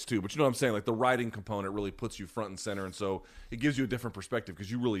HQ hits too, but you know what I'm saying? Like the writing component really puts you front and center, and so it gives you a different perspective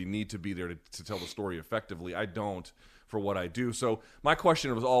because you really need to be there to tell the story effectively. I don't for what I do. So my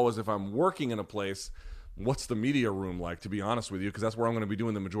question was always, if I'm working in a place, what's the media room like, to be honest with you, because that's where I'm going to be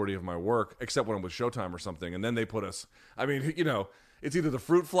doing the majority of my work, except when I'm with Showtime or something. And then they put us, I mean, you know, it's either the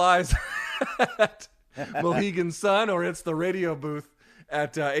fruit flies at Mohegan Sun or it's the radio booth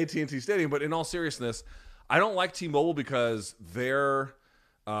at AT&T Stadium. But in all seriousness, I don't like T-Mobile because their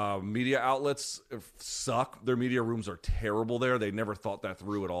media outlets suck. Their media rooms are terrible there. They never thought that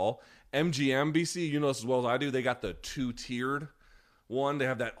through at all. MGM, BC, you know this as well as I do, they got the two-tiered one. They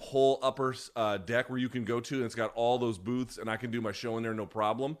have that whole upper deck where you can go to, and it's got all those booths, and I can do my show in there no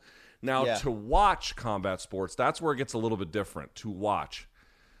problem. Now, to watch combat sports, that's where it gets a little bit different. To watch,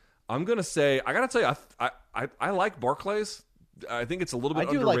 I'm going to say, I got to tell you, I like Barclays. I think it's a little bit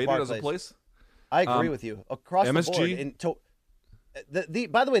underrated as a place. I agree with you. Across MSG? the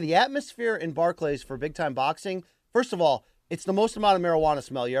board. By the way, the atmosphere in Barclays for big-time boxing, first of all, it's the most amount of marijuana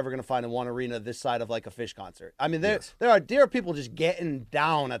smell you're ever going to find in one arena this side of like a Fish concert. I mean, there are people just getting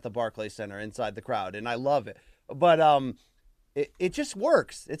down at the Barclays Center inside the crowd, and I love it. But it just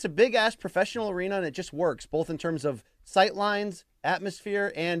works. It's a big-ass professional arena, and it just works, both in terms of sight lines,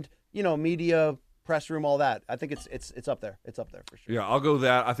 atmosphere, and, you know, media, press room, all that. I think it's up there. It's up there for sure. Yeah, I'll go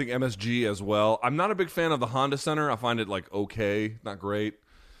that. I think MSG as well. I'm not a big fan of the Honda Center. I find it like okay, not great.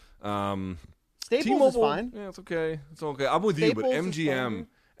 Staples T-Mobile, is fine. Yeah, it's okay. It's okay. I'm with you, but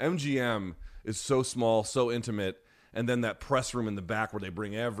MGM is so small, so intimate, and then that press room in the back where they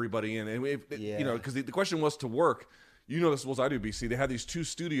bring everybody in. And you know, because the question was to work. You know this as well as I do, BC. They have these two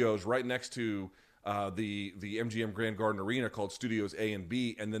studios right next to the MGM Grand Garden Arena called Studios A and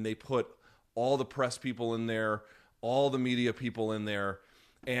B, and then they put all the press people in there, all the media people in there,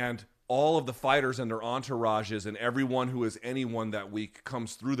 and all of the fighters and their entourages, and everyone who is anyone that week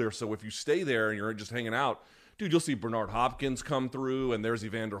comes through there. So if you stay there and you're just hanging out, dude, you'll see Bernard Hopkins come through, and there's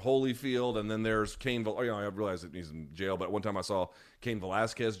Evander Holyfield, and then there's Cain. I realize that he's in jail, but one time I saw Cain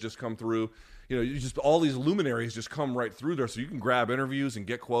Velasquez just come through. You know, all these luminaries just come right through there, so you can grab interviews and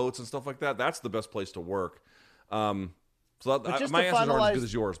get quotes and stuff like that. That's the best place to work. My answers aren't as good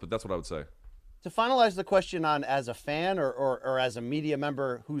as yours, but that's what I would say. To finalize the question on as a fan or as a media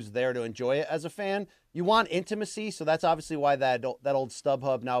member who's there to enjoy it as a fan, you want intimacy, so that's obviously why that old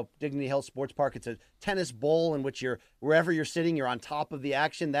StubHub, now Dignity Health Sports Park, it's a tennis bowl in which wherever you're sitting, you're on top of the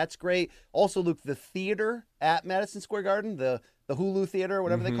action. That's great. Also, Luke, the theater at Madison Square Garden, the Hulu Theater,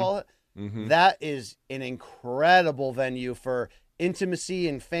 whatever they call it, that is an incredible venue for intimacy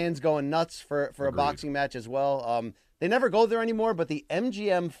and fans going nuts for a boxing match as well. They never go there anymore, but the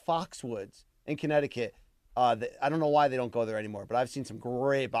MGM Foxwoods in Connecticut, I don't know why they don't go there anymore, but I've seen some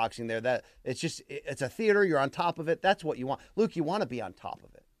great boxing there. That it's a theater. You're on top of it. That's what you want, Luke. You want to be on top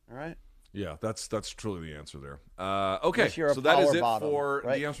of it. All right. Yeah, that's truly the answer there. Okay, so that is it bottom, for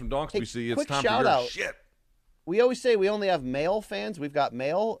right? DMs from Donks. Hey, it's time for your shit. We always say we only have male fans. We've got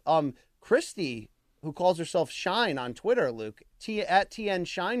male. Christy, who calls herself Shine on Twitter, Luke, at TN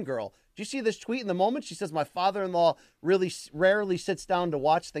Shine Girl. Do you see this tweet in the moment? She says, my father-in-law really rarely sits down to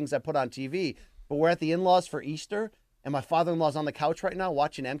watch things I put on TV, but we're at the in-laws for Easter, and my father-in-law's on the couch right now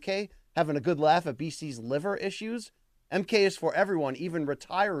watching MK, having a good laugh at BC's liver issues. MK is for everyone, even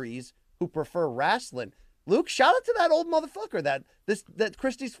retirees who prefer wrestling. Luke, shout out to that old motherfucker, that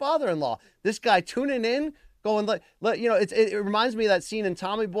Christy's father-in-law. This guy tuning in, going it reminds me of that scene in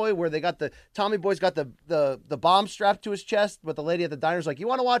Tommy Boy where Tommy Boy's got the bomb strapped to his chest, but the lady at the diner's like, you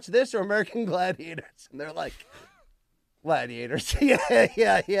want to watch this or American Gladiators? And they're like, Gladiators.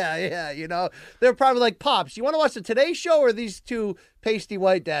 Yeah. You know, they're probably like, Pops, you want to watch the Today Show or these two pasty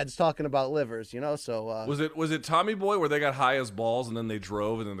white dads talking about livers? You know, so was it Tommy Boy where they got high as balls and then they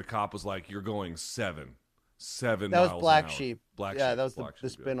drove and then the cop was like, "You're going 7 that miles was Black an hour." Sheep. Black yeah, Sheep, that was Black the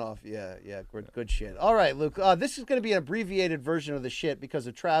Sheep, spinoff. Yeah, good shit. All right, Luke. This is going to be an abbreviated version of the shit because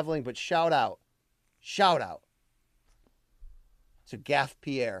of traveling, but shout out to Gaff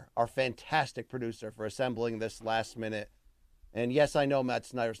Pierre, our fantastic producer, for assembling this last minute. And yes, I know Matt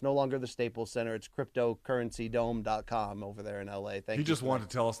Snyder's no longer the Staples Center. It's cryptocurrencydome.com over there in LA. Thank you. He just wanted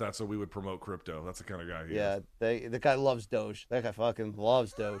to tell us that so we would promote crypto. That's the kind of guy he is. The guy loves Doge. That guy fucking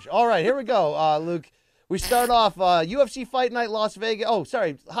loves Doge. All right, here we go, Luke. We start off UFC Fight Night Las Vegas. Oh,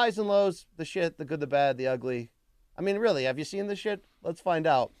 sorry, highs and lows, the shit, the good, the bad, the ugly. I mean, really, have you seen this shit? Let's find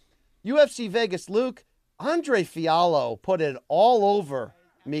out. UFC Vegas, Luke. Andre Fiallo put it all over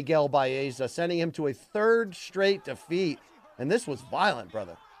Miguel Baeza, sending him to a third straight defeat. And this was violent,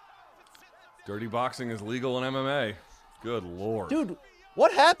 brother. Dirty boxing is legal in MMA. Good Lord. Dude,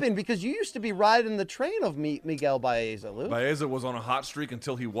 what happened? Because you used to be riding the train of Miguel Baeza, Luke. Baeza was on a hot streak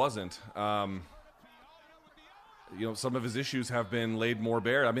until he wasn't. You know, some of his issues have been laid more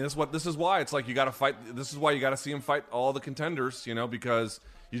bare. I mean, this is why it's like you got to fight. This is why you got to see him fight all the contenders, you know, because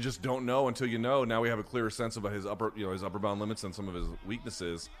you just don't know until you know. Now we have a clearer sense about his upper bound limits and some of his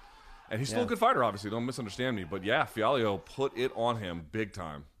weaknesses. And he's still a good fighter, obviously. Don't misunderstand me. But yeah, Fiallo put it on him big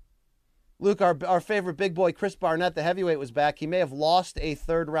time. Luke, our favorite big boy, Chris Barnett, the heavyweight, was back. He may have lost a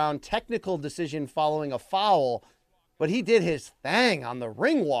third-round technical decision following a foul, but he did his thing on the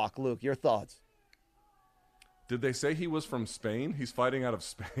ring walk, Luke. Your thoughts? Did they say he was from Spain? He's fighting out of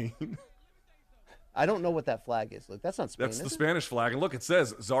Spain? I don't know what that flag is, Luke. That's not Spain, That's the is it? Spanish flag. And look, it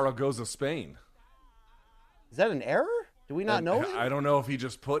says Zaragoza, Spain. Is that an error? Do we not know him? I don't know if he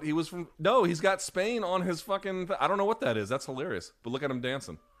just put he was from. No, he's got Spain on his fucking. I don't know what that is. That's hilarious. But look at him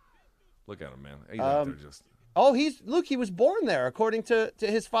dancing. Look at him, man. He's out there just. Oh, he was born there. According to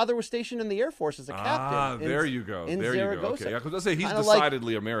his father was stationed in the Air Force as a captain. There you go. There you go. Okay, yeah, because I say he's Kinda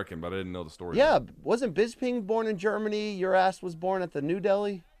decidedly American, but I didn't know the story. Yeah, wasn't Bisping born in Germany? Your ass was born at the New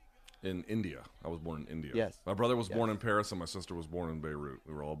Delhi. In India, I was born in India. Yes. My brother was born in Paris, and my sister was born in Beirut.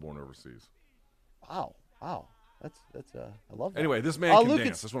 We were all born overseas. Wow. That's I love that. Anyway, this man can Luke,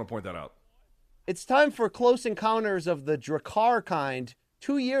 dance. I just want to point that out. It's time for Close Encounters of the Drakkar kind.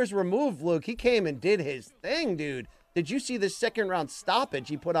 2 years removed, Luke. He came and did his thing, dude. Did you see the second round stoppage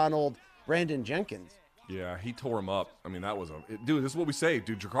he put on old Brandon Jenkins? Yeah, he tore him up. I mean, that was dude. This is what we say,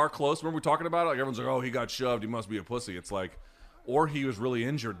 dude. Drakkar Close. Remember we talking about it? Like everyone's like, oh, he got shoved. He must be a pussy. It's like, or he was really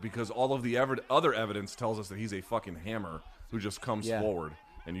injured because all of the other evidence tells us that he's a fucking hammer who just comes forward.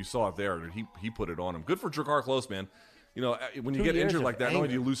 And you saw it there. Dude. He put it on him. Good for Drakkar Close, man. You know, when you get injured like that, not only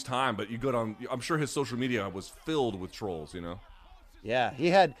do you lose time, but you go on. I'm sure his social media was filled with trolls. You know. Yeah, he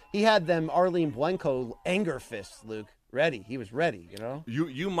had them Arlene Blenko anger fists, Luke. Ready. He was ready, you know?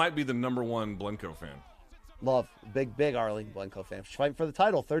 You might be the #1 Blenko fan. Love. Big Arlene Blenko fan. She's fighting for the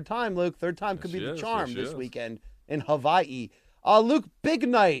title. Third time, Luke. Third time could be the charm this weekend in Hawaii. Luke, big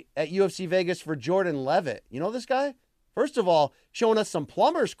night at UFC Vegas for Jordan Levitt. You know this guy? First of all, showing us some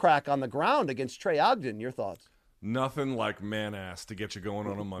plumber's crack on the ground against Trey Ogden. Your thoughts? Nothing like man ass to get you going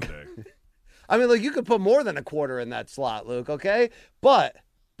on a Monday. I mean, look, you could put more than a quarter in that slot, Luke, okay? But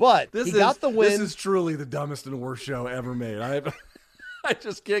he got the win. This is truly the dumbest and worst show ever made. I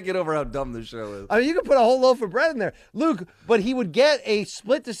just can't get over how dumb this show is. I mean, you could put a whole loaf of bread in there. Luke, but he would get a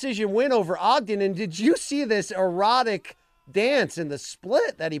split decision win over Ogden. And did you see this erotic dance in the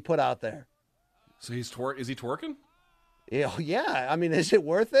split that he put out there? So is he twerking? Yeah. I mean, is it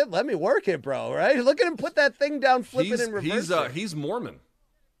worth it? Let me work it, bro, right? Look at him put that thing down, flip it in reverse. He's Mormon.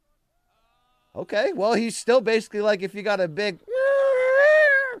 Okay, well, he's still basically like if you got a big...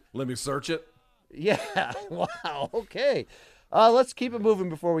 Let me search it. Yeah, wow, okay. Let's keep it moving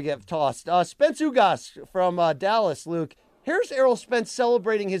before we get tossed. Spence Ugas from Dallas, Luke. Here's Errol Spence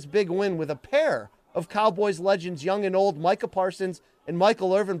celebrating his big win with a pair of Cowboys legends, young and old, Micah Parsons and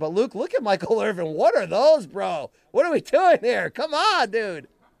Michael Irvin. But, Luke, look at Michael Irvin. What are those, bro? What are we doing here? Come on, dude.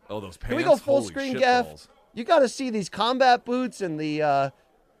 Oh, those pants. Can we go full Holy screen, shit Gaff? balls. You got to see these combat boots and the...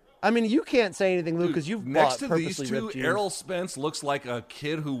 I mean, you can't say anything, Luke, because you've next bought to purposely these two, ripped jeans. Errol Spence looks like a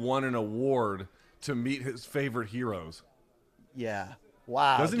kid who won an award to meet his favorite heroes. Yeah.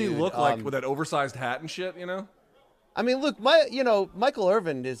 Wow. Doesn't he dude. look like with that oversized hat and shit, you know? I mean, look, Michael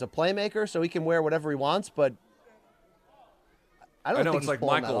Irvin is a playmaker, so he can wear whatever he wants, but I don't know think it's like,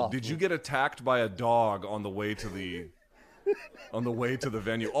 Michael, did you get attacked by a dog on the way to the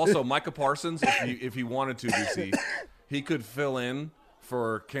venue? Also, Micah Parsons, if he wanted to, DC, he could fill in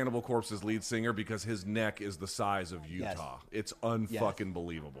for Cannibal Corpse's lead singer because his neck is the size of Utah. Yes. It's unfucking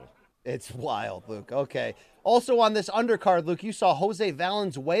believable. It's wild, Luke. Okay. Also on this undercard, Luke, you saw Jose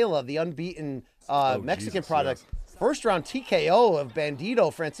Valenzuela, the unbeaten Mexican product. Yes. First round TKO of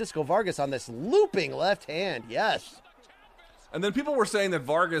Bandito Francisco Vargas on this looping left hand. Yes. And then people were saying that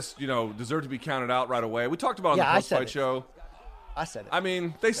Vargas, deserved to be counted out right away. We talked about it on the post-fight show. I said it. I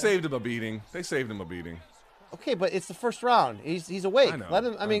mean, they saved him a beating. Okay, but it's the first round. He's awake. I know, Let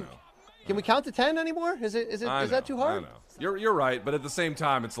him. I mean, can we count to 10 anymore? Is that too hard? I know. You're right, but at the same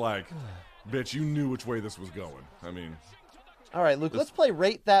time, it's like, bitch, you knew which way this was going. I mean, all right, Luke. Let's play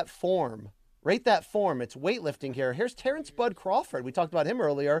Rate That Form. Rate That Form. It's weightlifting here. Here's Terrence Bud Crawford. We talked about him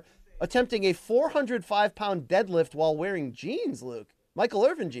earlier, attempting a 405-pound deadlift while wearing jeans. Luke, Michael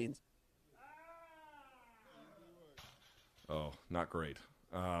Irvin jeans. Oh, not great.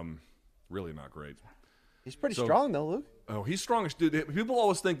 Really not great. He's pretty strong, though, Luke. Oh, he's strong. Dude, people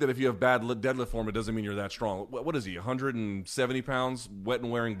always think that if you have bad deadlift form, it doesn't mean you're that strong. What is he, 170 pounds, wet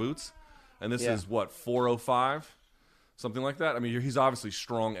and wearing boots? And this is, 405? Something like that? I mean, he's obviously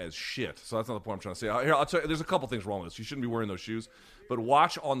strong as shit. So that's not the point I'm trying to say. Here, I'll tell you, there's a couple things wrong with this. You shouldn't be wearing those shoes. But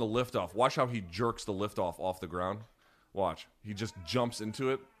watch on the liftoff. Watch how he jerks the liftoff off the ground. Watch. He just jumps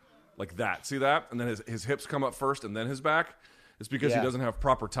into it like that. See that? And then his hips come up first and then his back. It's because he doesn't have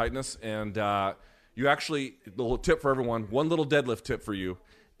proper tightness. And you actually, the little tip for everyone, one little deadlift tip for you.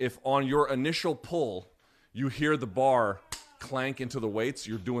 If on your initial pull, you hear the bar clank into the weights,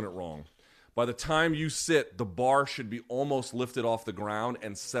 you're doing it wrong. By the time you sit, the bar should be almost lifted off the ground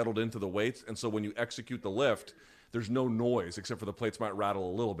and settled into the weights. And so when you execute the lift, there's no noise except for the plates might rattle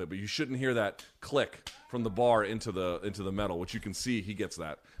a little bit. But you shouldn't hear that click from the bar into the metal, which you can see he gets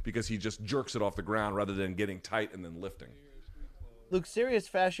that because he just jerks it off the ground rather than getting tight and then lifting. Luke, serious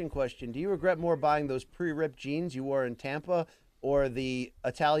fashion question. Do you regret more buying those pre-ripped jeans you wore in Tampa or the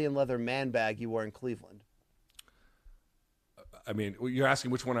Italian leather man bag you wore in Cleveland? I mean, you're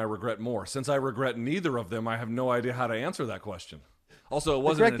asking which one I regret more. Since I regret neither of them, I have no idea how to answer that question. Also, it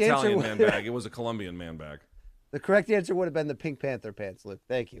wasn't an Italian man bag. It was a Colombian man bag. The correct answer would have been the Pink Panther pants, Luke.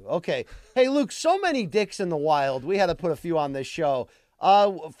 Thank you. Okay. Hey, Luke, so many dicks in the wild. We had to put a few on this show.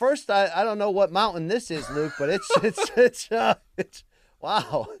 First, I don't know what mountain this is, Luke, but it's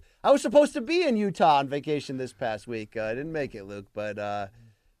wow. I was supposed to be in Utah on vacation this past week. I didn't make it, Luke, but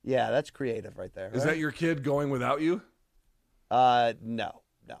yeah, that's creative right there. Is that your kid going without you? No.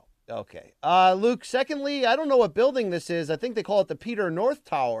 Okay. Luke, secondly, I don't know what building this is. I think they call it the Peter North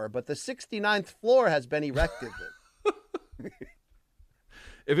Tower, but the 69th floor has been erected.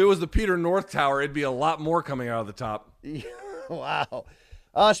 If it was the Peter North Tower, it'd be a lot more coming out of the top. Wow.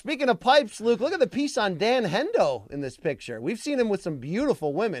 Speaking of pipes, Luke, look at the piece on Dan Hendo in this picture. We've seen him with some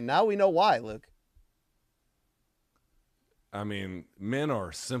beautiful women. Now we know why, Luke. I mean, men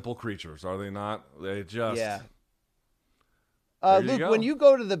are simple creatures, are they not? They just... Yeah. Luke, when you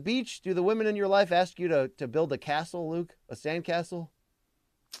go to the beach, do the women in your life ask you to build a castle, Luke? A sand castle?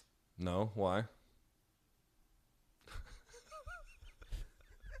 No. Why?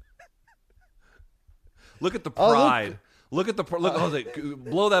 Look at the pride. Look at the blow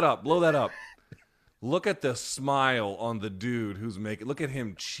that up. Blow that up. Look at the smile on the dude who's making. Look at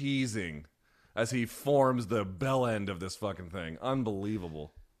him cheesing as he forms the bell end of this fucking thing.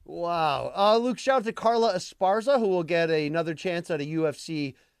 Unbelievable. Wow. Luke, shout out to Carla Esparza, who will get another chance at a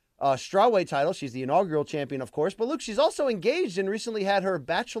UFC strawweight title. She's the inaugural champion, of course. But, Luke, she's also engaged and recently had her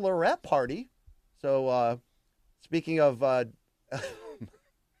bachelorette party. So, speaking of...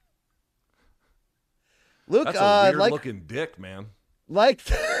 Luke, that's a weird-looking dick, man. Like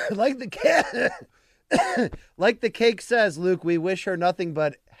the cake says, Luke, we wish her nothing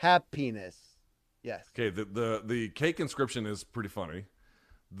but happiness. Yes. Okay, the cake inscription is pretty funny.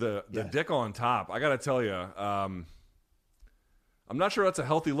 The dick on top, I gotta tell you, I'm not sure that's a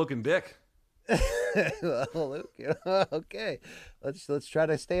healthy looking dick. Well, Luke, okay, let's try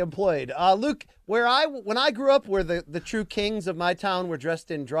to stay employed. Luke, when I grew up, where the true kings of my town were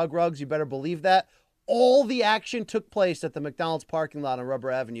dressed in drug rugs, you better believe that. All the action took place at the McDonald's parking lot on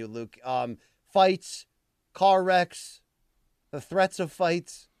Rubber Avenue, Luke. Fights, car wrecks, the threats of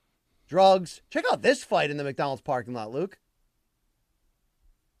fights, drugs. Check out this fight in the McDonald's parking lot, Luke.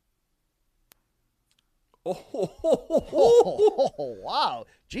 Oh, wow.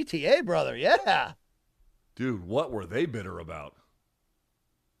 GTA, brother. Yeah. Dude, what were they bitter about?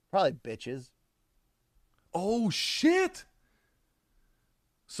 Probably bitches. Oh, shit.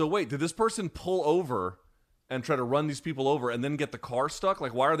 So wait, did this person pull over and try to run these people over and then get the car stuck?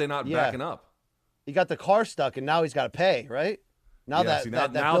 Like, why are they not backing up? He got the car stuck and now he's got to pay, right? Now that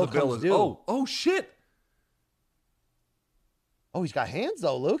bill the bill comes is due. Oh shit. Oh, he's got hands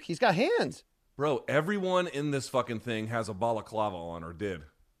though, Luke. He's got hands. Bro, everyone in this fucking thing has a balaclava on or did.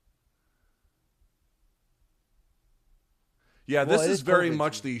 Yeah, this is very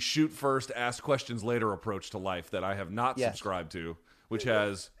much the shoot first, ask questions later approach to life that I have not subscribed to, which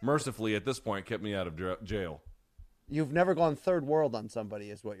has mercifully at this point kept me out of jail. You've never gone third world on somebody,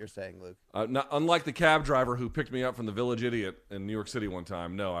 is what you're saying, Luke. Unlike the cab driver who picked me up from the Village Idiot in New York City one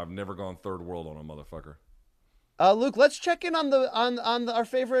time, no, I've never gone third world on a motherfucker. Luke, let's check in on our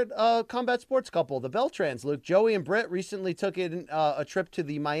favorite combat sports couple, the Beltrans. Luke, Joey and Britt recently took a trip to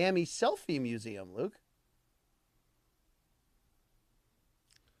the Miami Selfie Museum. Luke,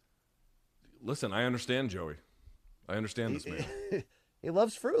 listen, I understand Joey. I understand this man. He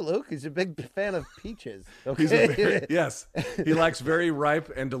loves fruit, Luke. He's a big fan of peaches. Okay? Yes, he likes very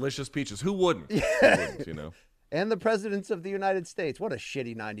ripe and delicious peaches. Who wouldn't? Yeah. Who wouldn't, you know? And the presidents of the United States. What a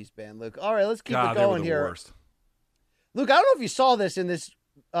shitty '90s band, Luke. All right, let's keep God, it going they were the here. Worst. Luke, I don't know if you saw this in this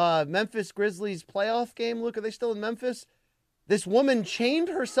Memphis Grizzlies playoff game. Luke, are they still in Memphis? This woman chained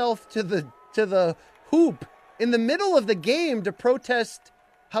herself to the hoop in the middle of the game to protest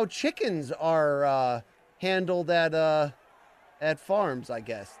how chickens are handled at farms, I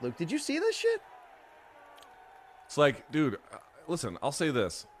guess. Luke, did you see this shit? It's like, dude, listen, I'll say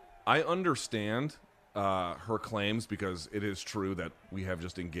this. I understand her claims because it is true that we have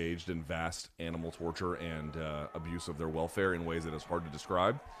just engaged in vast animal torture and abuse of their welfare in ways that is hard to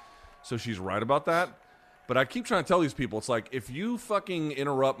describe. So she's right about that. But I keep trying to tell these people, it's like, if you fucking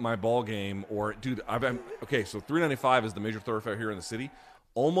interrupt my ball game or, dude, okay, so 395 is the major thoroughfare here in the city.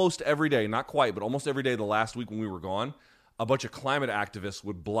 Almost every day, not quite, but almost every day the last week when we were gone, a bunch of climate activists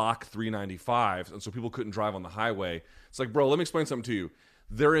would block 395, and so people couldn't drive on the highway. It's like, bro, let me explain something to you.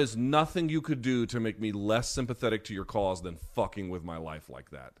 There is nothing you could do to make me less sympathetic to your cause than fucking with my life like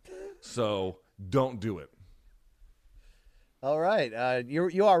that. So don't do it. All right.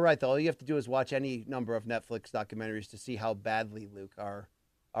 You are right, though. All you have to do is watch any number of Netflix documentaries to see how badly, Luke,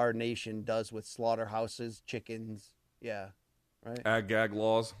 our nation does with slaughterhouses, chickens. Yeah. Right. Ag-gag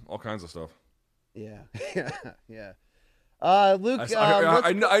laws, all kinds of stuff. Yeah. Yeah. Luke,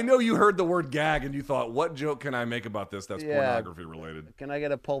 I know you heard the word gag and you thought, what joke can I make about this that's pornography related? Can I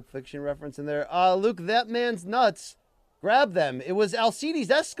get a Pulp Fiction reference in there? Luke, that man's nuts. Grab them. It was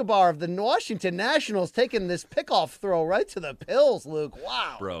Alcides Escobar of the Washington Nationals taking this pickoff throw right to the pills, Luke.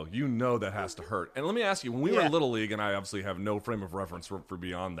 Wow. Bro, you know that has to hurt. And let me ask you, when we were in Little League, and I obviously have no frame of reference for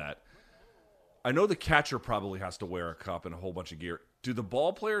beyond that, I know the catcher probably has to wear a cup and a whole bunch of gear. Do the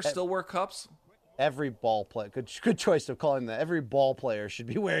ball players still wear cups? Every ball player, good choice of calling that. Every ball player should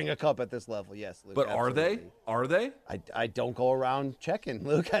be wearing a cup at this level. Yes, Luke. But absolutely. Are they? I don't go around checking,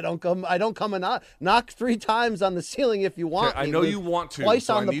 Luke. I don't come and knock 3 times on the ceiling if you want. Okay, I know Luke. you want to. Twice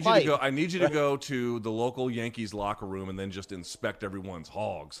so on the pipe. I need you to go to the local Yankees locker room and then just inspect everyone's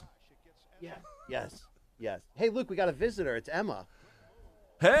hogs. Yeah. Yes. Hey, Luke, we got a visitor. It's Emma.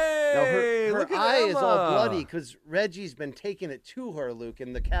 Hey, now look at eye Emma. is all bloody because Reggie's been taking it to her, Luke,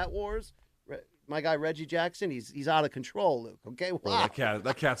 in the cat wars. My guy Reggie Jackson, he's out of control, Luke. Okay, wow. Bro,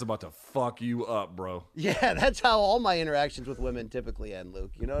 that cat's about to fuck you up, bro. Yeah, that's how all my interactions with women typically end,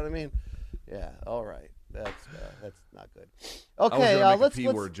 Luke. You know what I mean? Yeah. All right. That's not good. Okay, I was gonna make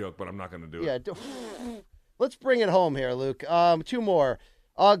a P-word joke, but I'm not gonna do it. Let's bring it home here, Luke. 2 more.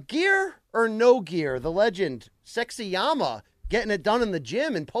 Gear or no gear? The legend Sexyama getting it done in the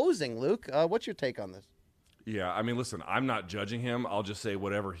gym and posing, Luke. What's your take on this? Yeah, I mean, listen, I'm not judging him. I'll just say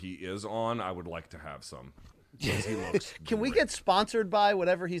whatever he is on, I would like to have some. Because he looks Can we great. get sponsored by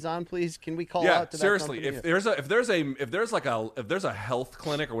whatever he's on, please? Can we call out to seriously, that company? if there's a health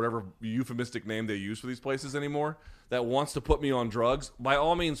clinic or whatever euphemistic name they use for these places anymore that wants to put me on drugs, by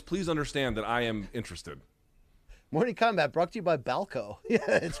all means, please understand that I am interested. Morning Combat brought to you by Balco. Yeah,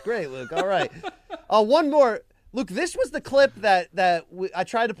 it's great, Luke. All right. One more. Luke, this was the clip that I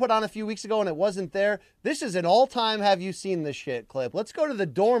tried to put on a few weeks ago and it wasn't there. This is an all-time have you seen this shit clip. Let's go to the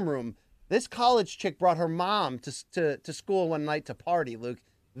dorm room. This college chick brought her mom to school one night to party, Luke.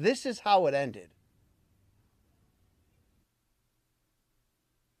 This is how it ended.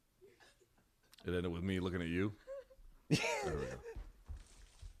 It ended with me looking at you. There we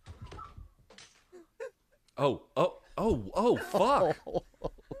go. Oh, fuck.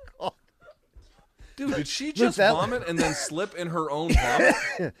 Dude, did she just vomit and then slip in her own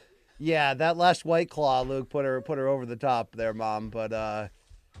vomit? Yeah, that last White Claw, Luke, put her over the top there, Mom. But,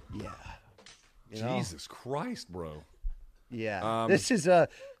 yeah. Jesus Christ, bro. Yeah. This is a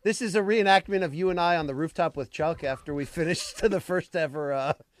reenactment of you and I on the rooftop with Chuck after we finished the first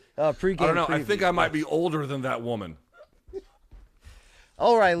ever pregame I don't know. preview. I think I might be older than that woman.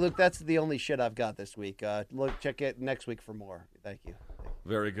 All right, Luke, that's the only shit I've got this week. Look, check it next week for more. Thank you.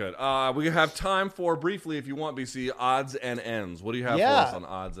 Very good. We have time for, briefly, if you want, BC, odds and ends. What do you have for us on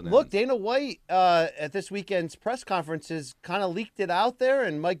odds and ends? Look, Dana White at this weekend's press conferences kind of leaked it out there,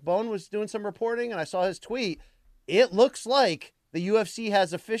 and Mike Bohn was doing some reporting, and I saw his tweet. It looks like the UFC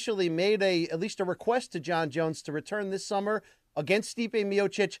has officially made at least a request to Jon Jones to return this summer against Stipe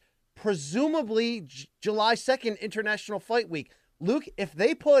Miocic, presumably July 2nd, International Fight Week. Luke, if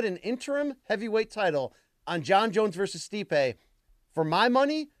they put an interim heavyweight title on Jon Jones versus Stipe, for my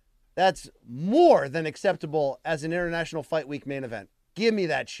money, that's more than acceptable as an International Fight Week main event. Give me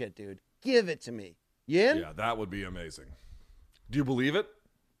that shit, dude. Give it to me. You in? Yeah, that would be amazing. Do you believe it?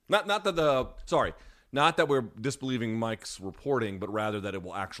 Not that we're disbelieving Mike's reporting, but rather that it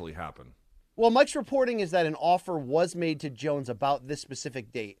will actually happen. Well, Mike's reporting is that an offer was made to Jones about this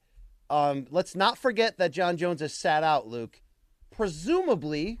specific date. Let's not forget that Jon Jones has sat out, Luke,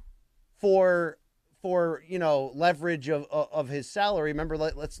 presumably for leverage of his salary. Remember,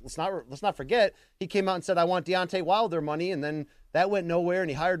 let's not forget, he came out and said, I want Deontay Wilder money, and then that went nowhere, and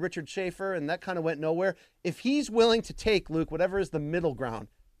he hired Richard Schaefer, and that kind of went nowhere. If he's willing to take, Luke, whatever is the middle ground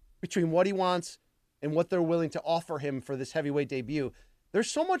between what he wants and what they're willing to offer him for this heavyweight debut,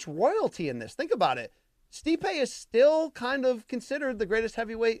 there's so much royalty in this. Think about it. Stipe is still kind of considered the greatest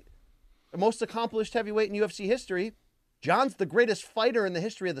heavyweight, the most accomplished heavyweight in UFC history. John's the greatest fighter in the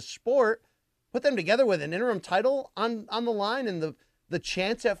history of the sport. Put them together with an interim title on the line and the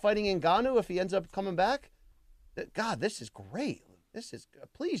chance at fighting Ngannou if he ends up coming back. God, this is great.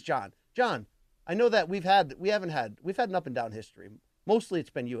 Please, John. John, I know that we've had an up and down history. Mostly it's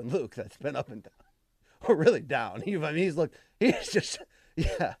been you and Luke that's been up and down. Or really down. He's just,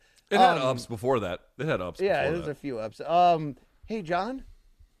 yeah. It had ups before that. Yeah, there's a few ups. Hey, John,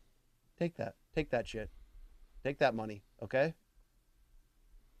 take that shit. Take that money, okay?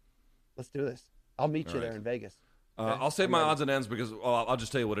 Let's do this. I'll meet you there in Vegas. Okay? I'll save my odds and ends because I'll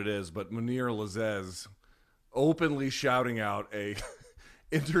just tell you what it is. But Munir Lazez openly shouting out a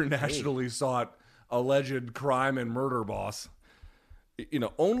internationally sought alleged crime and murder boss.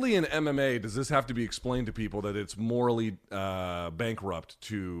 Only in MMA does this have to be explained to people that it's morally bankrupt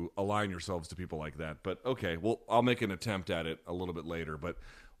to align yourselves to people like that. But okay, well, I'll make an attempt at it a little bit later. But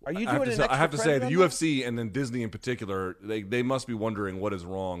are you doing I have to say, the UFC and then Disney in particular, they must be wondering what is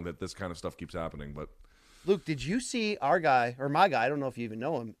wrong that this kind of stuff keeps happening. But Luke, did you see our guy, or my guy, I don't know if you even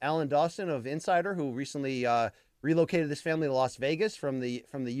know him, Alan Dawson of Insider, who recently relocated his family to Las Vegas from the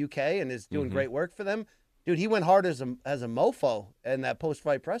UK and is doing great work for them? Dude, he went hard as a mofo in that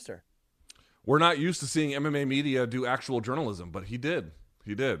post-fight presser. We're not used to seeing MMA media do actual journalism, but he did.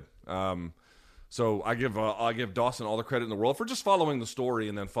 So I give Dawson all the credit in the world for just following the story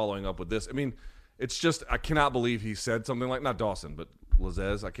and then following up with this. I mean, it's just, I cannot believe he said something like, not Dawson, but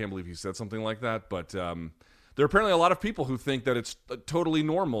Lazez. I can't believe he said something like that. But there are apparently a lot of people who think that it's totally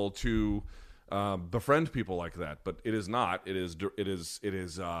normal to befriend people like that, but it is not. It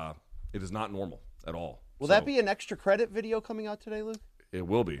is not normal at all. Will that be an extra credit video coming out today, Luke? It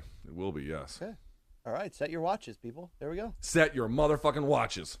will be. Yes. Okay. All right. Set your watches, people. There we go. Set your motherfucking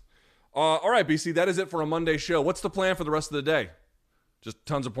watches. All right, BC, that is it for a Monday show. What's the plan for the rest of the day? Just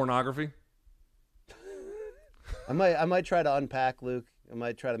tons of pornography? I might try to unpack, Luke. I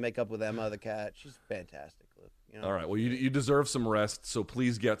might try to make up with Emma the cat. She's fantastic, Luke. All right. Well, you deserve some rest, so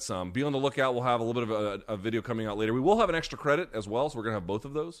please get some. Be on the lookout. We'll have a little bit of a video coming out later. We will have an extra credit as well, so we're going to have both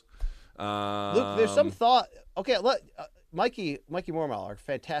of those. Luke, there's some thought. Okay, Mikey Mormal, our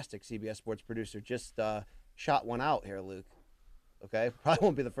fantastic CBS Sports producer, just shot one out here, Luke. Okay, probably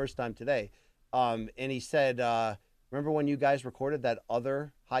won't be the first time today. And he said, remember when you guys recorded that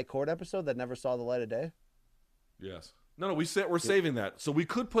other High Court episode that never saw the light of day? Yes. No, we're saving that. So we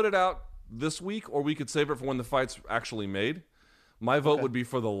could put it out this week, or we could save it for when the fight's actually made. My vote would be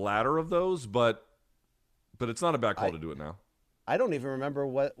for the latter of those, but it's not a bad call to do it now. I don't even remember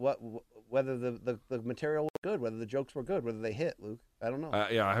whether the material was good, whether the jokes were good, whether they hit, Luke. I don't know.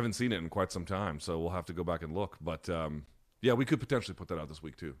 Yeah, I haven't seen it in quite some time, so we'll have to go back and look. But yeah, we could potentially put that out this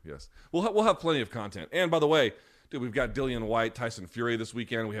week too. Yes, we'll have plenty of content. And by the way, dude, we've got Dillian White, Tyson Fury this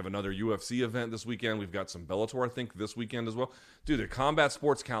weekend. We have another UFC event this weekend. We've got some Bellator, I think, this weekend as well. Dude, the combat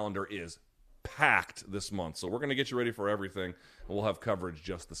sports calendar is packed this month, so we're going to get you ready for everything, and we'll have coverage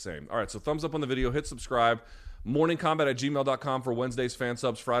just the same. All right, so thumbs up on the video, hit subscribe. morningcombat@gmail.com for Wednesday's fan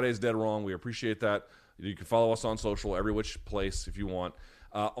subs. Friday's dead wrong. We appreciate that. You can follow us on social, every which place if you want.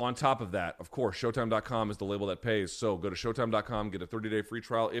 On top of that, of course, Showtime.com is the label that pays. So go to Showtime.com, get a 30-day free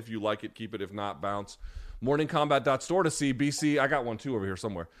trial. If you like it, keep it. If not, bounce. Morningcombat.store to see BC. I got one too over here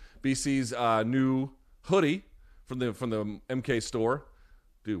somewhere. BC's new hoodie from the MK store.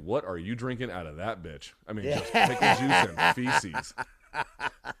 Dude, what are you drinking out of that bitch? I mean, just pickle juice and feces.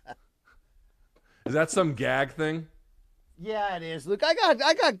 Is that some gag thing? Yeah, it is, Luke. I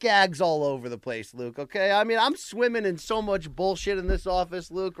got gags all over the place, Luke, okay? I mean, I'm swimming in so much bullshit in this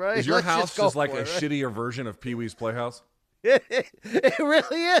office, Luke, right? Is your house just like a right? shittier version of Pee-wee's Playhouse? It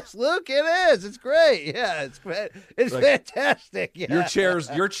really is, Luke. It is. It's great. Yeah, it's great. It's like, fantastic. Yeah.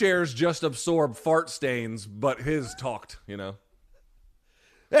 Your chairs just absorb fart stains, but his talked, you know?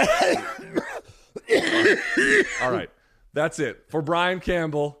 All right. That's it. For Brian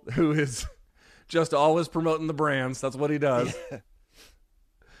Campbell, who is just always promoting the brands. That's what he does.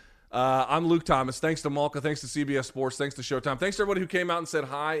 I'm Luke Thomas. Thanks to Malka. Thanks to CBS Sports. Thanks to Showtime. Thanks to everybody who came out and said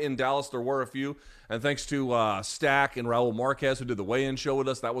hi in Dallas. There were a few. And thanks to Stack and Raul Marquez, who did the weigh-in show with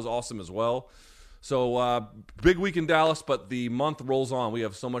us. That was awesome as well. So big week in Dallas, but the month rolls on. We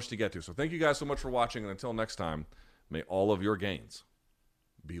have so much to get to. So thank you guys so much for watching. And until next time, may all of your gains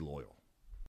be loyal.